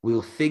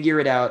figure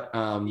it out.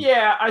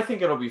 Yeah, I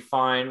think it'll be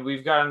fine.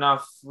 We've got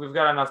enough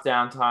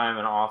downtime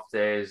and off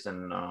days,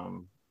 and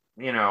a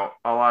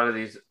lot of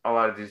these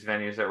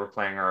venues that we're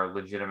playing are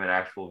legitimate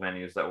actual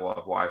venues that will have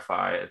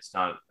Wi-Fi. It's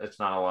not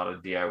a lot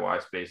of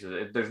DIY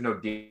spaces. There's no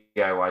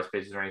DIY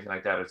spaces or anything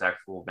like that. It's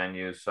actual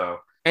venues. So,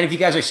 and if you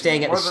guys are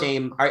staying at the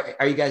same,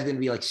 are you guys going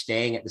to be like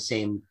staying at the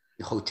same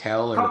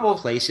hotel or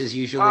places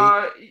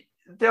usually?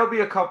 There'll be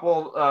a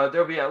couple.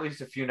 There'll be at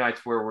least a few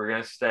nights where we're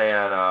going to stay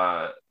at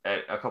a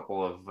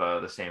couple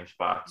of the same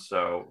spots.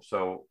 So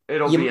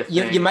it'll be a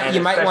thing. You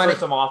might want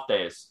some off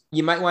days.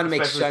 You might want to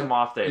make some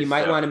off days. You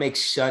might want to make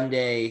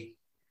Sunday,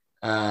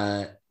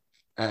 November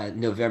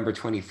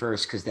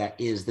 21st, because that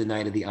is the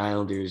night of the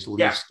Islanders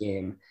Leafs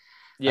game.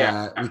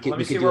 Yeah, let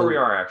me see where we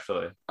are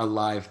actually. A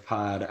live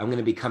pod. I'm going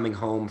to be coming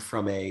home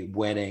from a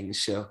wedding,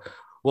 so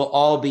we'll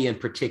all be in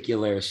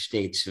particular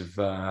states of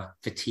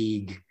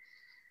fatigue.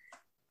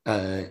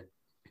 And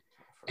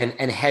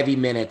heavy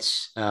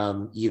minutes,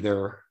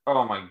 either.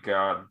 Oh my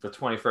God, the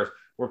 21st.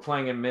 We're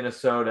playing in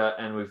Minnesota,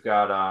 and we've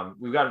got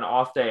an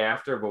off day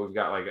after, but we've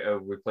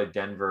got we played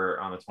Denver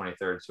on the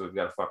 23rd, so we've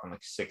got a fucking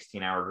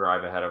 16-hour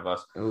drive ahead of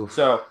us. Oof.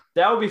 So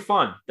that'll be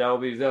fun. That'll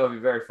be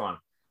very fun.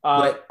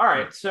 All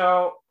right,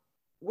 so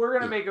we're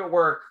gonna make it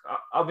work.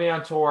 I'll be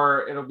on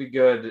tour. It'll be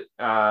good.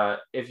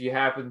 If you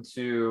happen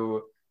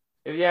to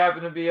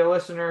be a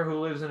listener who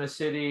lives in a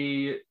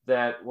city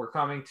that we're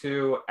coming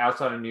to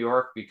outside of New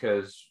York,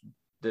 because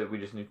we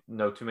just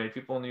know too many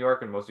people in New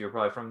York, and most of you are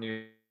probably from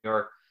New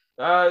York,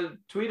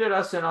 tweet at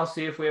us and I'll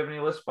see if we have any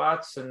list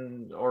spots,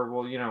 or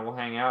we'll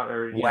hang out.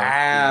 Or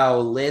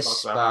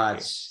list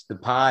spots. The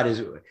pod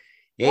is.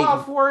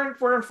 Well, if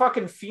we're in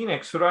fucking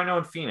Phoenix, who do I know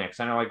in Phoenix?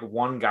 I know like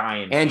one guy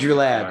in Andrew Phoenix,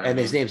 Ladd, and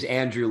his name's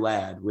Andrew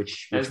Ladd.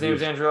 His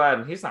name's Andrew Ladd,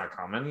 and he's not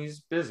coming.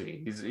 He's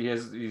busy. He's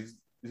busy.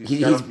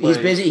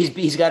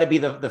 He's got to be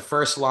the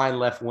first line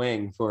left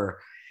wing for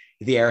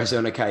the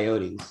Arizona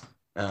Coyotes.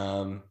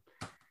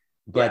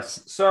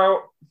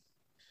 So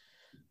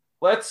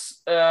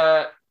let's.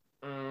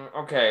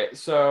 Okay,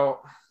 so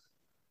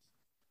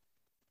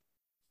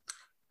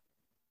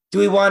do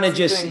we want to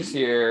just things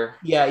here?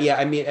 Yeah.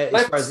 I mean,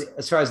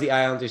 as far as the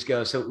Islanders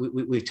go, so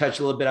we've touched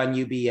a little bit on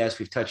UBS.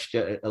 We've touched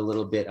a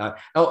little bit on.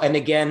 Oh, and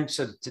again,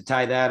 so to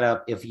tie that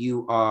up, if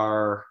you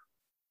are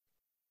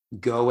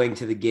going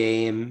to the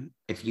game,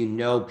 if you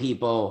know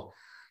people,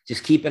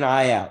 just keep an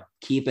eye out.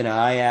 Keep an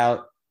eye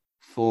out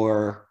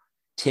for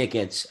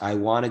tickets. I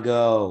want to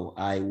go.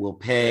 I will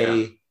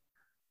pay. Yeah.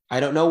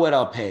 I don't know what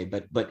I'll pay,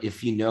 but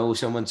if you know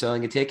someone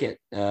selling a ticket,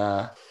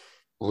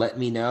 let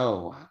me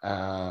know.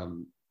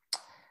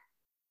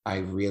 I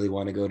really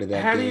want to go to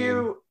that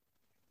game.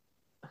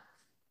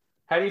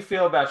 How do you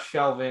feel about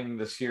shelving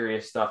the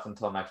serious stuff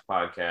until next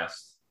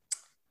podcast?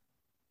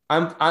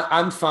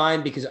 I'm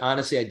fine, because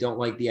honestly, I don't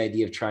like the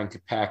idea of trying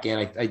to pack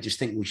in. I just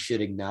think we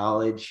should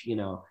acknowledge,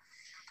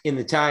 in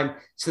the time.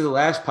 So the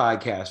last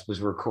podcast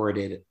was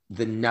recorded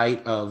the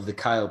night of the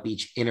Kyle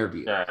Beach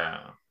interview.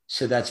 Yeah.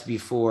 So that's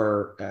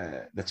before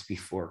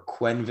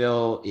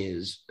Quenneville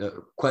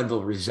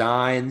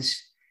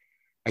resigns.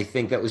 I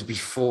think that was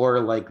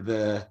before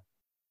probably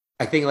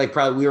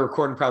we were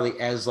recording probably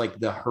as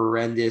the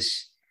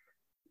horrendous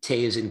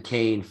Taves and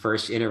Kane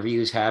first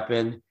interviews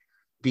happened,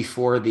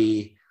 before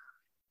the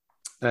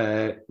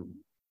I'm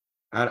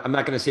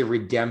not going to say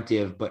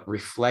redemptive, but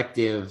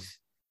reflective,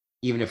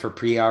 even if for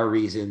PR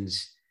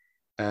reasons,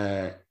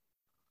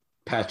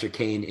 Patrick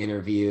Kane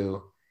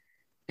interview,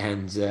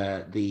 and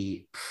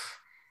the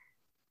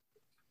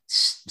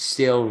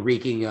still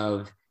reeking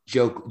of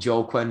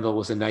Joel Quenneville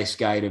was a nice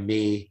guy to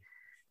me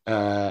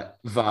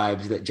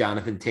vibes that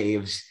Jonathan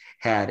Taves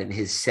had in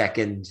his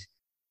second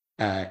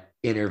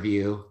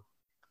interview.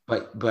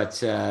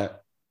 But I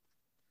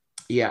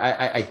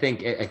think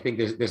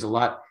there's a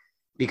lot,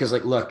 because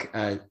look,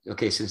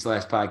 since the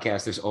last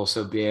podcast, there's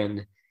also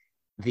been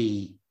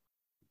the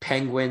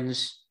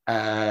Penguins,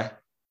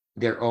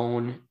 their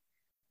own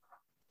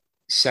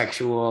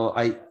sexual,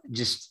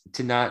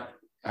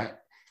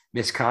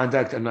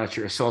 misconduct. I'm not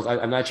sure, assault.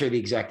 I'm not sure the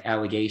exact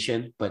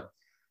allegation, but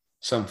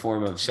some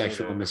form of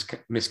sexual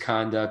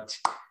misconduct,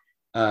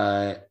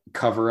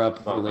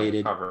 cover-up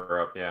related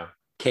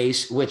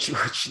case,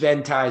 which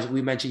then ties.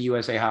 We mentioned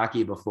USA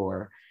Hockey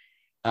before,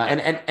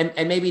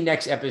 and maybe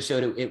next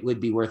episode it would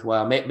be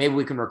worthwhile. Maybe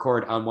we can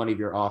record on one of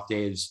your off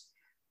days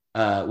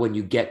when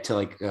you get to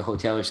a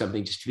hotel or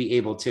something, just to be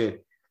able to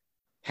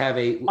have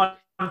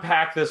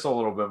unpack this a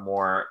little bit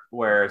more,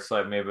 where it's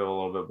maybe a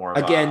little bit more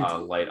again a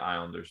light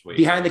Islanders week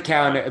behind the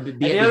counter.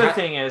 The other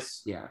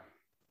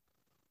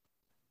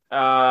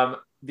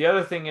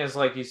thing is,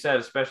 like you said,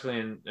 especially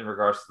in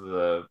regards to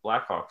the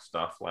Blackhawks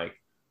stuff, a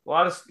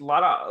lot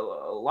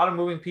of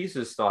moving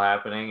pieces still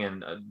happening,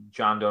 and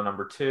John Doe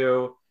number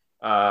 2.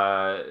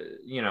 I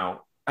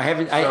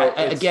haven't.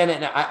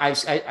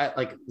 I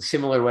like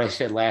similar to what I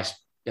said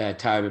last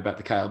time about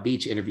the Kyle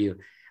Beach interview.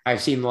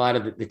 I've seen a lot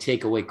of the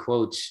takeaway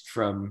quotes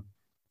from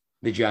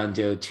the John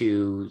Doe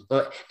 2.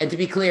 And to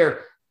be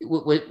clear,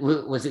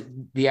 Was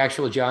it the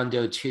actual John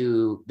Doe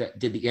 2 that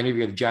did the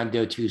interview of John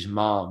Doe 2's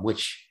mom,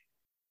 which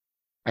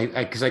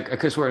I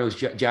could have sworn it was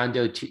John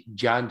Doe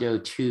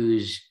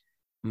 2's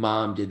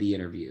mom did the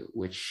interview,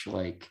 which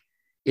like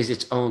is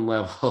its own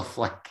level of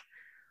like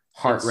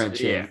heart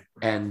wrenching.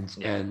 And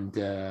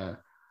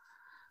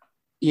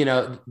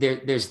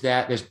there's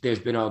there's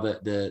been all the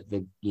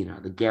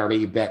the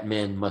Gary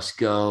Bettman must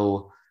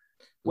go,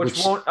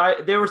 which won't.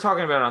 They were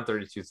talking about it on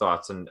 32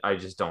 Thoughts, and I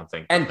just don't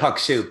think. And Puck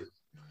Soup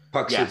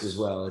as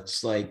well.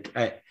 It's like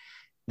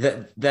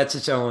that's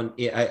its own.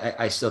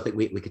 I still think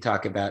we could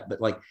talk about,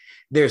 but like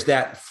there's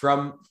that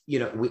from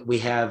we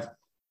have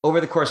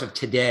over the course of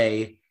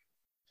today.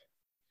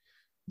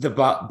 The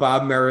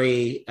Bob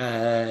Murray,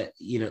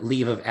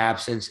 leave of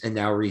absence and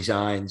now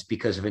resigns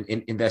because of an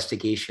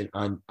investigation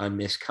on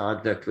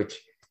misconduct, which,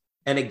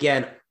 and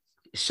again,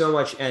 so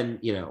much, and,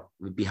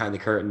 behind the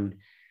curtain,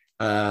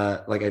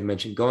 like I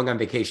mentioned, going on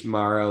vacation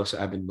tomorrow.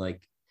 So I've been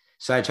like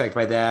sidetracked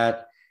by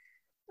that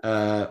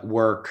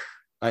work.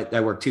 I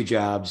work 2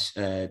 jobs,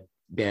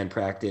 band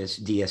practice,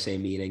 DSA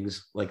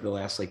meetings, like the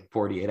last like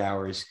 48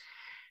 hours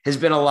has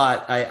been a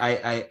lot.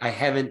 I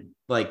haven't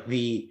like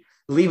the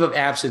leave of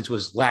absence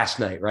was last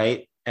night,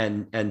 right?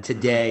 And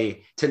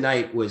tonight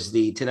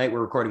we're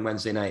recording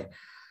Wednesday night,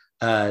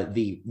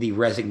 the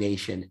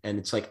resignation. And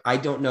it's like, I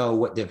don't know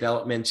what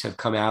developments have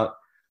come out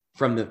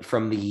from the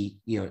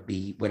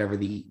whatever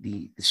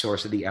the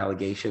source of the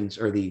allegations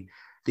or the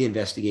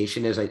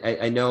investigation is.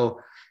 I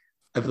know,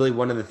 I believe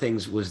one of the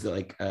things was that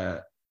like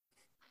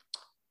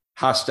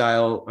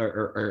hostile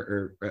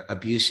or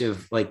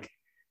abusive, like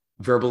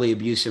verbally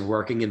abusive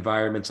working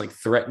environments, like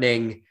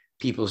threatening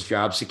people's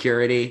job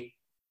security.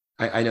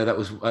 I know that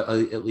was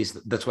at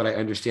least that's what I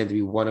understand to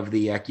be one of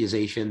the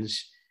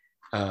accusations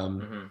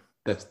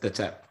that's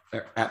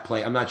at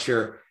play. I'm not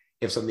sure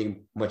if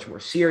something much more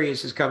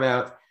serious has come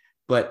out,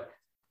 but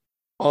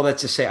all that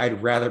to say,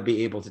 I'd rather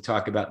be able to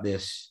talk about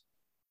this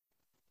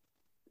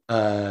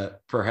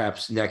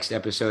perhaps next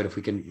episode if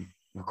we can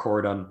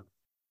record on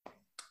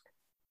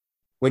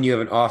when you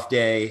have an off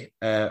day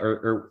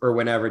or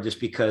whenever, just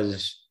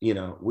because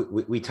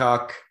we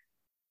talk.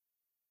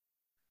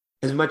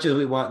 As much as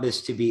we want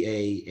this to be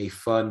a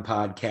fun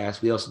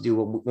podcast, we also do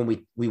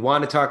when we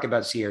want to talk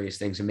about serious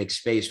things and make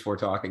space for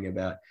talking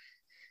about.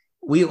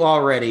 We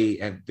already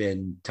have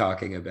been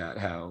talking about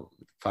how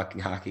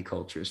fucking hockey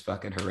culture is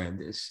fucking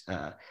horrendous.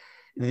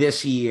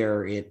 This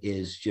year, it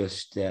is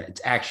just it's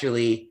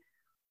actually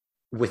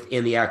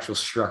within the actual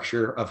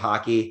structure of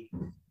hockey,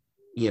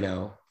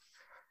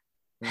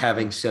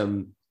 having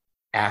some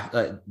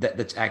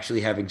that's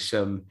actually having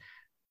some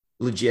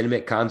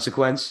legitimate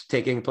consequence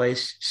taking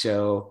place.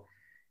 So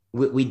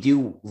we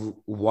do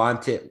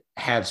want to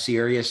have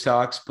serious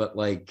talks, but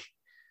like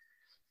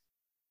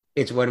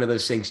it's one of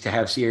those things to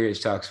have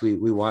serious talks. We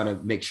want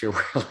to make sure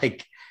we're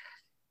like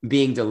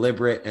being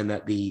deliberate, and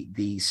that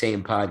the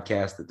same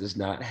podcast that does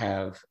not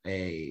have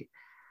a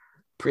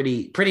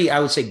pretty, I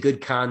would say,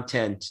 good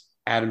content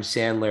Adam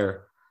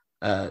Sandler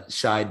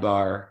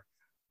sidebar.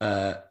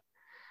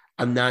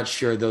 I'm not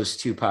sure those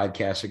 2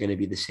 podcasts are going to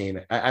be the same.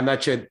 I'm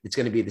not sure it's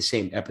going to be the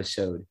same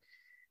episode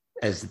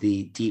as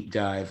the deep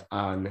dive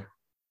on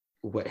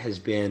what has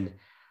been,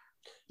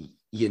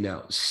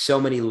 so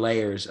many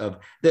layers of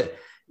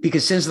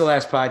because since the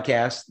last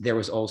podcast, there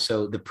was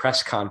also the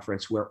press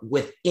conference where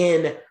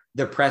within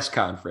the press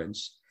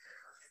conference,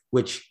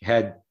 which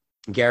had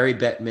Gary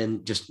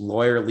Bettman just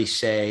lawyerly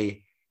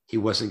say he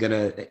wasn't going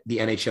to, the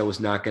NHL was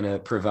not going to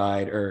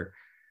provide or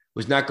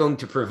was not going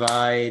to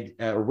provide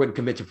or wouldn't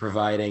commit to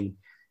providing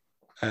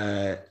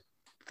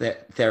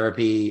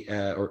therapy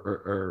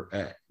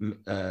or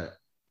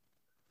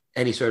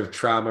any sort of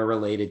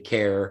trauma-related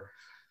care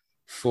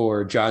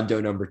for John Doe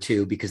number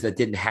 2, because that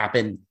didn't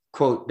happen,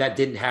 quote, that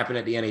didn't happen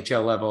at the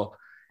NHL level.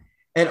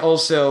 And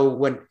also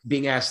when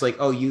being asked like,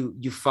 oh,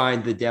 you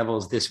fined the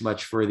Devils this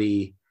much for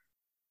the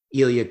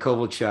Ilya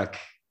Kovalchuk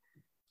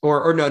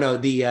or no,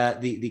 the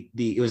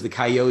it was the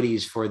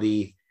Coyotes for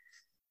the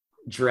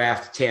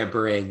draft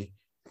tampering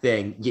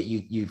thing.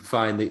 You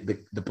find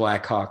the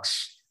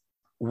Blackhawks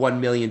 $1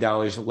 million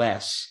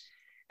less,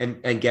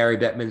 and Gary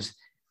Bettman's,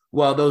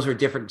 well, those are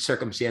different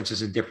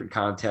circumstances and different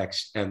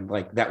contexts, and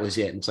like that was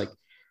it. And it's like,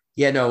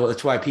 yeah, no,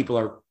 that's why people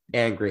are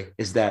angry,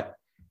 is that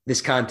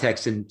this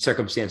context and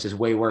circumstance is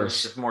way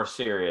worse. It's more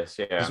serious.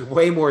 Yeah, it's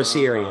way more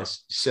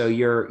serious. So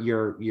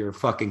you're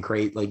fucking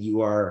crazy. Like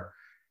you are,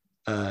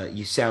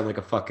 you sound like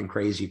a fucking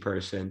crazy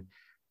person.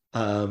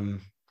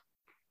 Like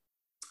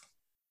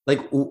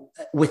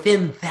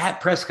within that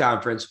press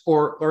conference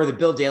or the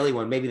Bill Daley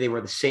one, maybe they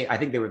were the same. I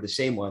think they were the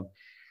same one.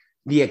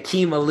 The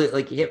Akeem Aliu,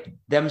 like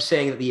them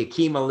saying that the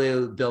Akeem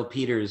Aliu, Bill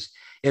Peters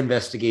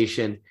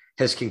investigation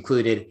has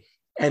concluded.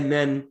 And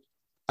then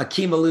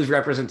Akeem Aliu's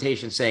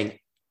representation saying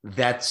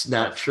that's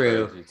not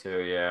true.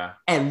 Too, yeah.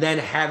 And then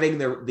having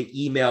the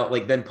email,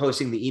 like then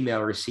posting the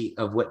email receipt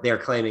of what they're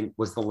claiming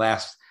was the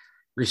last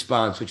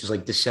response, which is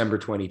like December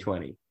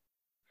 2020.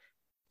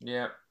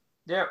 Yeah.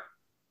 Yeah.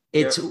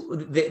 It's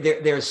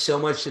there's so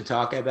much to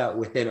talk about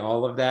within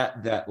all of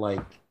that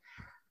like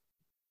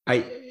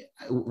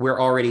we're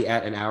already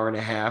at an hour and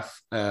a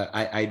half.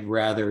 I'd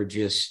rather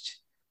just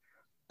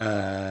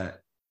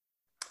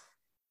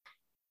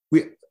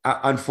we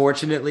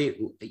unfortunately,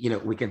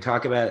 we can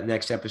talk about it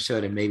next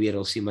episode, and maybe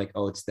it'll seem like,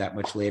 oh, it's that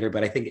much later.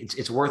 But I think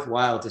it's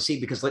worthwhile to see,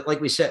 because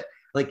like we said,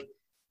 like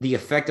the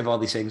effect of all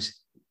these things.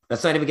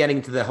 That's not even getting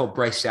into the whole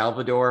Bryce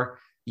Salvador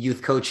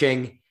youth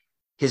coaching,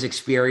 his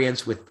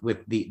experience with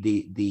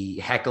the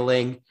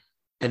heckling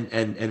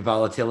and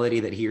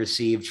volatility that he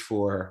received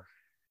for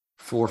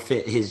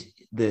forfeit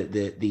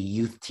the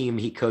youth team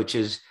he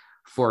coaches,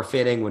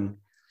 forfeiting when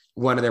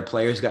one of their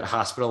players got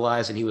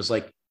hospitalized, and he was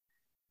like,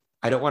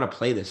 I don't want to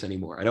play this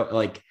anymore. I don't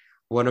like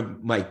one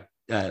of my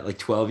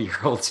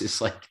 12-year-olds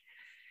is like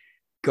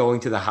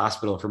going to the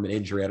hospital from an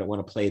injury. I don't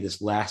want to play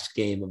this last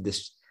game of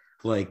this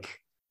like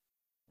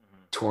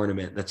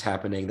tournament that's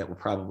happening, that will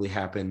probably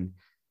happen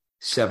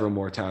several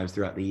more times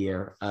throughout the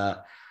year.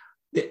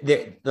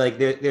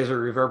 There's a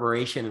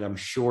reverberation, and I'm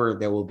sure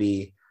there will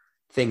be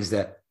things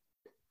that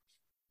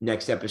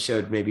next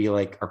episode maybe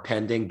like are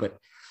pending, but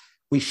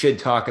we should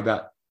talk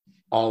about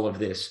all of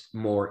this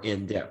more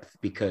in depth,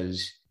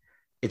 because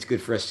it's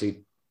good for us to,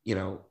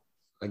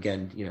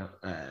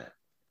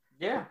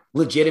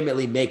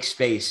 legitimately make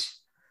space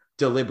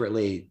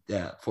deliberately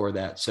for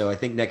that. So I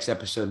think next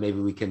episode, maybe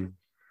we can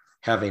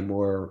have a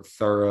more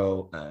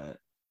thorough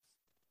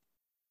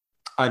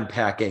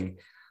unpacking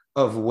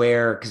of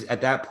where, because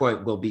at that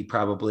point we'll be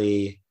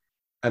probably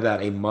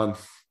about a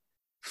month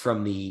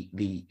from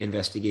the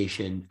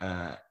investigation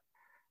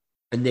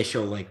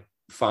initial like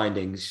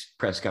findings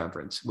press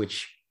conference,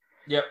 which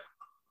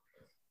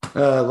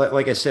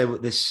like I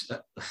said, this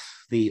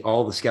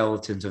all the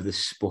skeletons of this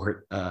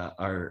sport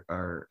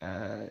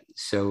are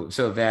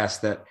so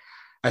vast that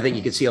I think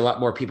you could see a lot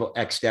more people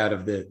X'd out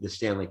of the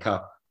Stanley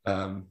Cup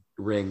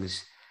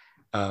rings.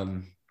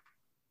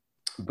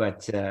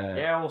 But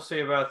we'll see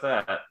about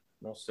that.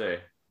 We'll see.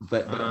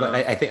 But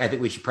I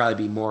think we should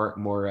probably be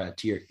more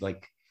to your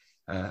like.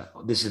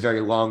 This is a very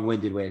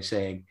long-winded way of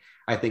saying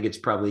I think it's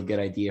probably a good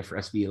idea for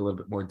us to be a little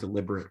bit more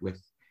deliberate with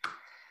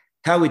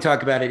how we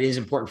talk about it. It is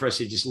important for us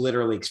to just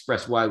literally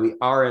express why we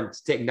aren't,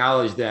 to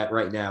acknowledge that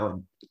right now,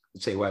 and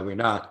say why we're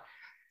not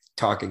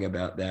talking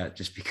about that,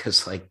 just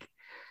because like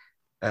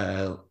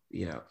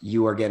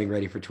you are getting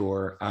ready for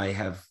tour. I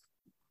have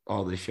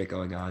all this shit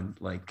going on.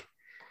 Like,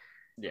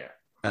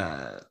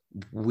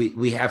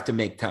 we have to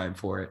make time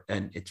for it,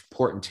 and it's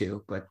important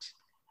to, but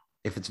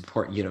if it's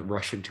important, you don't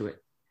rush into it.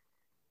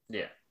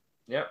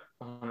 Yep.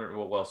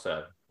 Well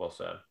said.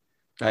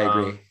 I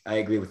agree. I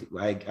agree with you.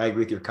 I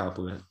agree with your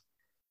compliment.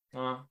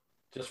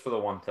 Just for the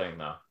one thing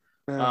though.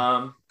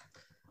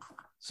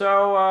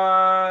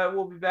 So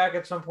we'll be back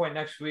at some point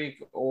next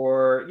week,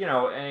 or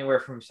anywhere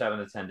from 7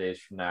 to 10 days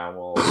from now.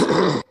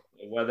 We'll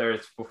whether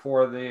it's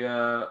before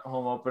the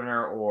home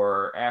opener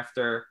or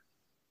after.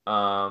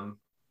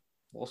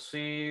 We'll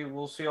see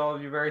all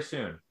of you very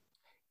soon.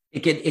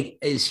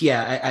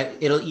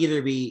 It'll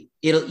either be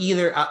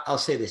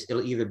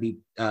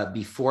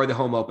before the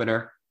home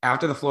opener,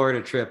 after the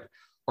Florida trip,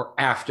 or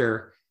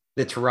after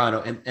the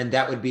Toronto, and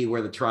that would be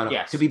where the Toronto.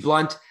 Yes. To be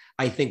blunt,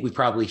 I think we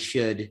probably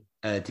should,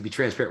 to be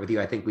transparent with you,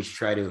 I think we should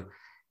try to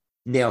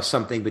nail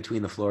something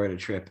between the Florida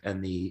trip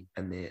and the.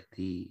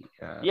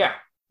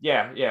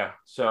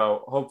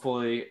 So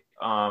hopefully,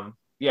 so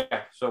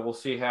we'll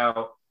see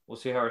how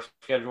our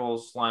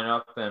schedules line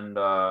up, and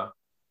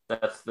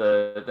that's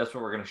what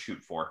we're going to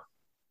shoot for.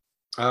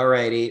 All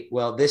righty.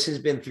 Well, this has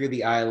been Through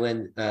the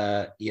Island.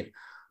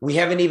 We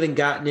haven't even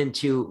gotten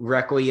into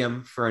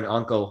Requiem for an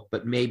Uncle,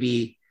 but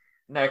maybe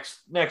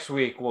next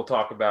week we'll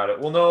talk about it.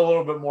 We'll know a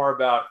little bit more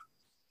about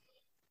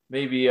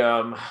maybe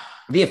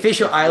the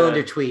official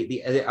Islander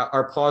tweet.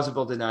 Our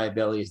plausible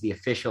deniability is the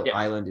official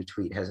Islander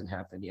tweet hasn't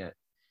happened yet.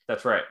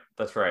 That's right.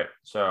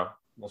 So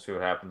we'll see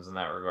what happens in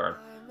that regard.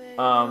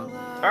 All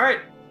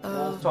right.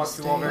 We'll talk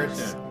to you all very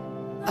soon.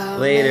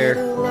 Later.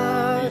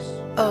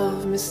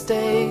 Of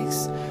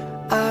mistakes.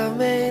 I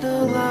made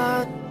a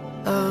lot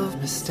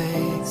of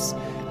mistakes.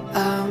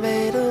 I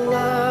made a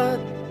lot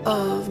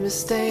of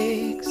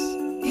mistakes.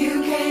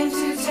 You came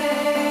to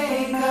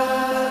take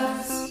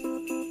us.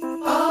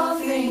 All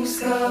things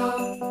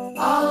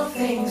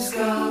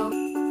go.